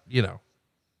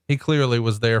he clearly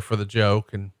was there for the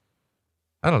joke. And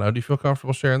I don't know. Do you feel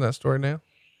comfortable sharing that story now?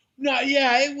 No,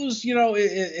 yeah, it was,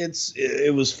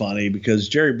 it was funny because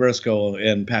Jerry Briscoe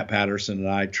and Pat Patterson and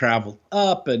I traveled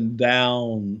up and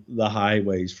down the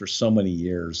highways for so many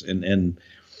years. And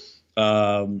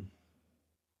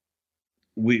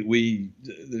we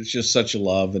there's just such a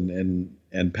love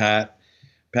and Pat,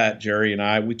 Jerry and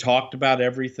I, we talked about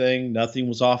everything. Nothing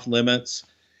was off limits.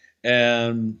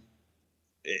 And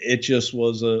it just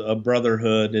was a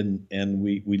brotherhood and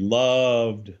we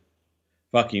loved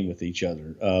fucking with each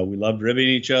other. We loved ribbing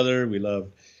each other. We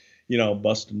loved,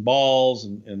 busting balls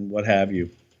and what have you.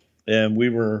 And we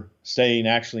were staying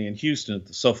actually in Houston at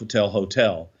the Sofitel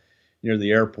Hotel near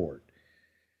the airport.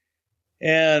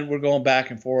 And we're going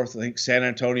back and forth, I think San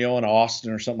Antonio and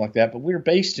Austin or something like that. But we were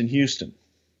based in Houston.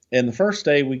 And the first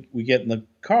day we get in the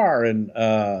car and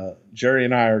Jerry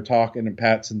and I are talking and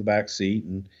Pat's in the back seat.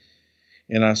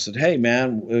 And I said, "Hey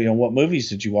man, what movies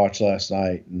did you watch last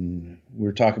night?" And we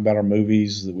were talking about our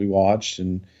movies that we watched.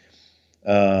 And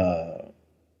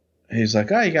he's like,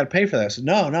 "Oh, you got to pay for that." I said,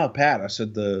 No, Pat. I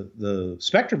said, the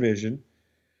Spectravision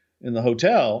in the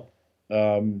hotel,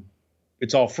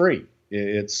 it's all free.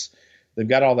 They've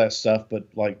got all that stuff, but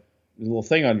like the little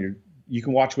thing on you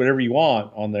can watch whatever you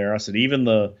want on there. I said, even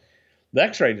the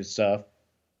X-rated stuff,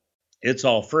 it's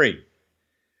all free.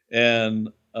 And,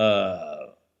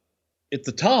 at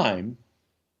the time,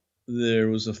 there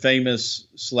was a famous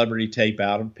celebrity tape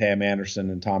out of Pam Anderson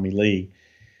and Tommy Lee.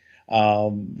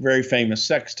 Very famous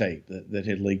sex tape that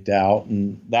had leaked out,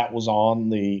 and that was on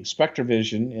the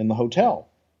Spectravision in the hotel.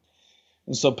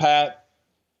 And so Pat,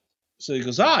 so he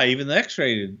goes, even the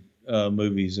X-rated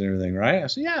movies and everything, right? I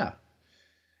said, yeah.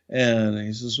 And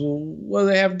he says, well, what do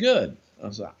they have good? I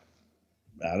was like,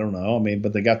 I don't know. I mean,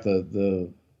 but they got the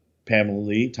Pamela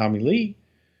Lee, Tommy Lee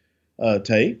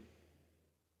tape.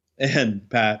 And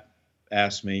Pat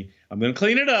asked me, I'm going to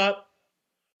clean it up.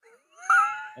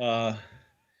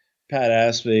 Pat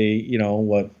asked me,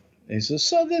 what, he says,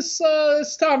 so this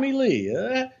Tommy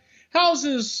Lee, how's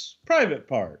his private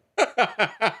part? I'm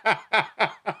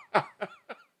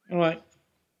like,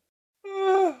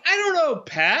 I don't know,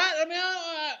 Pat. I mean,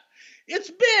 it's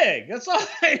big. That's all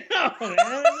I know.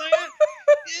 Man.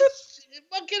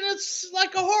 It's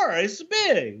like a horror. It's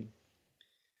big.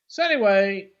 So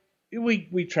anyway,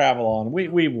 we travel on.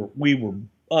 We were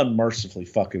unmercifully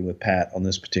fucking with Pat on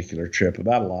this particular trip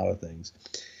about a lot of things.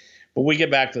 But we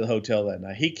get back to the hotel that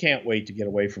night. He can't wait to get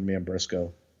away from me and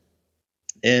Briscoe.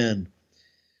 And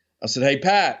I said, hey,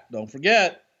 Pat, don't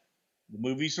forget, the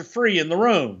movies are free in the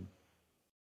room.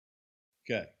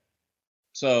 Okay.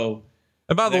 So.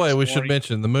 And by the way, we should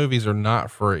mention the movies are not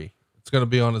free. It's going to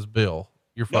be on his bill.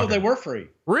 You're fucking. No, they were free.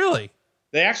 Really?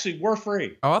 They actually were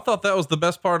free. Oh, I thought that was the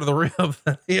best part of the rib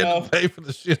that he had to pay for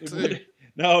the shit too.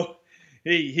 No,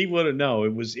 he wouldn't know.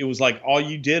 It was like all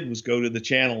you did was go to the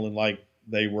channel and like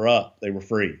they were up. They were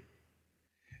free.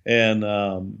 And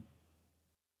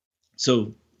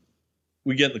so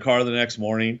we get in the car the next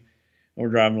morning and we're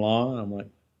driving along. And I'm like,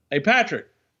 hey, Patrick,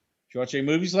 did you watch any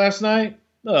movies last night?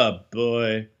 Oh,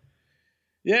 boy.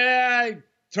 Yeah, I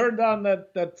turned on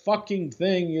that fucking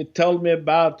thing you told me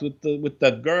about with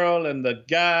the girl and the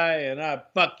guy, and I'm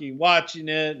fucking watching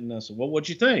it. And I said, well, what'd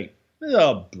you think?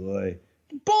 Oh, boy.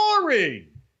 Boring.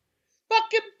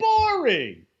 Fucking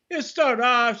boring. It started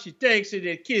off, she takes it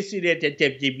and kisses it, and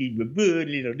the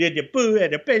boo,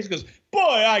 and the face goes,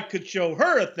 boy, I could show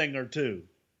her a thing or two.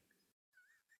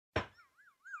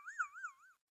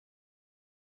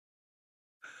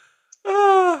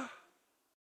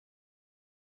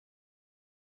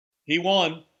 He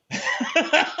won.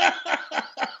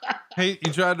 Hey,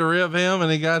 you tried to rib him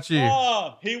and he got you.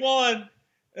 Oh, he won.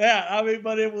 Yeah, I mean,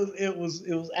 but it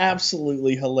was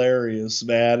absolutely hilarious,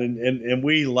 man. And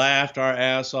we laughed our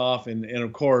ass off. And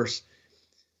of course,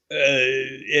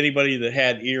 anybody that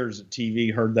had ears at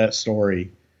TV heard that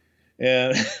story.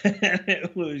 And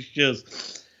it was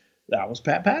just, that was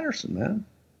Pat Patterson, man.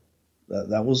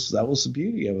 That was the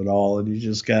beauty of it all. And you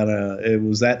just it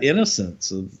was that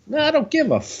innocence of, I don't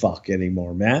give a fuck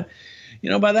anymore, man.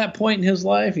 By that point in his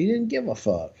life, he didn't give a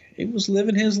fuck. He was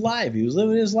living his life. He was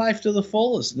living his life to the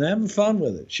fullest and having fun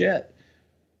with it. Shit.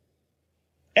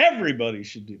 Everybody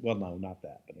should do, well, no, not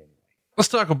that, but anyway. Let's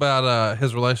talk about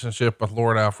his relationship with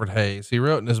Lord Alfred Hayes. He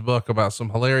wrote in his book about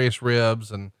some hilarious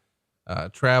ribs and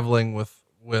traveling with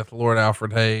Lord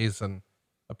Alfred Hayes. And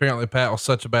apparently Pat was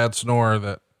such a bad snorer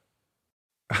that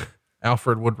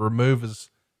Alfred would remove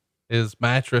his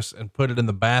mattress and put it in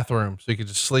the bathroom so he could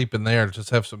just sleep in there to just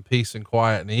have some peace and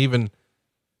quiet. And he even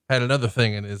had another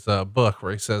thing in his book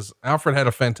where he says, Alfred had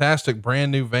a fantastic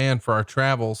brand new van for our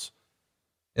travels.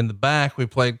 In the back, we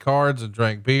played cards and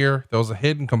drank beer. There was a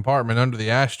hidden compartment under the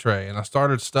ashtray, and I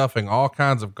started stuffing all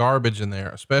kinds of garbage in there,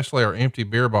 especially our empty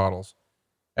beer bottles.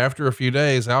 After a few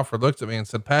days, Alfred looked at me and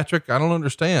said, Patrick, I don't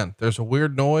understand. There's a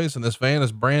weird noise and this van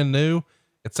is brand new.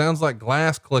 It sounds like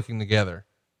glass clicking together.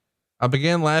 I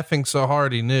began laughing so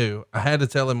hard he knew. I had to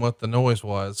tell him what the noise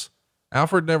was.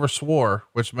 Alfred never swore,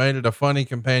 which made it a funny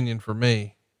companion for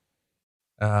me.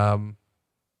 Pat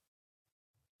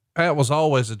was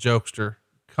always a jokester,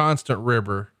 constant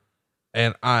ribber,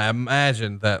 and I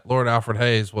imagine that Lord Alfred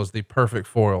Hayes was the perfect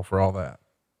foil for all that.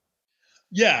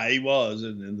 Yeah, he was.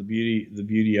 And the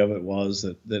beauty of it was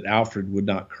that Alfred would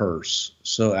not curse.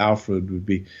 So Alfred would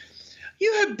be,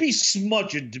 you have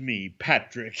besmudged me,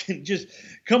 Patrick, and just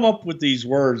come up with these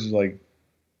words like,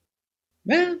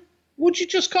 man, would you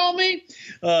just call me?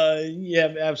 You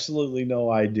have absolutely no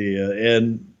idea.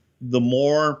 And the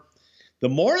more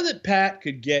that Pat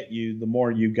could get you, the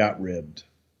more you got ribbed.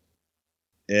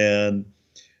 And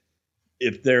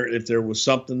if there was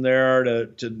something there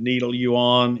to needle you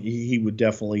on, he would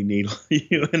definitely needle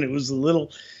you. And it was the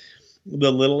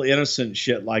little innocent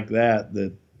shit like that,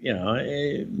 the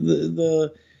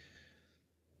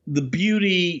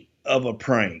beauty of a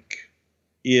prank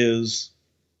is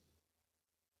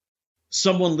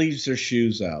someone leaves their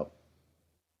shoes out.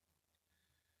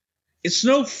 It's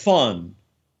no fun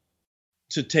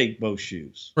to take both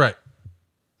shoes. Right.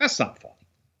 That's not fun.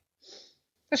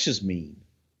 That's just mean.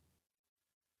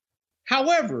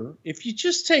 However, if you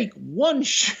just take one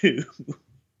shoe,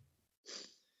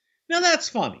 now that's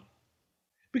funny.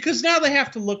 Because now they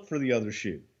have to look for the other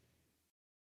shoe.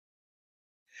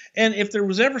 And if there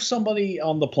was ever somebody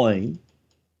on the plane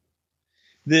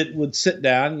that would sit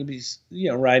down and be,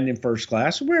 riding in first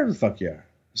class or wherever the fuck you are,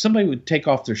 somebody would take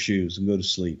off their shoes and go to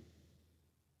sleep.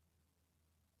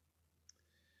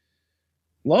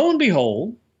 Lo and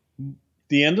behold,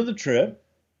 the end of the trip,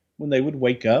 when they would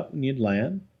wake up and you'd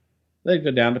land, they'd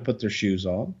go down to put their shoes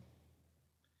on.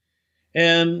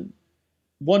 And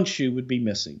one shoe would be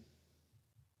missing.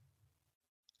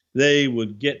 They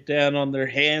would get down on their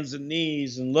hands and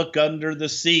knees and look under the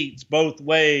seats both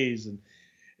ways.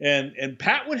 And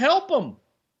Pat would help them.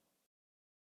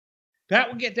 Pat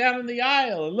would get down in the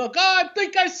aisle and look, I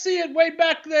think I see it way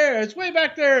back there. It's way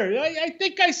back there. I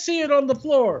think I see it on the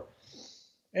floor.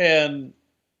 And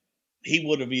he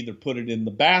would have either put it in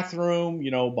the bathroom,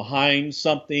 behind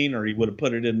something, or he would have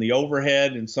put it in the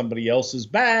overhead in somebody else's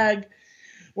bag,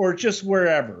 or just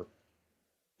wherever.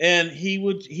 And he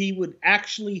would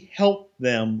actually help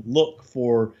them look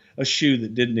for a shoe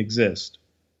that didn't exist.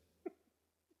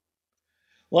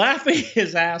 Laughing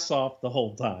his ass off the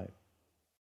whole time.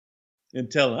 And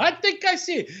telling, I think I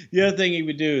see it. The other thing he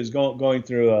would do is going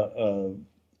through a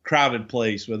crowded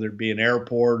place, whether it be an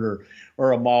airport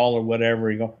or a mall or whatever.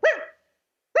 He'd go,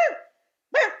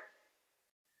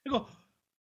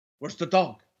 where's the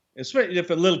dog? Especially if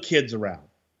a little kid's around.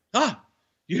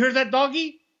 You hear that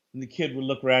doggy? And the kid would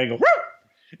look around and go,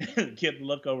 and the kid would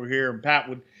look over here, and Pat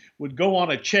would go on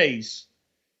a chase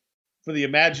for the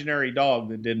imaginary dog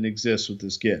that didn't exist with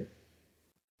this kid.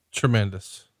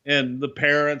 Tremendous. And the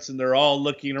parents, and they're all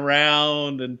looking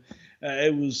around, and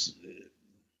it was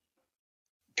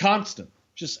constant,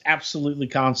 just absolutely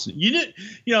constant. It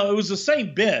was the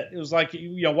same bit. It was like,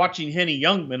 watching Henny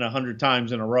Youngman 100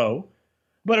 times in a row,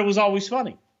 but it was always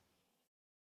funny.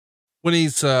 When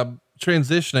he's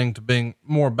transitioning to being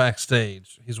more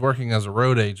backstage, he's working as a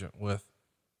road agent with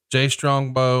Jay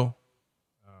Strongbow,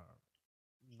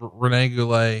 Rene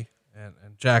Goulet, and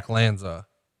Jack Lanza.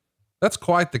 That's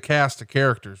quite the cast of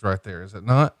characters right there, is it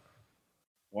not?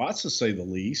 Well, that's to say the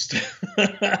least.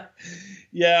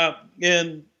 Yeah.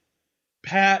 And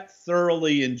Pat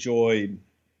thoroughly enjoyed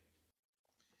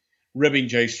ribbing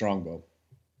Jay Strongbow,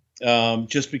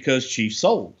 just because Chief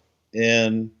sold.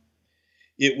 And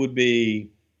it would be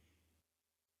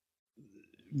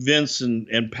Vince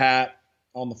and Pat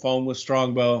on the phone with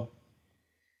Strongbow.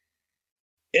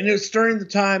 And it was during the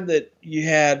time that you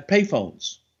had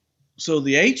payphones. So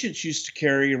the agents used to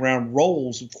carry around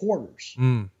rolls of quarters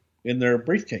in their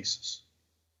briefcases.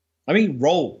 I mean,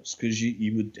 rolls, because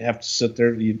you would have to sit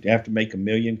there. You'd have to make 1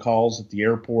 million calls at the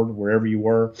airport or wherever you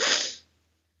were.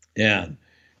 And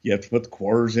you have to put the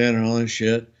quarters in and all that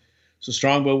shit. So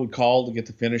Strongbow would call to get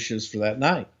the finishes for that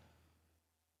night.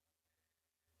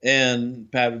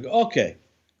 And Pat would go, okay,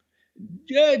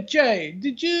 Jay,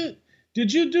 did you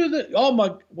do the, oh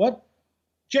my, what?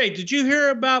 Jay, did you hear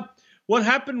about what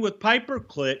happened with Piper?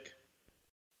 Click.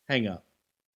 Hang up.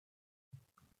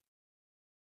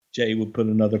 Jay would put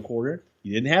another quarter.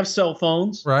 You didn't have cell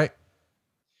phones. Right.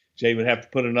 Jay would have to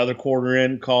put another quarter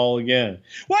in, call again.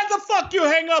 Why the fuck you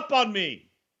hang up on me?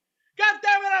 God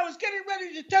damn it, I was getting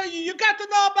ready to tell you. You got to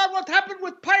know about what happened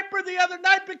with Piper the other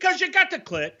night because you got to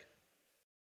click.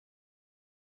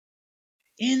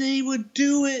 And he would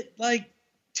do it like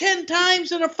 10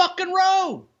 times in a fucking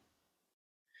row.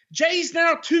 Jay's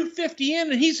now 250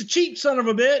 in, and he's a cheap son of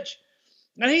a bitch.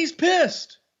 And he's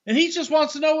pissed. And he just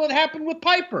wants to know what happened with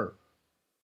Piper.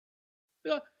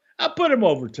 I'll put him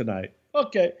over tonight.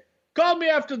 Okay. Call me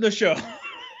after the show.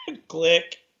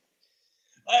 Click.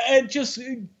 I just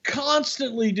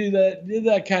constantly do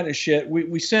that kind of shit.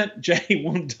 We sent Jay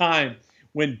one time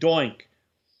when Doink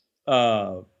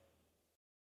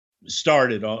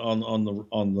started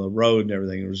on the road and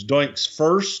everything. It was Doink's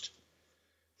first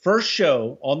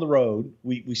show on the road.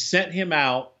 We sent him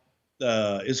out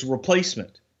as a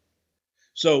replacement.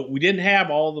 So we didn't have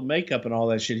all the makeup and all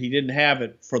that shit. He didn't have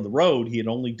it for the road. He had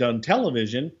only done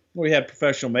television where he had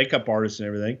professional makeup artists and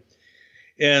everything.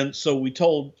 And so we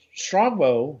told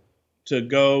Strongbow to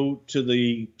go to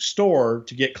the store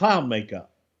to get clown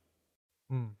makeup.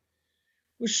 Well,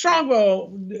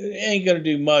 Strongbow ain't going to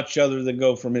do much other than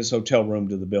go from his hotel room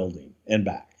to the building and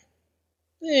back.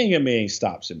 There ain't going to be any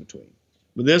stops in between.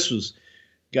 But this was,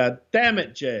 God damn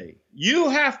it, Jay. You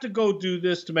have to go do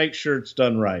this to make sure it's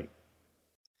done right.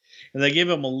 And they give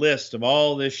him a list of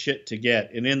all this shit to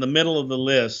get. And in the middle of the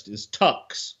list is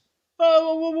Tux.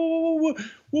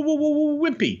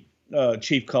 Wimpy.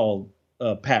 Chief called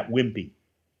Pat Wimpy.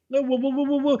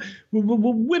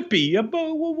 Whippy.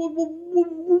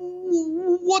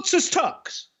 What's his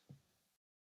tux?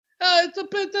 It's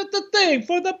the thing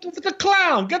for the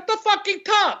clown. Get the fucking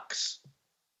tux.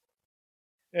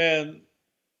 And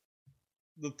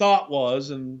the thought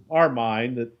was in our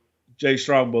mind that Jay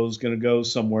Strongbow is going to go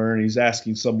somewhere and he's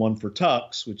asking someone for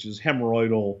tux, which is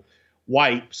hemorrhoidal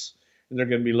wipes. And they're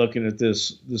going to be looking at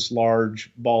this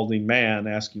large balding man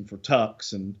asking for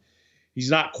tux. And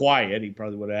he's not quiet. He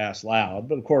probably would have asked loud.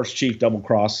 But of course, Chief double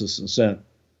crossed us and sent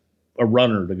a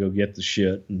runner to go get the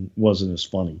shit, and it wasn't as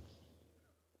funny.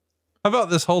 How about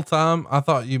this whole time? I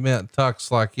thought you meant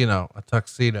tux, like, a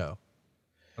tuxedo.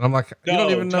 And I'm like, you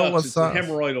don't even know what size. It's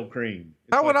hemorrhoidal cream.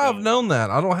 How would I have known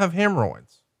that? I don't have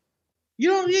hemorrhoids.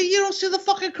 You don't see the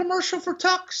fucking commercial for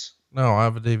tux? No, I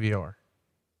have a DVR.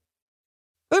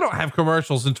 They don't have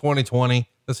commercials in 2020.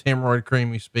 This hemorrhoid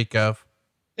cream you speak of.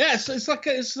 Yeah,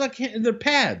 it's like they're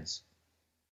pads.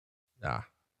 Yeah.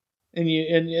 And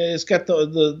it's got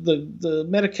the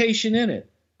medication in it.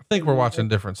 I think we're watching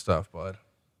different stuff, bud.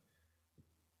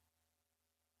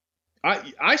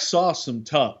 I saw some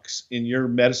tux in your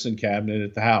medicine cabinet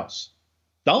at the house.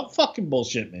 Don't fucking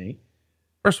bullshit me.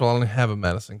 First of all, I only have a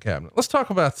medicine cabinet. Let's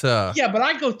talk about, yeah, but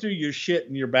I go through your shit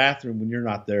in your bathroom when you're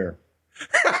not there.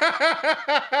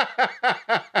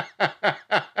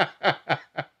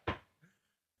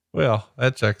 Well,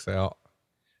 that checks out.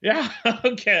 Yeah.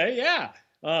 Okay. Yeah.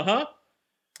 Uh-huh.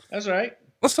 That's right.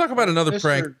 Let's talk about another Mr.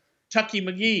 prank. Tucky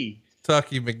McGee.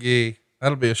 Tucky McGee.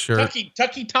 That'll be a shirt.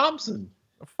 Tucky Thompson.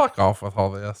 Fuck off with all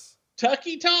this.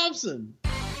 Tucky Thompson.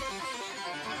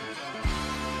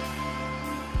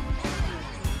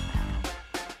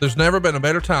 There's never been a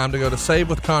better time to go to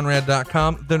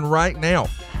savewithconrad.com than right now.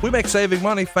 We make saving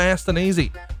money fast and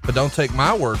easy, but don't take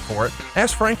my word for it.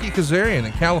 Ask Frankie Kazarian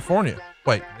in California.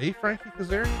 Wait, the Frankie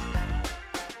Kazarian?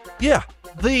 Yeah,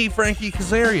 the Frankie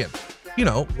Kazarian. You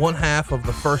know, one half of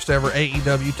the first ever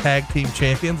AEW Tag Team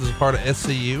Champions as a part of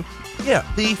SCU. Yeah,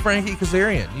 the Frankie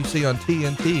Kazarian you see on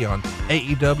TNT on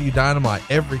AEW Dynamite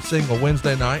every single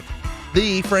Wednesday night.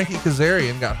 The Frankie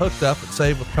Kazarian got hooked up at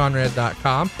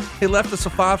SaveWithConrad.com. He left us a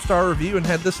 5-star review and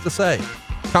had this to say: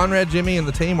 Conrad, Jimmy, and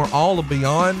the team were all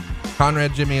beyond.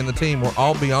 Conrad, Jimmy, and the team were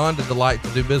all beyond a delight to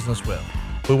do business with.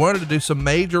 We wanted to do some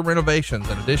major renovations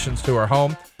and additions to our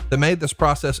home that made this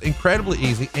process incredibly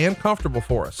easy and comfortable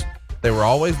for us. They were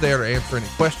always there to answer any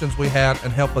questions we had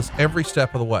and help us every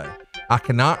step of the way. I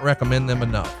cannot recommend them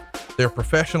enough. Their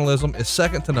professionalism is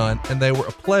second to none, and they were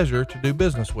a pleasure to do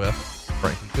business with.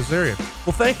 Frankie Kazarian.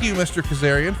 Well, thank you, Mr.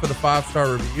 Kazarian, for the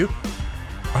 5-star review.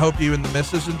 I hope you and the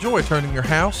missus enjoy turning your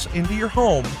house into your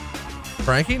home.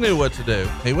 Frankie knew what to do.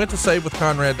 He went to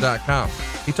SaveWithConrad.com.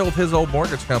 He told his old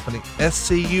mortgage company,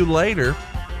 SCU later.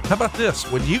 How about this?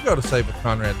 When you go to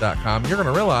SaveWithConrad.com, you're going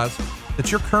to realize that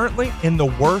you're currently in the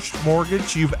worst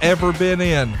mortgage you've ever been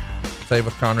in.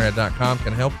 SaveWithConrad.com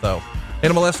can help, though.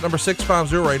 NMLS number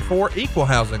 65084, equal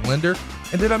housing lender.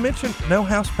 And did I mention no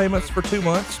house payments for 2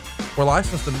 months? We're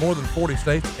licensed in more than 40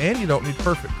 states, and you don't need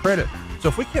perfect credit. So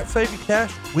if we can't save you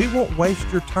cash, we won't waste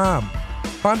your time.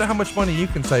 Find out how much money you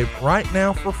can save right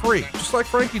now for free, just like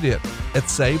Frankie did, at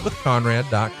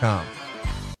SaveWithConrad.com.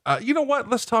 You know what?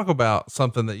 Let's talk about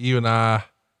something that you and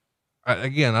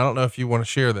again, I don't know if you want to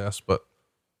share this, but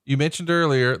you mentioned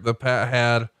earlier that Pat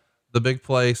had the big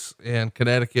place in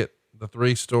Connecticut, the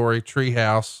 3-story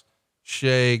treehouse,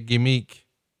 Chez Gimmick,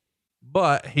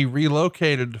 but he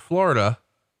relocated to Florida,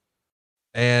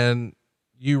 and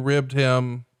you ribbed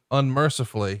him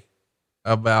unmercifully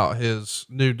about his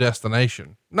new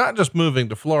destination, not just moving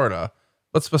to Florida,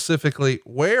 but specifically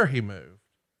where he moved.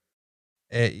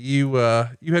 And you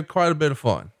had quite a bit of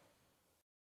fun.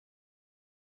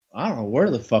 I don't know where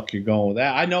the fuck you're going with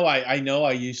that. I know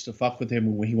I used to fuck with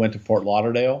him when he went to Fort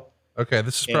Lauderdale. Okay.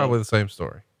 This is probably the same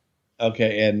story.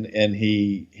 Okay. And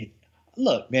he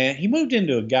look, man, he moved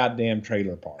into a goddamn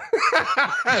trailer park.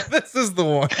 This is the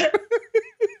one.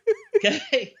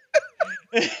 Okay.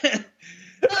 He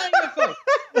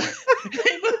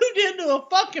moved into a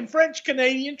fucking French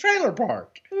Canadian trailer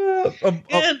park.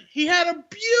 And he had a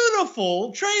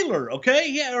beautiful trailer. Okay.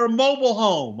 Yeah. Or a mobile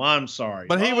home. I'm sorry.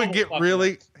 But he would get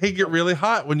really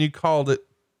hot when you called it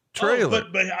trailer.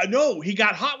 But I know he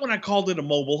got hot when I called it a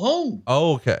mobile home.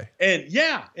 Oh, okay. And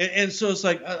yeah. And so it's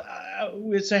like,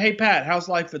 we'd say, hey, Pat, how's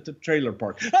life at the trailer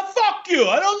park? Fuck you.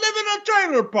 I don't live in a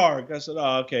trailer park. I said,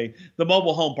 oh, okay. The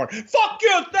mobile home park. Fuck you.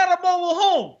 It's not a mobile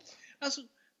home. I said,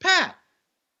 Pat,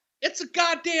 it's a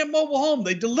goddamn mobile home.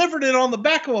 They delivered it on the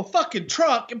back of a fucking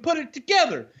truck and put it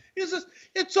together. He says,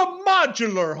 it's a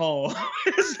modular home.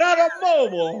 It's not a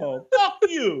mobile home. Fuck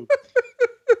you.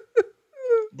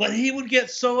 But he would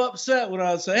get so upset when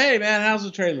I would say, "Hey man, how's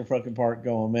the trailer fucking park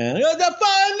going, man? I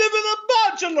live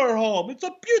in a modular home. It's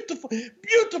a beautiful,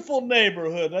 beautiful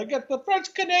neighborhood. I got the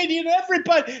French Canadian.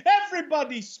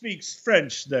 Everybody speaks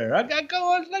French there. I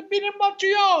go like being in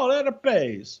Montreal at a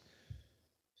pace.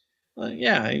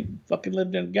 Yeah, I fucking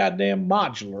lived in a goddamn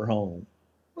modular home.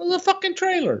 Well, the fucking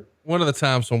trailer." One of the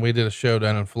times when we did a show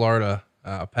down in Florida,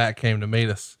 Pat came to meet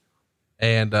us,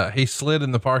 and he slid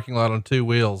in the parking lot on 2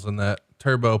 wheels in that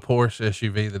turbo Porsche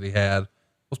SUV that he had.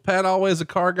 Was Pat always a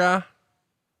car guy?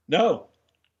 No,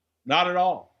 not at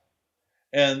all.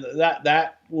 And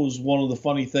that was one of the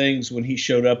funny things when he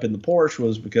showed up in the Porsche,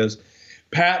 was because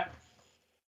Pat,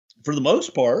 for the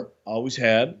most part, always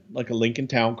had like a Lincoln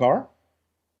Town Car,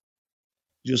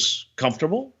 just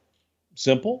comfortable,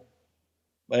 simple,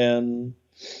 and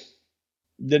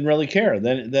didn't really care.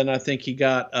 Then I think he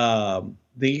got a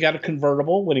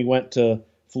convertible when he went to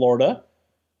Florida.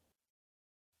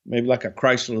 Maybe like a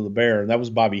Chrysler LeBaron. That was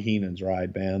Bobby Heenan's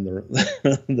ride, man.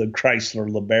 The Chrysler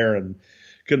LeBaron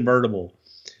convertible.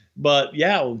 But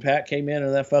yeah, when Pat came in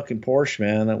that fucking Porsche,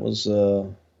 man, that was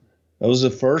the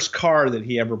first car that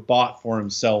he ever bought for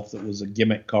himself. That was a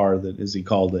gimmick car, that, as he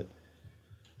called it.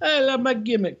 I love my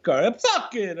gimmick car.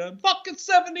 Fuck it. I'm fucking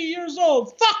 70 years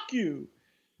old. Fuck you.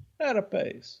 At a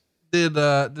pace. Did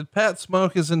Pat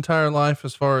smoke his entire life,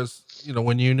 as far as,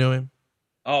 when you knew him?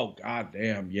 Oh,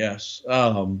 goddamn. Yes.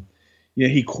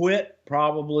 He quit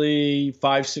probably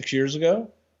 5-6 years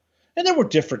ago. And there were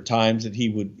different times that he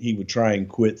would try and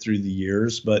quit through the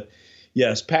years, but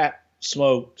yes, Pat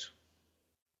smoked,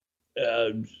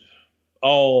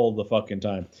 all the fucking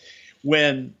time.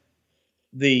 When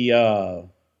the,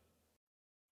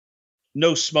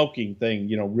 no smoking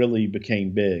thing, really became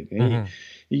big. And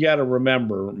you got to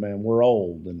remember, man, we're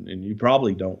old, and you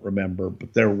probably don't remember,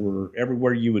 but there were,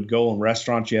 everywhere you would go in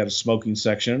restaurants, you had a smoking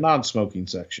section, a non-smoking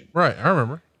section. Right. I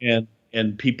remember.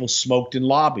 And people smoked in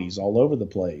lobbies all over the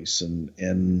place, and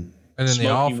in the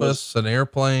office and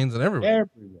airplanes and everywhere.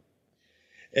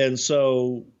 And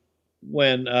so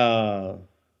when,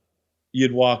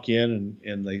 you'd walk in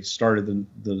and they started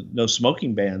the no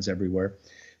smoking bans everywhere,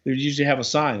 they would usually have a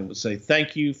sign that would say,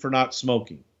 "Thank you for not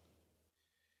smoking."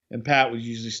 And Pat would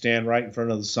usually stand right in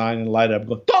front of the sign and light up and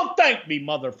go, "Don't thank me,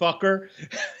 motherfucker."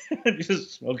 And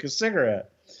just smoke a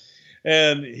cigarette.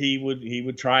 And he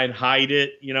would try and hide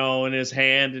it, in his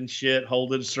hand and shit,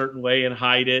 hold it a certain way and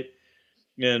hide it.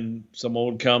 And someone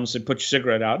would come and say, "Put your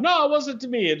cigarette out." "No, it wasn't to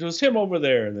me. It was him over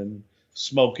there." And then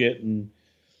smoke it and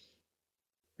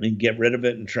get rid of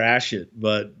it and trash it.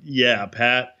 But yeah,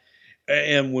 Pat.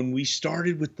 And when we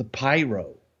started with the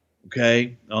pyro,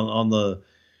 okay, on the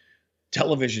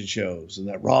television shows and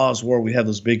that Raw's where we have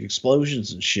those big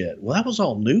explosions and shit. Well, that was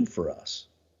all new for us.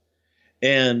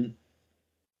 And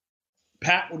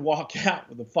Pat would walk out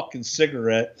with a fucking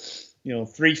cigarette,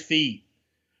 3 feet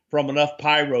from enough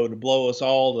pyro to blow us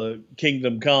all to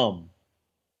kingdom come.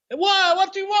 And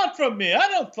what do you want from me? I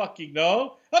don't fucking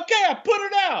know. Okay, I put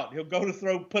it out. He'll go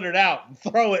to put it out and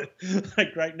throw it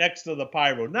like right next to the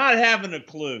pyro, not having a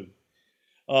clue.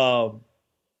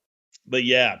 But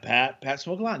yeah, Pat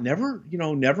smoked a lot.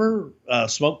 Never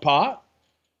smoked pot.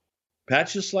 Pat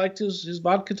just liked his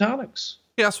vodka tonics.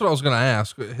 Yeah, that's what I was going to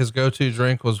ask. His go-to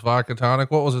drink was vodka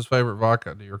tonic. What was his favorite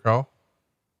vodka? Do you recall?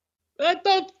 I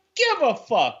don't give a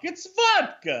fuck. It's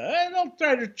vodka. Don't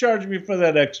try to charge me for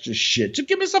that extra shit. Just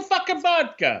give me some fucking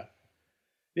vodka.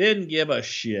 Didn't give a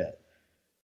shit.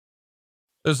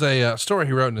 There's a story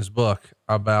he wrote in his book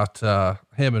about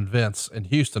him and Vince in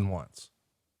Houston once.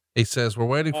 He says, "We're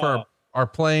waiting for our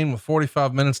plane with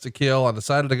 45 minutes to kill. I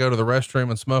decided to go to the restroom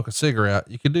and smoke a cigarette.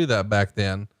 You could do that back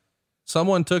then.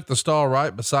 Someone took the stall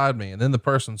right beside me, and then the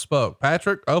person spoke.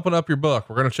 'Patrick, open up your book.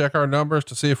 We're going to check our numbers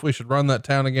to see if we should run that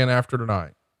town again after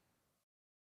tonight.'"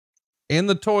 In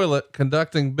the toilet,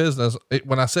 conducting business.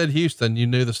 When I said Houston, you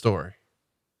knew the story.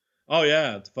 Oh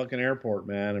yeah, at the fucking airport,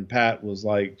 man. And Pat was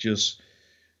like, just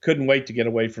couldn't wait to get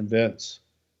away from Vince.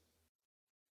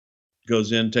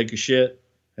 Goes in, take a shit,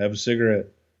 have a cigarette,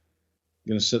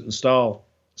 gonna sit in the stall,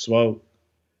 smoke.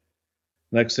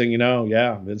 Next thing you know,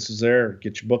 yeah, Vince is there.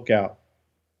 Get your book out.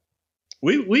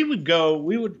 We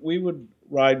would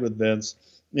ride with Vince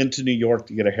into New York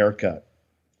to get a haircut.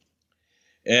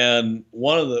 And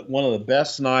one of the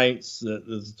best nights that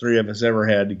the three of us ever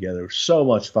had together. So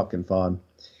much fucking fun.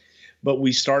 But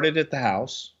we started at the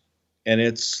house, and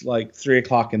it's like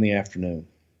 3:00 in the afternoon.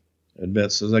 And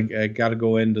Vince says, I got to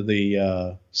go into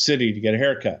the city to get a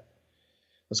haircut.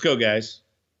 Let's go, guys.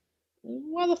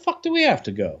 Why the fuck do we have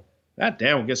to go? God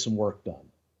damn, we'll get some work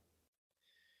done.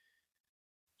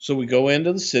 So we go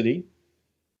into the city.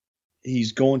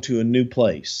 He's going to a new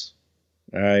place.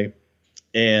 All right.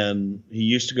 And he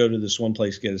used to go to this one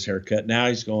place to get his hair cut. Now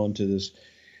he's going to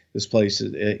this place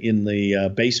in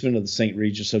the basement of the St.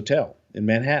 Regis Hotel in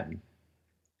Manhattan.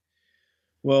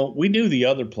 Well, we knew the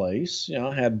other place,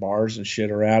 had bars and shit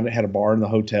around it, had a bar in the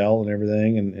hotel and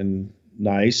everything, and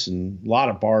nice, and a lot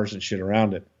of bars and shit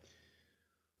around it.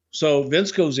 So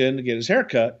Vince goes in to get his hair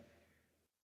cut,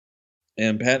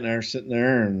 and Pat and I are sitting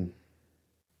there, and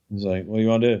he's like, what do you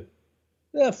want to do?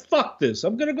 Yeah, fuck this.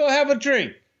 I'm going to go have a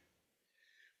drink.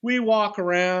 We walk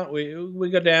around, we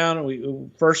go down, and we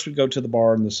go to the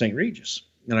bar in the St. Regis.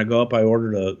 And I go up, I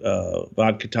ordered a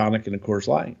vodka tonic and a Coors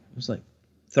Light. It was like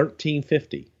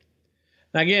 $13.50.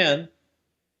 Now again,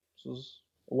 this was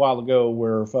a while ago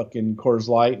where fucking Coors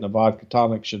Light and a vodka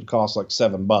tonic should cost like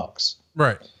 $7.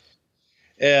 Right.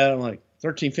 And I'm like,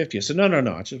 $13.50. I said,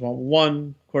 no. I just want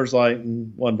one Coors Light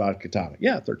and one vodka tonic.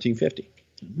 Yeah, $13.50.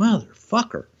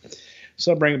 Motherfucker.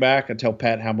 So I bring it back. I tell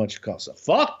Pat how much it costs. So,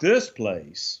 fuck this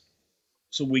place.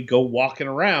 So we go walking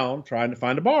around trying to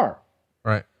find a bar.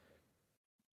 Right.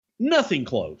 Nothing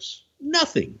close.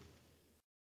 Nothing.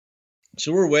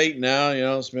 So we're waiting now.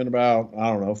 It's been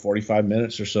about, 45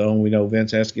 minutes or so. And we know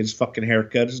Vince has to get his fucking hair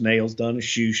cut, his nails done, his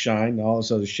shoes shined, and all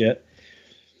this other shit.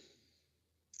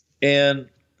 And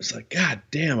it's like, God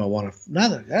damn, I want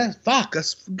another. Fuck, I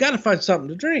got to find something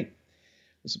to drink.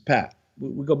 I said, Pat,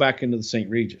 we go back into the St.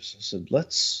 Regis. I said,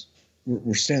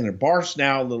 we're standing there. Bar's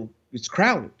now it's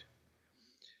crowded.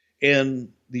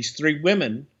 And these three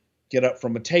women get up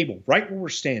from a table right where we're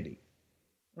standing.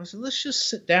 I said, let's just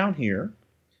sit down here.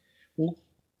 We'll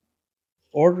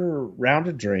order a round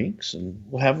of drinks and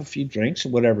we'll have a few drinks or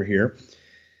whatever here.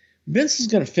 Vince is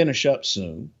going to finish up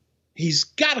soon. He's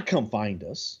got to come find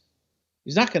us.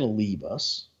 He's not going to leave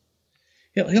us.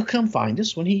 He'll come find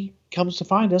us. When he comes to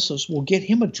find us, we'll get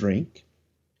him a drink.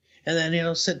 And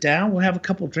then, sit down. We'll have a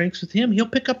couple of drinks with him. He'll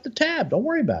pick up the tab. Don't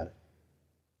worry about it.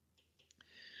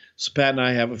 So Pat and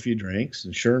I have a few drinks.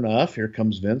 And sure enough, here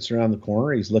comes Vince around the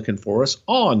corner. He's looking for us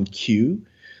on cue.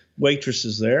 Waitress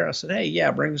is there. I said, hey,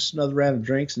 yeah, bring us another round of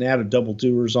drinks and add a double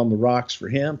doers on the rocks for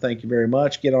him. Thank you very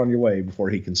much. Get on your way before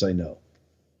he can say no.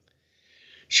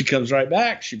 She comes right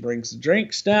back. She brings the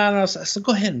drinks down. I said,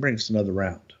 go ahead and bring us another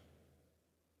round.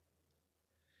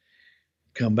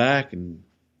 Come back, and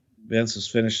Vince has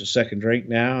finished the second drink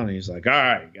now, and he's like, all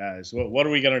right, guys, what are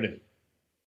we going to do?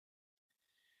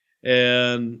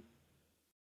 And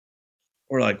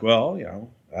we're like, well,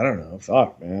 I don't know.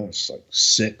 Fuck, man. It's like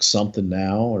 6 something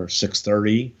now, or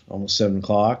 6:30, almost 7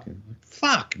 o'clock. And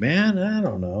fuck, man. I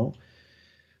don't know.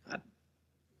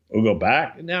 We'll go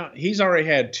back. Now, he's already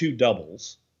had 2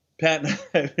 doubles. Pat and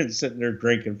I have been sitting there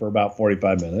drinking for about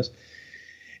 45 minutes.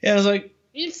 And I was like,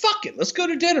 fuck it. Let's go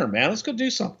to dinner, man. Let's go do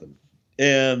something.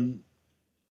 And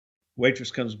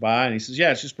waitress comes by and he says,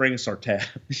 yeah, just bring us our tab.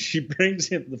 She brings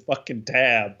him the fucking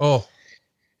tab. Oh.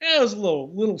 And it was a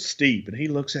little steep. And he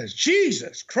looks at us,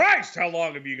 Jesus Christ, how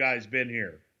long have you guys been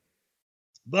here?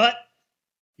 But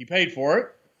he paid for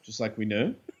it, just like we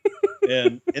knew.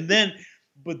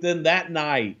 But then that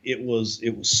night, it was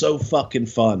so fucking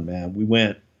fun, man. We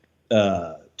went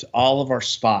to all of our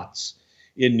spots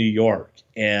in New York.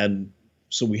 And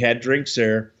so we had drinks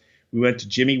there. We went to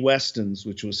Jimmy Weston's,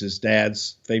 which was his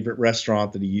dad's favorite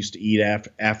restaurant that he used to eat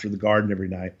after the Garden every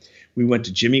night. We went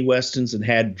to Jimmy Weston's and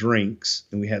had drinks,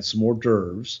 and we had some hors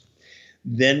d'oeuvres.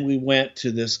 Then we went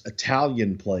to this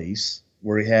Italian place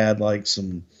where we had like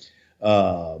some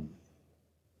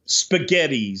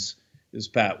spaghettis, as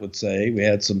Pat would say. We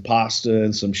had some pasta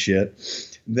and some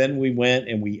shit. Then we went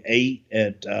and we ate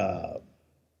at,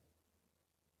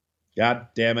 God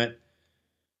damn it,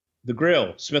 the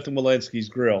grill, Smith & Wollensky's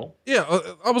grill. Yeah,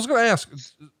 I was going to ask,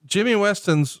 Jimmy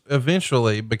Weston's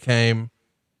eventually became,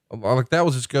 like, that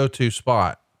was his go-to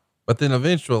spot. But then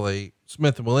eventually,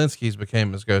 Smith & Wollensky's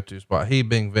became his go-to spot. He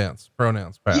being Vince,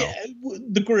 pronouns pal. Yeah,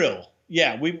 the grill.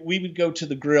 Yeah, we would go to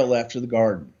the grill after the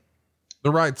Garden.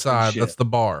 The right side, that's the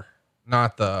bar,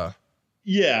 not the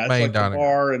it's main like dining the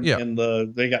bar room.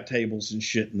 and they got tables and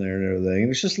shit in there and everything.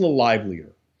 And it's just a little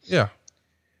livelier. Yeah.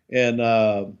 And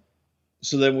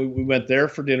so then we went there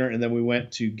for dinner, and then we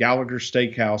went to Gallagher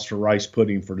Steakhouse for rice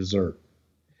pudding for dessert.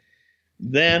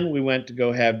 Then we went to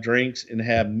go have drinks and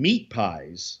have meat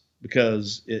pies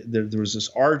because there was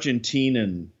this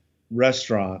Argentinian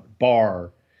restaurant bar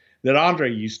that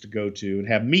Andre used to go to and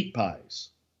have meat pies.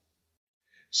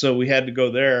 So we had to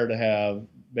go there to have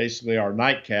basically our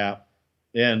nightcap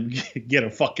and get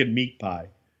a fucking meat pie.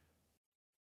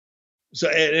 So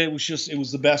it was just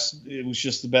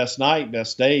the best night,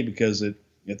 best day, because at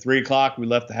 3:00 we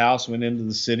left the house, went into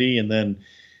the city, and then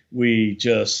we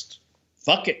just,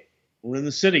 fuck it. We're in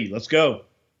the city. Let's go.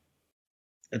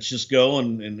 let's just go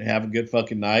and have a good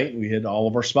fucking night. We hit all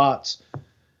of our spots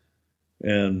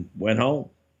and went home.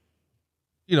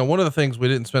 You know, one of the things we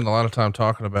didn't spend a lot of time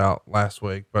talking about last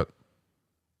week, but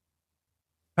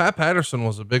Pat Patterson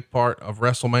was a big part of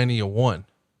WrestleMania 1.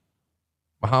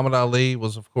 Muhammad Ali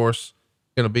was, of course,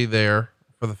 going to be there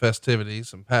for the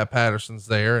festivities, and Pat Patterson's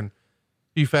there. And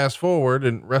you fast forward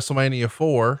in WrestleMania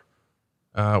 4,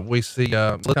 we see,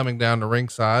 coming down to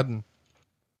ringside, and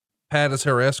Pat is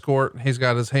her escort, and he's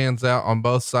got his hands out on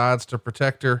both sides to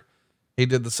protect her. He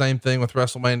did the same thing with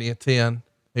WrestleMania 10.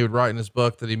 He would write in his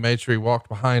book that he made sure he walked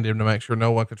behind him to make sure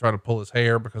no one could try to pull his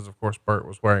hair, because of course Burt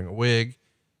was wearing a wig.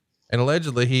 And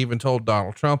allegedly he even told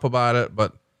Donald Trump about it,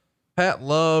 but Pat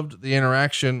loved the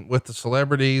interaction with the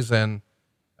celebrities and,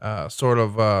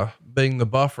 being the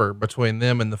buffer between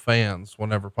them and the fans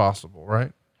whenever possible.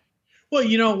 Right. Well,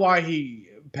 you know why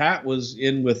Pat was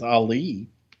in with Ali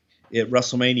at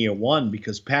WrestleMania 1,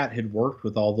 because Pat had worked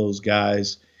with all those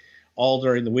guys all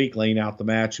during the week, laying out the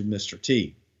match with Mr.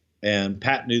 T. And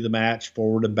Pat knew the match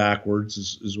forward and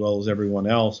backwards as well as everyone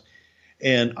else.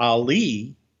 And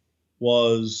Ali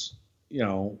was,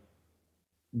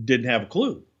 didn't have a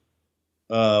clue.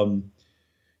 I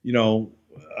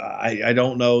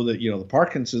don't know that, the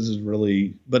Parkinson's is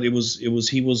really, but he was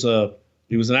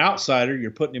an outsider.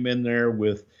 You're putting him in there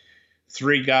with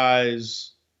three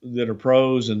guys that are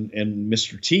pros and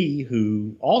Mr. T,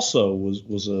 who also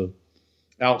was a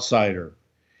outsider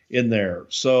in there.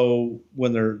 So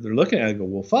when they're looking at it, go,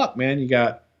 well, fuck, man, you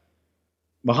got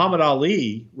Muhammad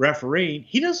Ali refereeing.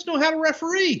 He doesn't know how to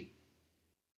referee.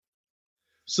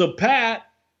 So Pat,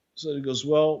 he goes,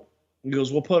 we'll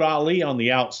put Ali on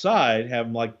the outside, have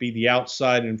him be the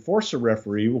outside enforcer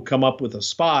referee. We'll come up with a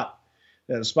spot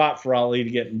for Ali to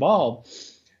get involved.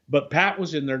 But Pat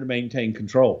was in there to maintain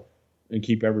control and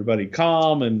keep everybody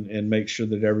calm and make sure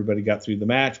that everybody got through the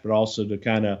match, but also to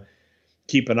kind of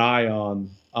keep an eye on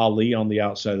Ali on the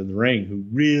outside of the ring, who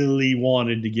really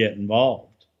wanted to get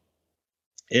involved.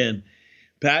 And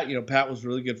Pat was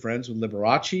really good friends with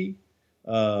Liberace.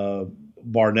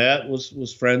 Barnett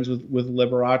was friends with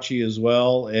Liberace as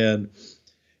well. And,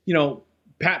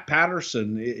 Pat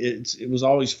Patterson, it was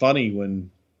always funny when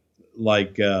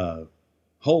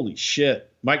holy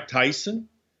shit, Mike Tyson,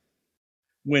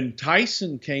 when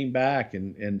Tyson came back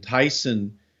and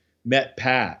Tyson met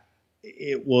Pat,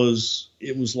 it was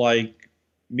like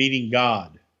meeting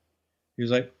God. He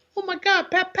was like, oh my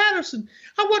God, Pat Patterson,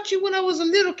 I watched you when I was a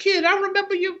little kid. I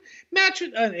remember you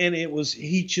matching. And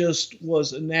he just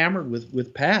was enamored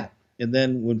with Pat. And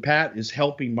then when Pat is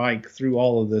helping Mike through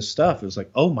all of this stuff, it was like,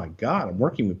 oh my God, I'm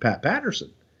working with Pat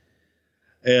Patterson.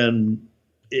 And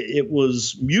it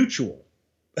was mutual,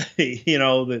 that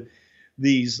a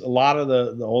lot of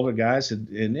the older guys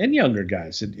and younger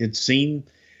guys had seen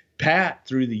Pat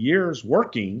through the years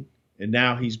working, and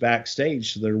now he's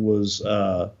backstage. So there was,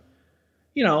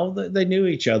 they knew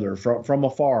each other from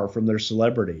afar, from their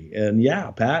celebrity. And yeah,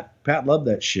 Pat loved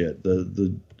that shit.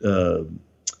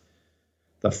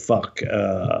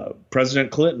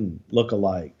 President Clinton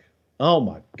look-alike. Oh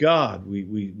my God.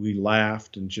 We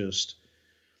laughed and just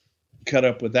cut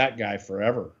up with that guy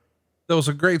forever. There was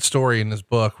a great story in his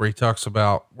book where he talks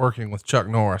about working with Chuck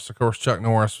Norris. Of course, Chuck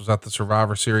Norris was at the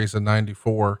Survivor Series in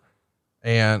 '94,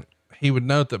 and he would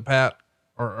note that Pat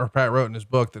wrote in his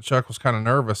book that Chuck was kind of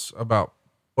nervous about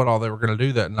what all they were going to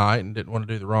do that night and didn't want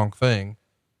to do the wrong thing.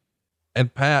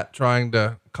 And Pat, trying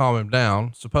to calm him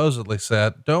down, supposedly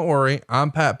said, "Don't worry,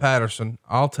 I'm Pat Patterson.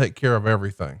 I'll take care of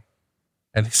everything."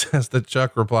 And he says that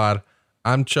Chuck replied,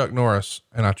 "I'm Chuck Norris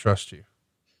and I trust you."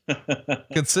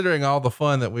 Considering all the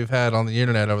fun that we've had on the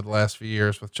internet over the last few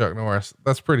years with Chuck Norris,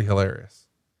 that's pretty hilarious.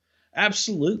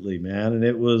 Absolutely, man. And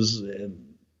it was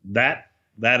that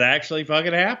actually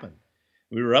fucking happened.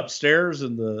 We were upstairs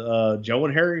in the Joe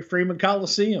and Harry Freeman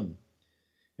Coliseum,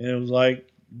 and it was like,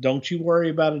 don't you worry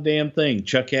about a damn thing.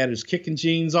 Chuck had his kicking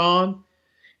jeans on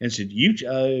and said,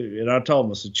 and I told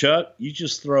him, I said, Chuck, you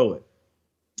just throw it.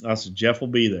 I said, Jeff will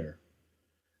be there.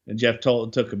 And Jeff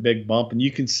took a big bump, and you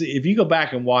can see, if you go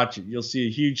back and watch it, you'll see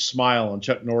a huge smile on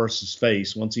Chuck Norris's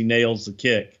face once he nails the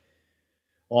kick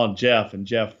on Jeff, and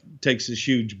Jeff takes this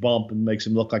huge bump and makes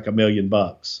him look like $1 million.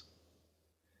 And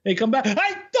he come back,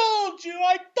 I told you,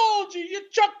 you're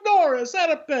Chuck Norris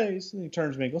at a pace. And he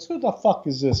turns to me and goes, who the fuck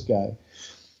is this guy?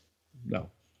 No,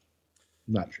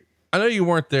 not true. I know you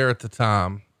weren't there at the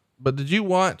time, but did you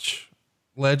watch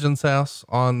Legends House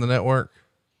on the network?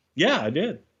 Yeah, I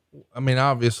did. I mean,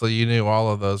 obviously you knew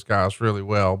all of those guys really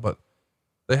well, but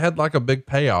they had like a big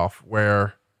payoff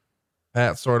where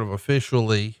Pat sort of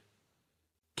officially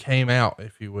came out,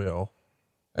 if you will.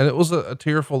 And it was a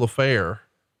tearful affair.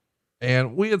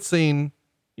 And we had seen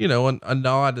you know, a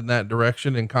nod in that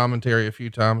direction in commentary a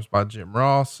few times by Jim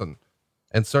Ross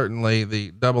and certainly the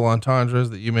double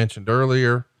entendres that you mentioned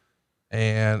earlier.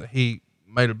 And he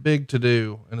made a big to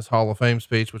do in his Hall of Fame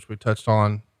speech, which we touched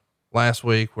on last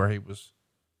week, where he was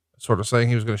sort of saying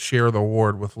he was going to share the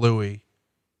award with Louis.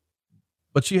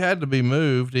 But you had to be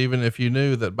moved, even if you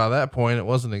knew that by that point it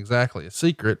wasn't exactly a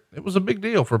secret. It was a big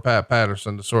deal for Pat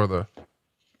Patterson to sort of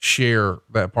share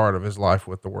that part of his life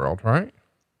with the world, right?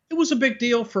 It was a big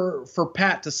deal for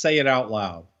Pat to say it out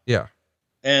loud. Yeah.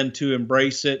 And to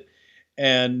embrace it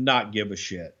and not give a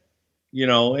shit, you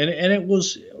know, and it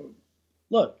was,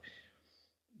 look,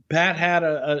 Pat had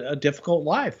a difficult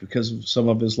life because of some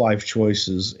of his life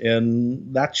choices,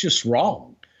 and that's just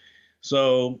wrong.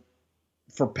 So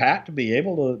for Pat to be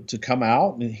able to come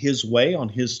out in his way on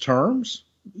his terms,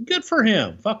 good for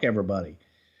him. Fuck everybody.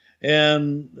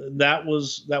 And that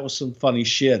was some funny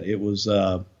shit. It was,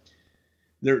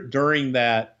 there during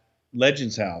that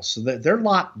Legends house. So they're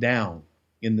locked down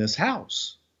in this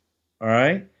house. All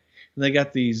right. And they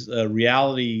got these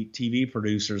reality TV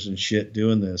producers and shit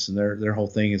doing this. And their whole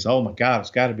thing is, oh my God,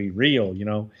 it's got to be real. You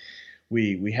know,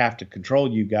 we have to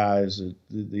control you guys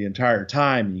the entire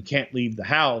time. And you can't leave the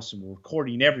house, and we're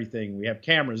recording everything. We have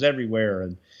cameras everywhere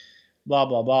and blah,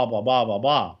 blah, blah, blah, blah, blah,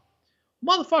 blah.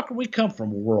 Motherfucker, we come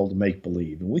from a world of make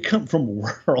believe, and we come from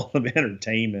a world of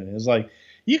entertainment. It's like,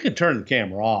 you can turn the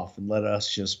camera off and let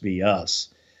us just be us.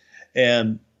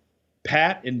 And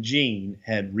Pat and Gene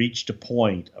had reached a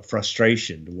point of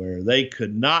frustration to where they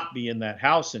could not be in that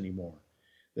house anymore.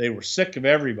 They were sick of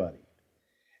everybody.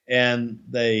 And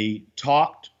they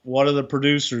talked one of the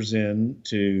producers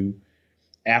into,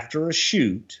 after a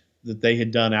shoot that they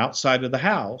had done outside of the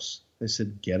house, they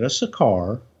said, get us a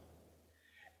car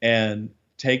and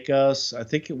take us, I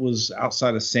think it was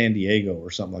outside of San Diego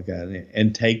or something like that,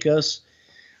 and take us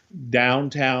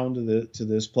downtown to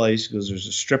this place. He goes, there's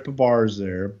a strip of bars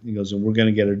there. He goes, and we're going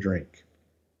to get a drink.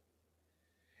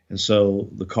 And so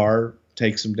the car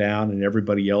takes them down, and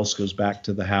everybody else goes back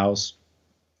to the house.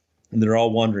 And they're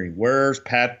all wondering, where's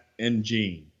Pat and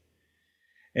Gene?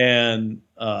 And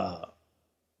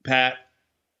Pat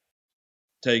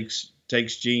takes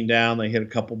Gene down. They hit a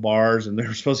couple bars, and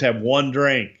they're supposed to have one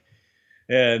drink.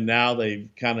 And now they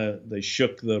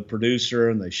shook the producer,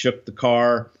 and they shook the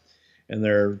car, and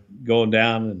they're going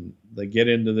down, and they get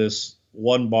into this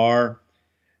one bar,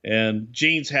 and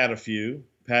Gene's had a few,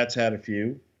 Pat's had a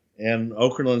few, and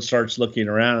Okerlund starts looking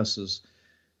around and says,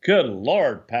 good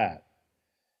Lord, Pat,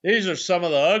 these are some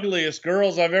of the ugliest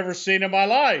girls I've ever seen in my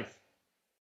life.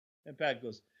 And Pat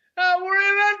goes, oh, we're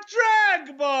in a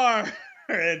drag bar.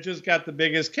 And just got the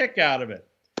biggest kick out of it.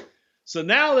 So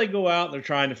now they go out and they're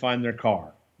trying to find their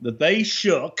car that they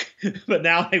shook, but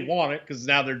now they want it because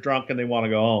now they're drunk and they want to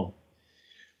go home.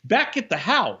 Back at the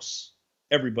house,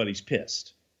 everybody's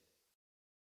pissed.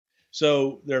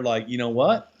 So they're like, you know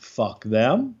what? Fuck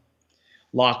them.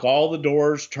 Lock all the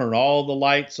doors, turn all the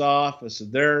lights off. I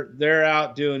said, they're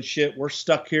out doing shit. We're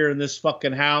stuck here in this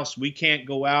fucking house. We can't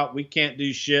go out. We can't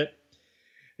do shit.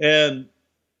 And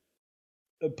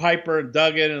Piper and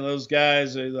Duggan and those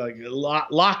guys are like,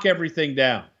 lock everything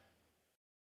down.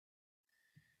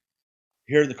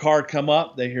 Hear the car come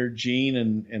up. They hear Gene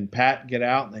and Pat get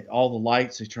out, and they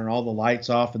turn all the lights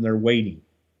off, and they're waiting.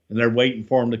 And they're waiting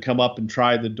for him to come up and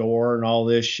try the door and all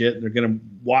this shit. And they're going to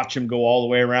watch him go all the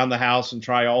way around the house and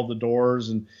try all the doors.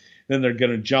 And then they're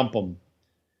going to jump them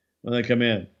when they come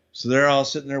in. So they're all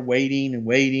sitting there waiting,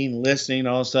 listening,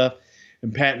 all this stuff.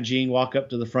 And Pat and Gene walk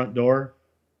up to the front door,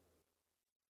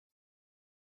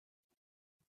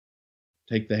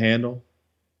 take the handle,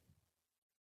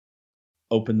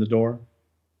 open the door,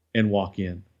 and walk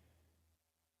in.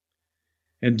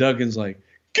 And Duggan's like,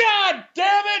 God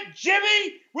damn it,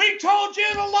 Jimmy! We told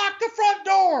you to lock the front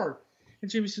door.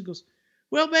 And Jimmy goes,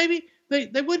 well, baby, they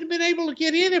wouldn't have been able to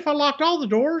get in if I locked all the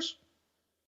doors.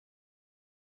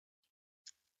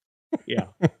 Yeah.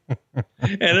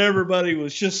 And everybody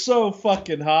was just so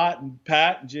fucking hot, and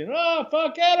Pat and Jim, oh,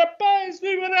 fuck out of base,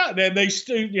 we went out. And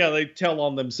they tell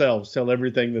on themselves, tell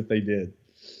everything that they did.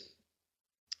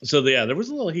 So yeah, there was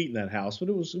a little heat in that house, but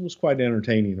it was quite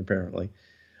entertaining, apparently.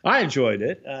 I enjoyed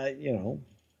it,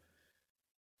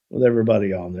 with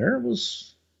everybody on there. It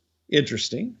was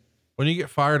interesting. When you get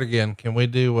fired again, can we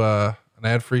do an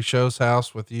ad-free show's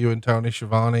house with you and Tony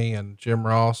Schiavone and Jim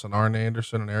Ross and Arn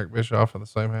Anderson and Eric Bischoff in the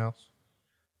same house?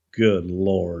 Good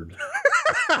Lord.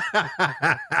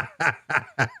 It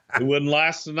wouldn't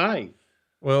last the night.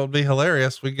 Well, it'd be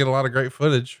hilarious. We get a lot of great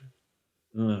footage.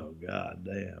 Oh, God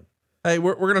damn. Hey,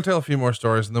 we're going to tell a few more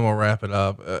stories and then we'll wrap it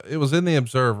up. It was in the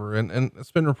Observer, and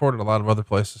it's been reported a lot of other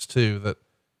places too, that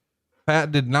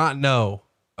Pat did not know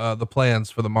the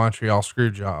plans for the Montreal screw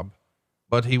job,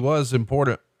 but he was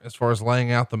important as far as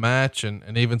laying out the match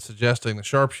and even suggesting the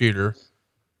sharpshooter.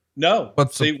 No,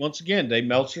 But see, once again, Dave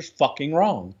Meltzer's fucking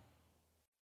wrong.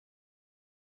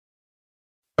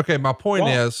 Okay. My point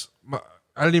Wrong. is,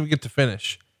 I didn't even get to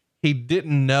finish. He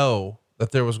didn't know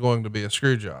that there was going to be a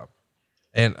screw job,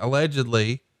 and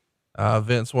allegedly,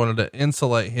 Vince wanted to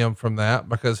insulate him from that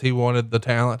because he wanted the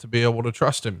talent to be able to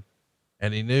trust him.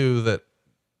 And he knew that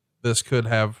this could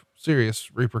have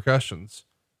serious repercussions.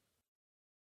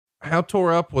 How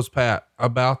tore up was Pat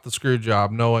about the screw job,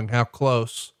 knowing how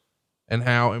close and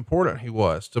how important he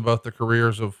was to both the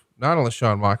careers of not only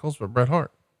Shawn Michaels, but Bret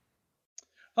Hart?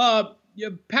 Yeah,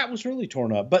 Pat was really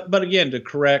torn up, but again, to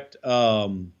correct,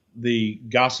 the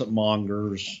gossip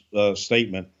monger's,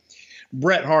 statement,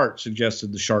 Bret Hart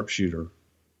suggested the sharpshooter,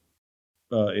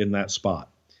 in that spot.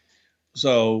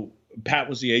 So Pat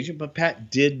was the agent, but Pat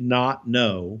did not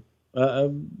know,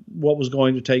 what was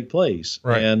going to take place.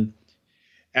 Right. And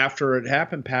after it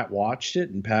happened, Pat watched it,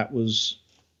 and Pat was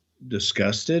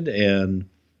disgusted, and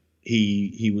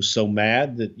he was so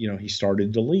mad that, he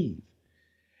started to leave.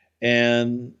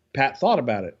 And Pat thought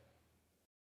about it,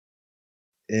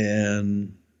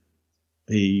 and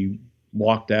he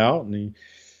walked out, and he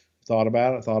thought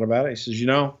about it. He says,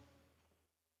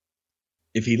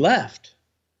 if he left,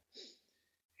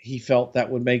 he felt that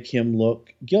would make him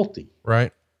look guilty.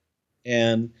 Right.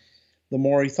 And the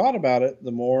more he thought about it,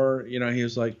 the more, he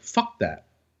was like, fuck that.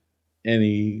 And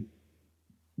he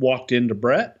walked into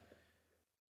Bret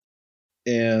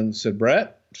and said,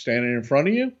 Bret, standing in front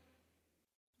of you,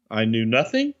 I knew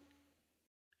nothing.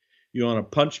 You want to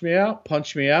punch me out?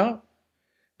 Punch me out.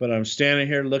 But I'm standing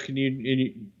here looking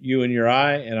you in your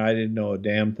eye, and I didn't know a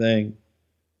damn thing.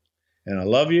 And I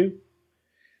love you.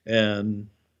 And,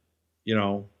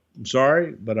 I'm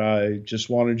sorry, but I just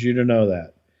wanted you to know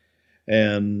that.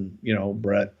 And,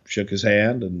 Bret shook his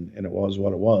hand, and it was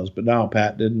what it was. But no,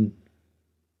 Pat didn't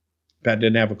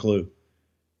have a clue.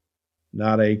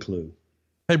 Not a clue.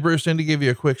 Hey, Bruce, and to give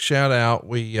you a quick shout out,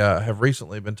 we have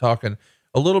recently been talking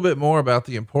a little bit more about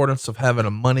the importance of having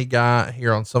a money guy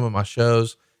here on some of my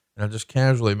shows. And I just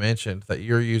casually mentioned that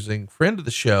you're using friend of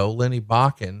the show, Lenny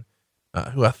Bakken,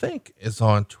 who I think is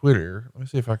on Twitter. Let me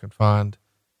see if I can find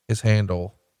his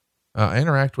handle. I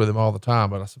interact with him all the time,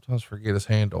 but I sometimes forget his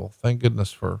handle. Thank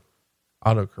goodness for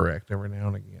autocorrect every now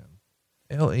and again.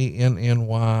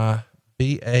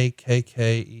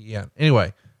 LENNYBAKKEN.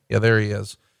 Anyway, yeah, there he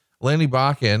is. Lenny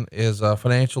Bakken is a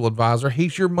financial advisor.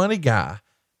 He's your money guy.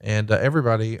 And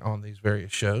everybody on these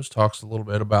various shows talks a little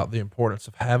bit about the importance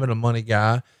of having a money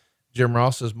guy. Jim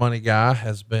Ross's money guy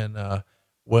has been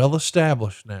well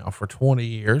established now for 20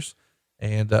 years.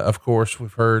 And of course,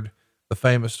 we've heard the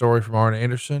famous story from Arn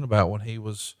Anderson about when he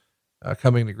was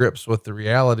coming to grips with the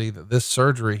reality that this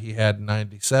surgery he had in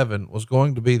 97 was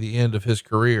going to be the end of his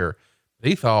career. But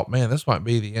he thought, man, this might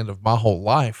be the end of my whole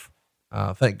life.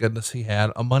 Thank goodness he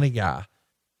had a money guy.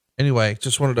 Anyway,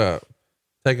 just wanted to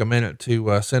take a minute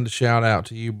to send a shout out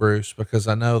to you, Bruce, because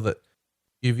I know that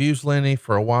you've used Lenny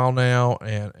for a while now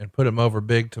and put him over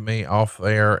big to me off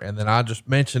air. And then I just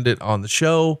mentioned it on the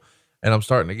show, and I'm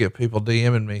starting to get people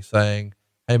DMing me saying,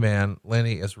 hey man,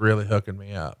 Lenny is really hooking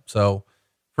me up. So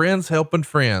friends helping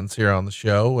friends here on the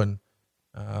show, and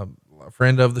a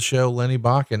friend of the show, Lenny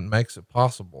Bakken, makes it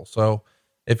possible. So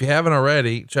if you haven't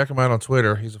already, check him out on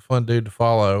Twitter. He's a fun dude to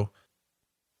follow.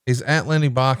 He's at Lenny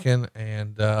Bakken,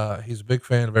 and he's a big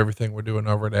fan of everything we're doing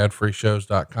over at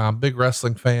adfreeshows.com. Big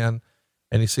wrestling fan.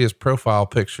 And you see his profile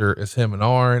picture is him and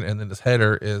Arn, and then his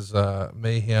header is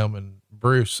me, him, and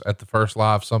Bruce at the first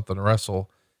live Something to Wrestle.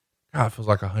 God, it feels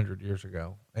like 100 years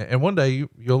ago. And one day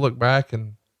you'll look back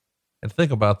and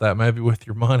think about that, maybe with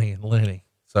your money and Lenny.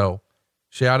 So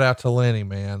shout out to Lenny,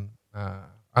 man.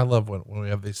 I love when we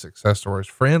have these success stories,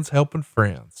 friends helping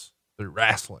friends through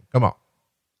wrestling. Come on.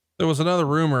 There was another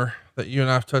rumor that you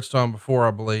and I've touched on before,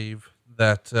 I believe,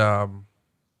 that, and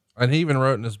he even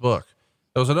wrote in his book,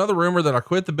 there was another rumor that I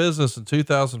quit the business in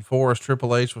 2004 as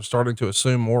Triple H was starting to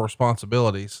assume more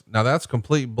responsibilities. Now that's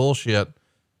complete bullshit.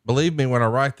 Believe me, when I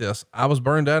write this, I was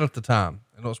burned out at the time,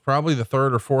 and it was probably the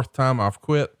third or fourth time I've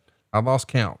quit. I lost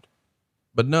count.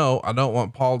 But no, I don't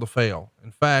want Paul to fail.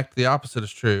 In fact, the opposite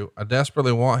is true. I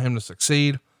desperately want him to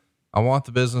succeed. I want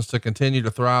the business to continue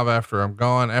to thrive after I'm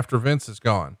gone, after Vince is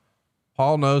gone.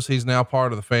 Paul knows he's now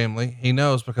part of the family. He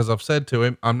knows because I've said to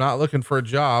him, I'm not looking for a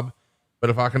job, but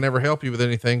if I can ever help you with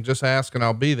anything, just ask and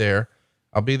I'll be there.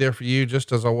 I'll be there for you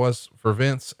just as I was for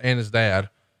Vince and his dad.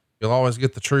 You'll always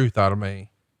get the truth out of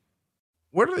me.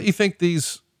 Where do you think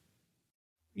these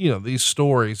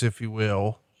stories, if you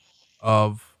will,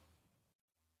 of,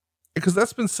 because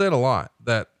that's been said a lot,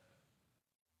 that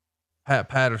Pat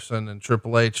Patterson and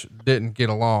Triple H didn't get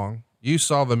along. You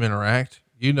saw them interact.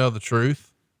 You know the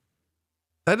truth.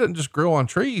 That doesn't just grow on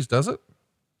trees, does it?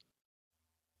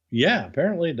 Yeah,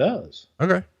 apparently it does.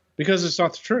 Okay. Because it's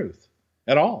not the truth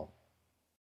at all.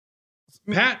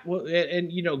 Pat, and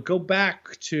you know, go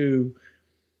back to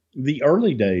the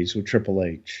early days with Triple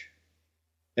H,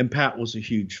 and Pat was a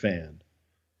huge fan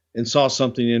and saw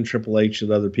something in Triple H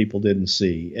that other people didn't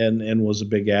see, and was a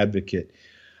big advocate.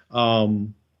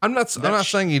 I'm not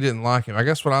saying you didn't like him. I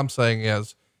guess what I'm saying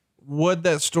is, would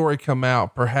that story come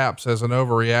out perhaps as an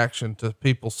overreaction to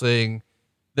people seeing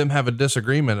them have a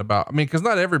disagreement about, I mean, cause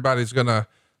not everybody's gonna,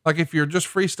 like, if you're just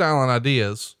freestyling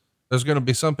ideas, there's going to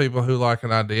be some people who like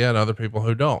an idea and other people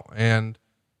who don't. And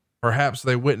perhaps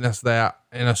they witness that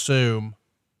and assume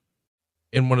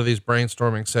in one of these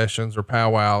brainstorming sessions or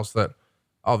powwows that,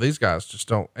 oh, these guys just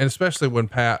don't. And especially when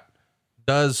Pat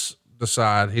does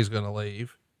decide he's going to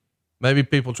leave, maybe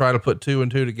people try to put 2 and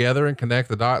 2 together and connect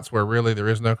the dots where really there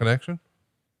is no connection.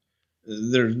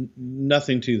 There's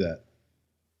nothing to that.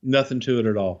 Nothing to it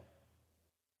at all.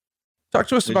 Talk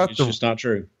to us about it's just not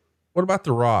true. What about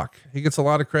The Rock? He gets a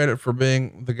lot of credit for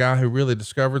being the guy who really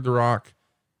discovered The Rock.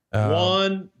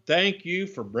 Thank you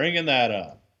for bringing that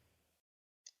up.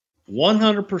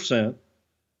 100%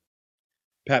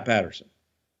 Pat Patterson.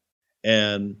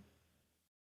 And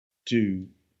to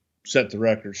set the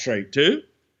record straight too,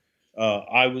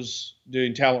 I was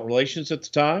doing talent relations at the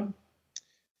time.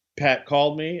 Pat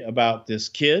called me about this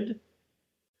kid,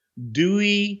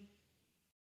 Dewey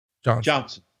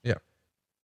Johnson. Yeah.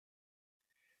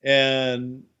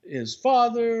 And his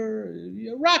father,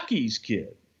 Rocky's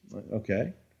kid.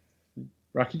 Okay.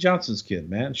 Rocky Johnson's kid,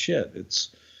 man. Shit. It's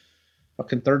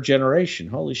fucking 3rd generation.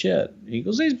 Holy shit. He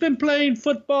goes, he's been playing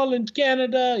football in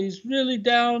Canada. He's really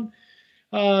down.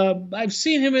 I've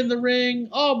seen him in the ring.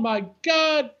 Oh my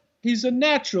God. He's a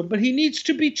natural, but he needs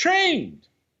to be trained.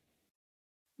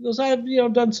 He goes, I've,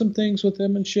 done some things with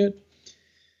him and shit.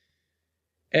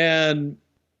 And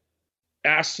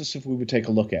asked us if we would take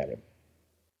a look at him.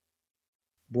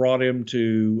 Brought him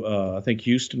to, I think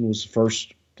Houston was the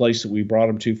first place that we brought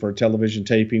him to for a television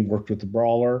taping, worked with the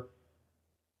Brawler.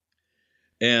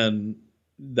 And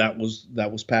that was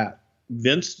Pat.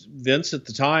 Vince at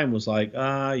the time was like,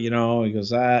 he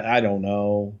goes, I don't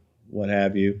know, what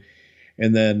have you.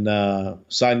 And then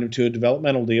signed him to a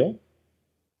developmental deal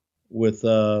with,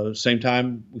 same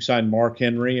time we signed Mark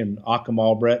Henry and Akam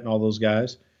Albrecht and all those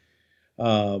guys.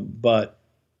 But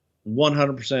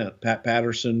 100%. Pat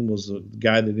Patterson was the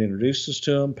guy that introduced us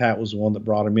to him. Pat was the one that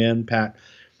brought him in.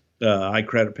 I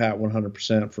credit Pat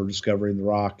 100% for discovering The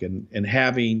Rock and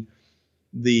having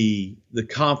the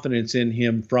confidence in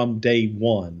him from day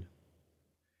one.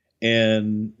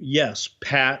 And yes,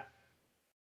 Pat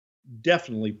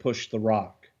definitely pushed The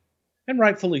Rock, and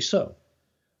rightfully so,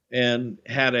 and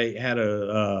had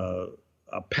a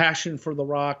passion for The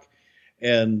Rock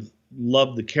and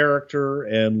loved the character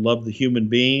and loved the human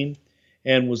being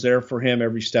and was there for him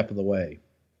every step of the way.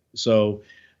 So,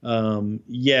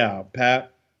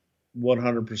 Pat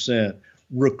 100%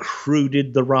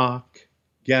 recruited The Rock,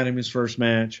 got him his first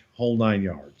match, whole 9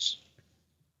 yards.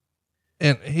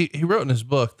 And he wrote in his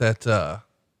book that,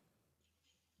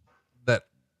 that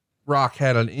Rock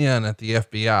had an in at the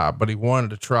FBI, but he wanted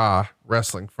to try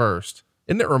wrestling first.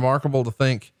 Isn't it remarkable to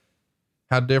think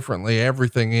how differently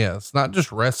everything is? Not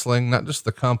just wrestling, not just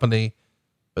the company,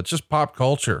 but just pop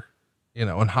culture, in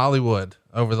Hollywood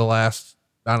over the last,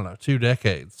 2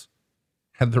 decades.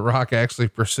 Had The Rock actually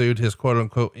pursued his quote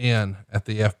unquote in at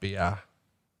the FBI?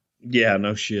 Yeah,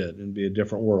 no shit. It'd be a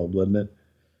different world, wouldn't it?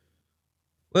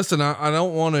 Listen, I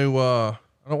don't want to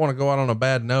go out on a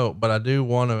bad note, but I do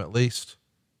want to at least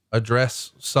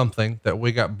address something that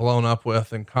we got blown up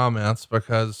with in comments,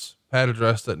 because Pat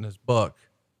addressed it in his book.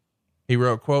 He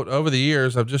wrote, quote, over the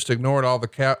years, I've just ignored all the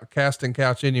casting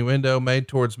couch innuendo made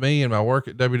towards me and my work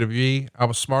at WWE. I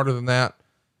was smarter than that.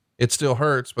 It still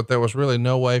hurts, but there was really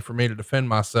no way for me to defend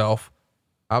myself.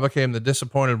 I became the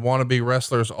disappointed wannabe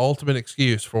wrestler's ultimate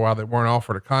excuse for why they weren't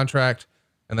offered a contract.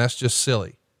 And that's just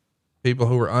silly. People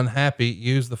who are unhappy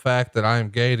use the fact that I am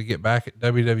gay to get back at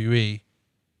WWE.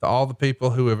 To all the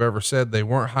people who have ever said they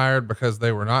weren't hired because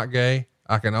they were not gay,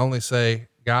 I can only say,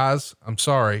 guys, I'm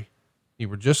sorry. You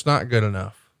were just not good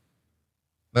enough.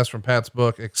 That's from Pat's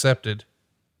book, Accepted.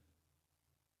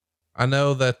 I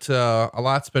know that a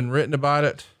lot's been written about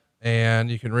it,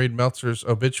 and you can read Meltzer's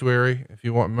obituary if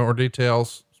you want more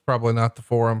details. It's probably not the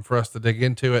forum for us to dig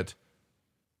into it,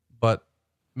 but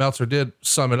Meltzer did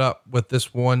sum it up with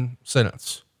this one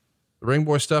sentence. The Ring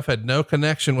Boy stuff had no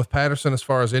connection with Patterson as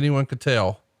far as anyone could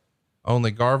tell. Only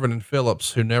Garvin and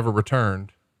Phillips, who never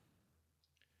returned.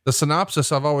 The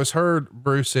synopsis I've always heard,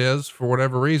 Bruce, is for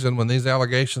whatever reason, when these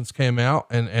allegations came out,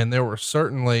 and there were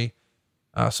certainly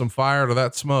some fire to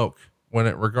that smoke when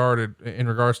in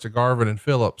regards to Garvin and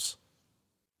Phillips,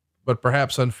 but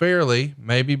perhaps unfairly,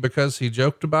 maybe because he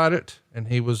joked about it and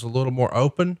he was a little more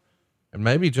open, and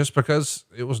maybe just because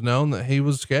it was known that he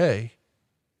was gay,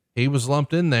 he was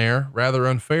lumped in there rather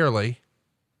unfairly.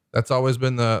 That's always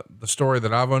been the story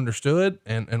that I've understood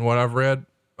and what I've read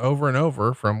over and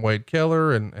over from Wade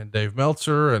Keller and Dave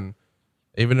Meltzer, and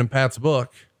even in Pat's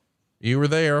book. You were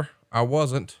there. I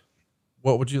wasn't.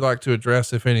 What would you like to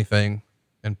address, if anything,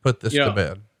 and put this to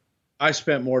bed? I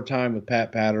spent more time with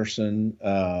Pat Patterson,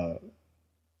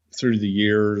 through the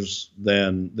years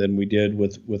than we did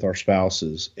with our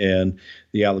spouses, and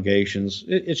the allegations.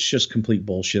 It's just complete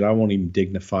bullshit. I won't even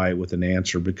dignify it with an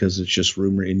answer because it's just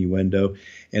rumor, innuendo,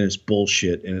 and it's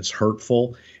bullshit, and it's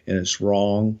hurtful, and it's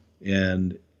wrong.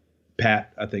 And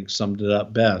Pat, I think, summed it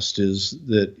up best, is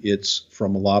that it's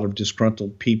from a lot of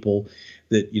disgruntled people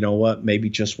that, you know what, maybe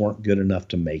just weren't good enough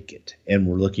to make it, and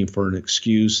were looking for an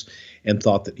excuse and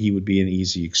thought that he would be an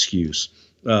easy excuse.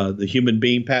 The human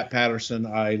being, Pat Patterson,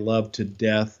 I love to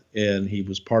death, and he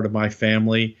was part of my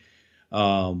family.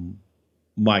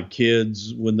 My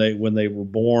kids, when they were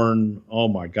born, oh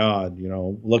my God,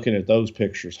 looking at those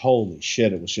pictures, holy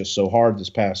shit, it was just so hard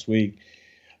this past week.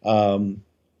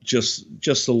 Just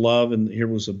the love. And here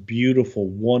was a beautiful,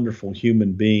 wonderful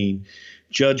human being,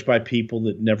 judged by people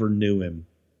that never knew him,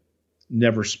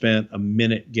 never spent a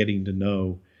minute getting to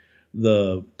know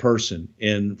the person.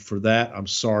 And for that, I'm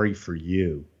sorry for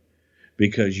you,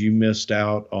 because you missed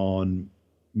out on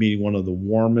meeting one of the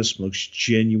warmest, most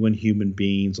genuine human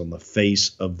beings on the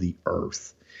face of the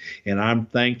earth. And I'm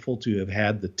thankful to have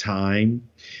had the time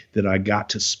that I got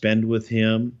to spend with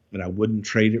him, and I wouldn't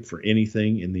trade it for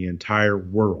anything in the entire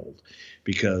world,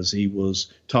 because he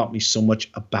taught me so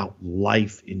much about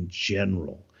life in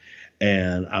general.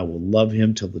 And I will love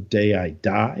him till the day I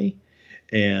die,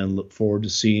 and look forward to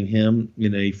seeing him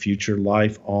in a future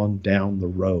life on down the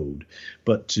road.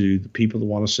 But to the people that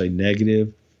want to say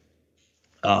negative,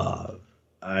 I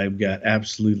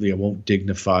won't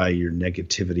dignify your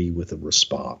negativity with a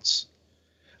response.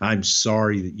 I'm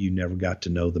sorry that you never got to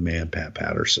know the man, Pat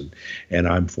Patterson, and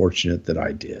I'm fortunate that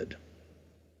I did.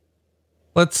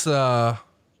 Let's try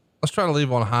to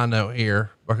leave on a high note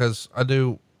here, because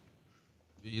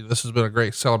this has been a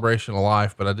great celebration of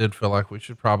life, but I did feel like we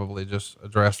should probably just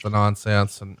address the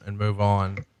nonsense and move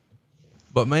on.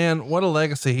 But man, what a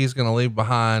legacy he's going to leave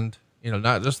behind.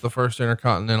 Not just the first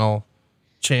Intercontinental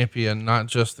champion, not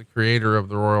just the creator of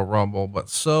the Royal Rumble, but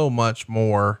so much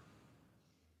more.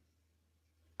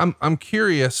 I'm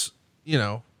curious,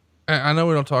 I know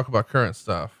we don't talk about current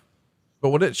stuff, but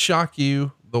would it shock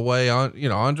you the way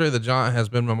Andre the Giant has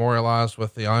been memorialized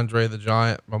with the Andre the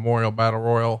Giant Memorial Battle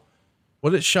Royal?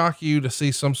 Would it shock you to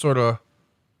see some sort of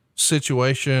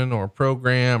situation or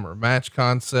program or match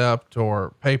concept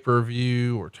or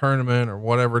pay-per-view or tournament or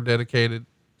whatever dedicated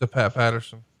to Pat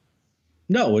Patterson?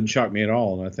 No, it wouldn't shock me at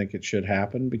all. And I think it should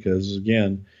happen because,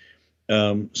 again,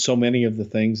 so many of the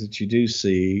things that you do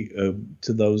see,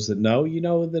 to those that know,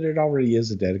 that it already is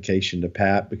a dedication to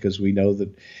Pat, because we know that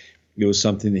it was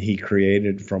something that he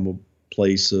created from a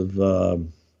place of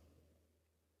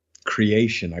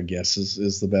creation, I guess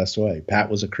is the best way. Pat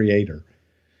was a creator,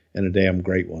 and a damn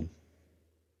great one.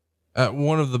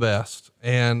 One of the best.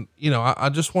 And, I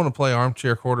just want to play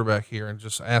armchair quarterback here and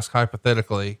just ask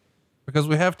hypothetically, because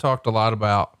we have talked a lot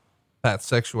about Pat's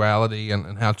sexuality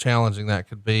and how challenging that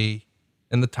could be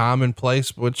in the time and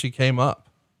place which he came up.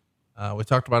 We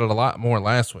talked about it a lot more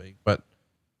last week, but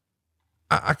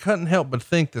I couldn't help but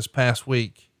think this past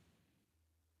week,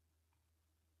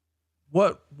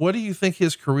 what do you think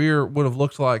his career would have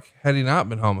looked like had he not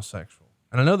been homosexual?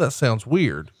 And I know that sounds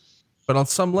weird, but on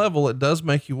some level it does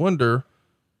make you wonder,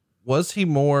 was he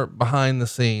more behind the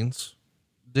scenes?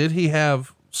 Did he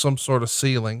have some sort of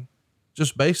ceiling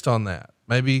just based on that?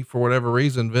 Maybe for whatever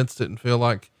reason, Vince didn't feel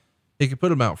like he could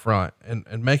put him out front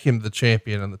and make him the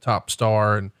champion and the top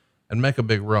star and make a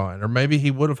big run. Or maybe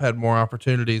he would have had more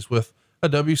opportunities with a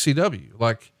WCW.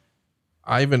 Like,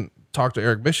 I even talked to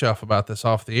Eric Bischoff about this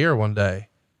off the air one day.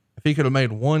 If he could have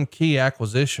made one key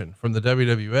acquisition from the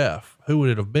WWF, who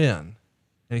would it have been?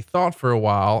 And he thought for a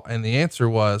while, and the answer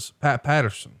was Pat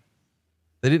Patterson.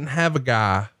 They didn't have a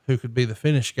guy who could be the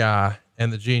finish guy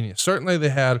and the genius. Certainly they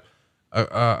had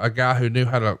a guy who knew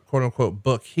how to quote unquote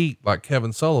book heat like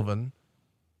Kevin Sullivan,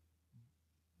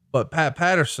 but Pat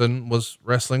Patterson was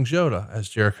wrestling Yoda, as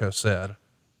Jericho said,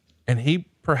 and he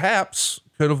perhaps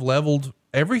could have leveled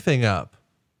everything up.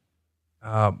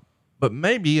 But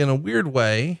maybe in a weird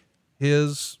way,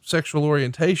 his sexual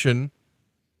orientation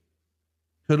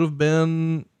could have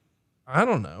been, I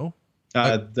don't know.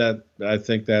 That I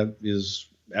think that is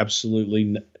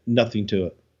absolutely nothing to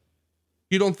it.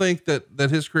 You don't think that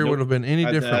his career would have been any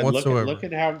different whatsoever? Look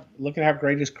at how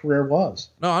great his career was.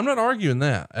 No, I'm not arguing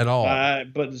that at all.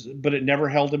 But it never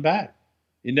held him back.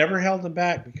 It never held him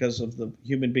back because of the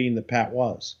human being that Pat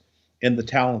was and the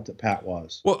talent that Pat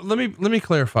was. Well, let me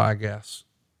clarify, I guess.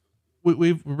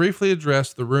 We've briefly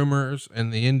addressed the rumors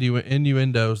and the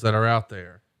innuendos that are out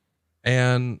there.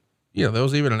 And, you know, there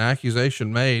was even an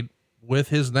accusation made with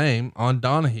his name on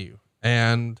Donahue.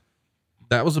 And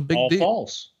that was a big deal. All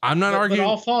false. I'm not arguing.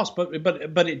 All false, but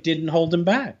it didn't hold him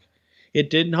back.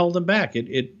 It didn't hold him back.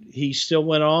 He still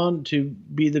went on to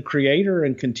be the creator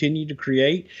and continue to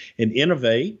create and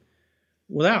innovate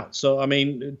without. So, I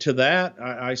mean, to that,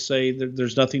 I say that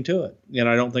there's nothing to it. And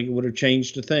I don't think it would have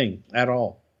changed a thing at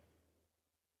all.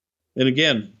 And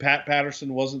again, Pat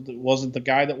Patterson wasn't the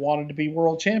guy that wanted to be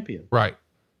world champion. Right.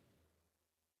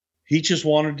 He just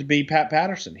wanted to be Pat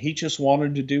Patterson. He just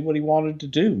wanted to do what he wanted to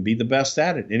do and be the best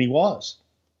at it. And he was.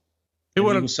 He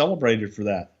was celebrated for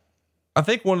that. I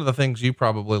think one of the things you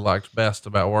probably liked best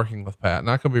about working with Pat, and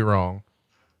I could be wrong,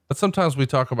 but sometimes we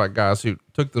talk about guys who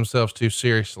took themselves too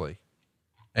seriously.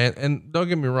 And don't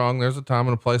get me wrong, there's a time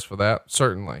and a place for that,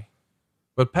 certainly.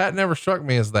 But Pat never struck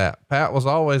me as that. Pat was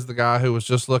always the guy who was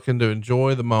just looking to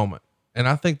enjoy the moment. And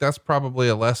I think that's probably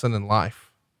a lesson in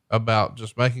life about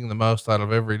just making the most out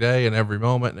of every day and every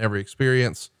moment and every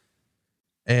experience.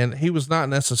 And he was not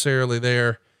necessarily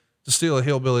there to steal a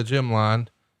Hillbilly Jim line.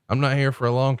 I'm not here for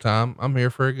a long time. I'm here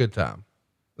for a good time.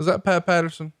 Is that Pat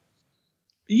Patterson?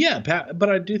 Yeah, Pat, but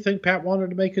I do think Pat wanted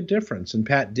to make a difference, and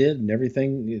Pat did in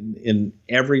everything in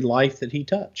every life that he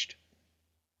touched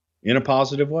in a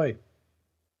positive way.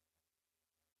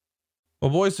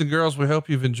 Well, boys and girls, we hope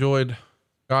you've enjoyed,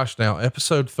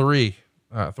 episode 3,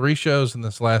 3 shows in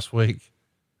this last week,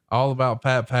 all about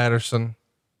Pat Patterson.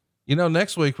 You know,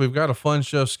 next week we've got a fun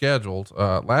show scheduled.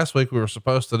 Last week we were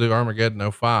supposed to do Armageddon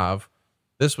 05.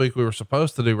 This week we were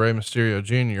supposed to do Rey Mysterio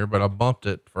Jr., but I bumped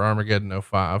it for Armageddon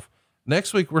 05.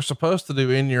 Next week we're supposed to do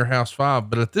In Your House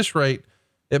 5, but at this rate,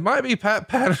 it might be Pat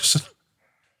Patterson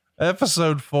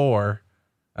episode 4.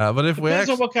 But if Depends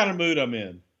on what kind of mood I'm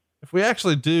in. If we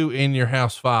actually do In Your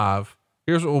House 5,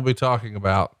 here's what we'll be talking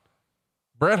about.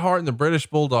 Bret Hart and the British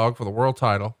Bulldog for the world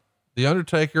title, The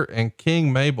Undertaker and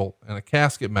King Mabel in a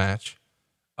casket match,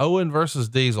 Owen versus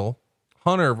Diesel,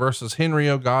 Hunter versus Henry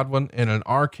O. Godwin in an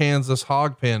Arkansas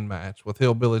hog pen match with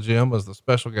Hillbilly Jim as the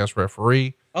special guest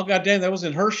referee. Oh, goddamn, that was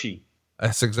in Hershey.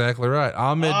 That's exactly right.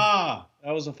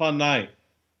 That was a fun night.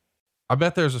 I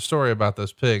bet there's a story about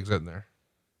those pigs, isn't there?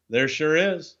 There sure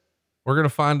is. We're going to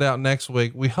find out next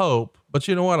week. We hope, but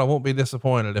you know what? I won't be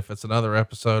disappointed if it's another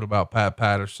episode about Pat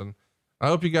Patterson. I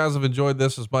hope you guys have enjoyed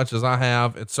this as much as I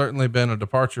have. It's certainly been a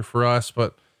departure for us,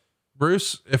 but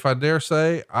Bruce, if I dare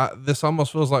say, this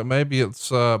almost feels like maybe it's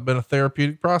been a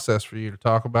therapeutic process for you to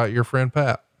talk about your friend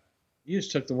Pat. You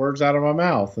just took the words out of my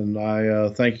mouth, and I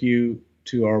thank you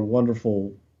to our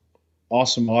wonderful,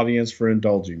 awesome audience for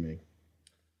indulging me.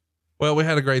 Well, we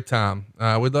had a great time.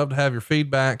 We'd love to have your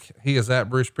feedback. He is at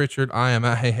Bruce Pritchard. I am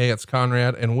at Hey, it's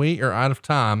Conrad, and we are out of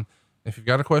time. If you've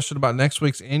got a question about next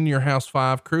week's In Your House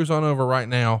 5, cruise on over right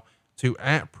now to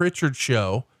at Pritchard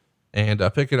Show and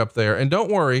pick it up there. And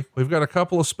don't worry, we've got a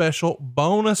couple of special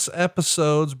bonus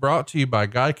episodes brought to you by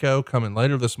Geico coming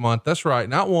later this month. That's right.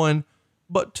 Not 1,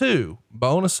 but 2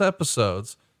 bonus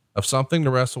episodes of Something to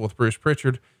Wrestle with Bruce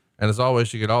Pritchard. And as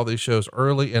always, you get all these shows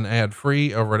early and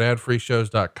ad-free over at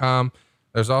adfreeshows.com.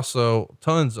 There's also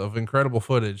tons of incredible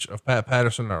footage of Pat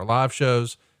Patterson at our live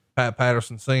shows, Pat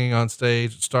Patterson singing on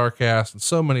stage at StarCast, and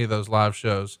so many of those live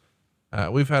shows.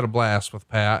 We've had a blast with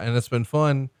Pat, and it's been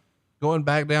fun going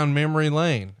back down memory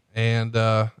lane. And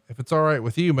if it's all right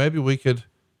with you, maybe we could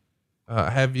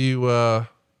have you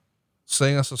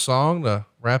sing us a song to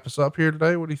wrap us up here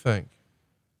today. What do you think?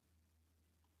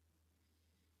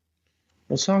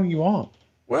 What song you want?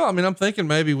 Well, I mean, I'm thinking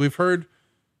maybe we've heard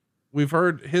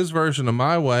his version of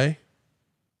My Way.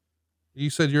 You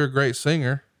said you're a great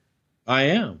singer. I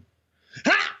am.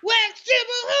 Ha! Well,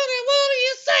 Jimmy, honey, what do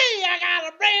you say? I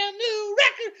got a brand new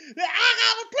record that I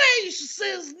gotta play. She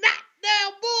says, not now,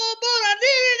 boy, but I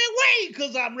did it anyway,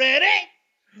 'cause I'm ready.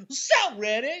 So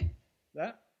ready.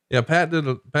 That? Yeah, Pat did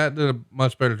a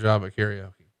much better job at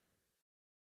karaoke.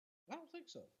 I don't think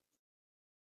so.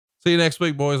 See you next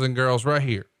week, boys and girls, right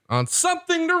here on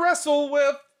Something to Wrestle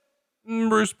with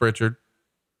Bruce Pritchard.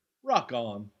 Rock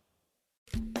on.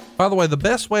 By the way, the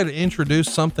best way to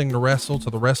introduce Something to Wrestle to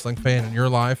the wrestling fan in your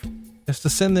life is to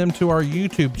send them to our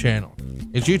YouTube channel.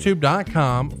 It's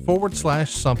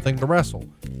youtube.com/something to wrestle.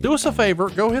 Do us a favor,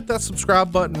 go hit that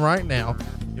subscribe button right now.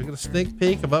 You'll get a sneak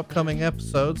peek of upcoming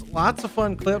episodes, lots of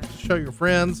fun clips to show your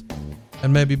friends,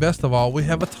 and maybe best of all, we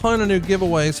have a ton of new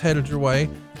giveaways headed your way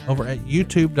over at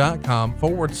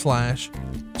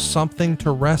youtube.com/something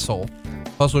to wrestle.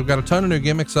 Plus, we've got a ton of new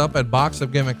gimmicks up at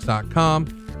boxofgimmicks.com.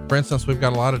 For instance, we've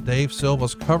got a lot of Dave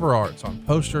Silva's cover arts on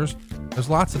posters. There's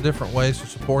lots of different ways to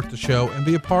support the show and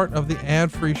be a part of the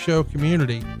ad-free show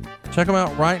community. Check them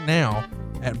out right now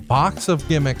at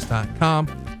boxofgimmicks.com.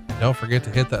 And don't forget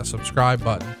to hit that subscribe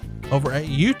button over at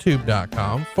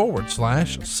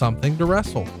youtube.com/something to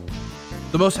wrestle.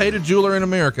 The most hated jeweler in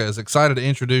America is excited to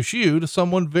introduce you to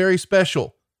someone very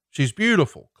special. She's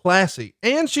beautiful, classy,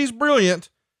 and she's brilliant.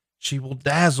 She will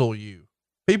dazzle you.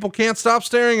 People can't stop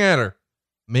staring at her.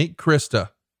 Meet Krista.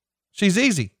 She's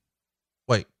easy.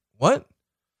 Wait, what?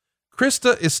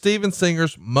 Krista is Steven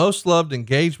Singer's most loved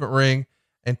engagement ring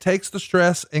and takes the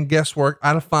stress and guesswork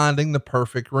out of finding the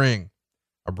perfect ring.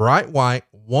 A bright white,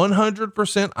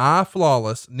 100% eye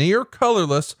flawless, near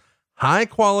colorless, high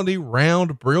quality,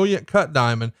 round, brilliant cut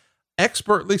diamond,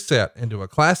 expertly set into a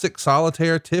classic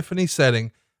solitaire Tiffany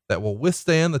setting that will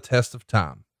withstand the test of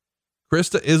time.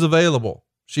 Krista is available.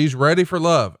 She's ready for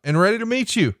love and ready to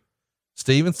meet you.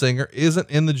 Steven Singer isn't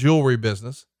in the jewelry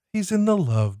business. He's in the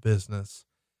love business.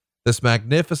 This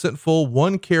magnificent full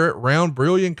 1-carat round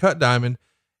brilliant cut diamond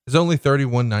is only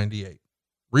 $31.98.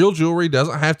 Real jewelry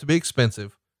doesn't have to be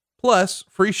expensive. Plus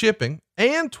free shipping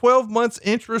and 12 months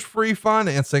interest-free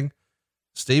financing.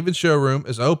 Steven's showroom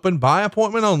is open by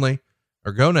appointment only,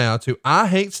 or go now to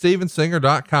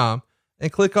IHateStevenSinger.com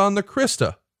and click on the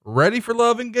Krista Ready for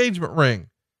Love engagement ring.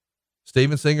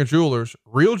 Steven Singer Jewelers,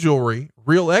 real jewelry,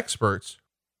 real experts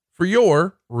for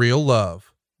your real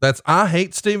love. That's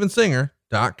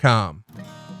IHateStevenSinger.com.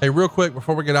 Hey, real quick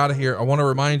before we get out of here, I want to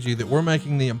remind you that we're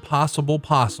making the impossible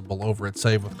possible over at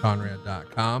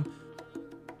SaveWithConrad.com.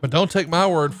 But don't take my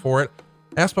word for it.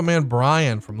 Ask my man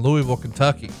Brian from Louisville,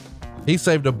 Kentucky. He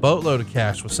saved a boatload of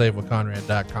cash with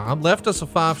SaveWithConrad.com, left us a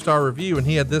 5-star review, and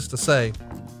he had this to say: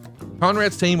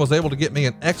 Conrad's team was able to get me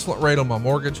an excellent rate on my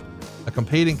mortgage. A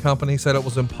competing company said it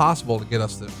was impossible to get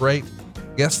us this rate.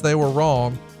 Guess they were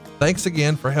wrong. Thanks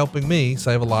again for helping me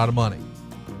save a lot of money.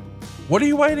 What are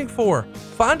you waiting for?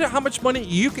 Find out how much money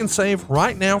you can save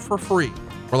right now for free.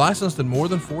 We're licensed in more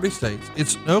than 40 states.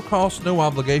 It's no cost, no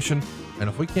obligation. And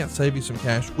if we can't save you some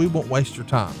cash, we won't waste your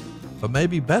time. But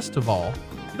maybe best of all,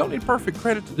 you don't need perfect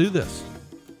credit to do this.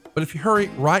 But if you hurry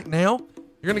right now,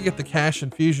 you're going to get the cash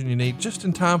infusion you need just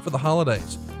in time for the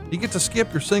holidays. You get to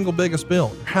skip your single biggest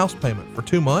bill, your house payment, for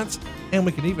 2 months, and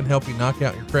we can even help you knock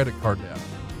out your credit card debt.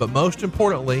 But most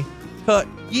importantly, cut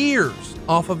years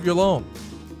off of your loan.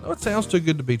 I know it sounds too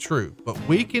good to be true, but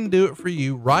we can do it for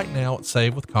you right now at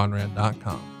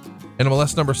SaveWithConrad.com.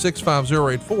 NMLS number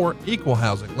 65084, equal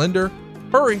housing lender.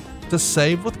 Hurry to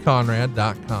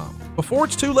SaveWithConrad.com before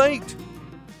it's too late.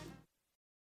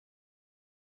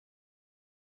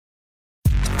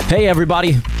 Hey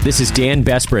everybody, this is Dan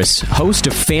Bespris, host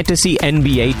of Fantasy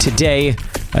NBA Today,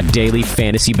 a daily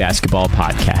fantasy basketball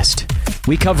podcast.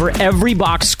 We cover every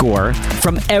box score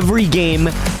from every game,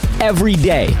 every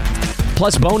day.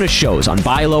 Plus bonus shows on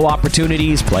buy low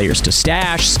opportunities, players to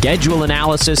stash, schedule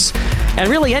analysis, and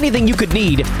really anything you could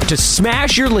need to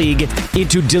smash your league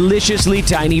into deliciously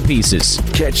tiny pieces.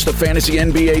 Catch the Fantasy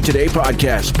NBA Today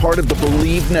podcast, part of the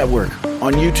Believe Network,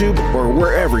 on YouTube or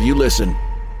wherever you listen.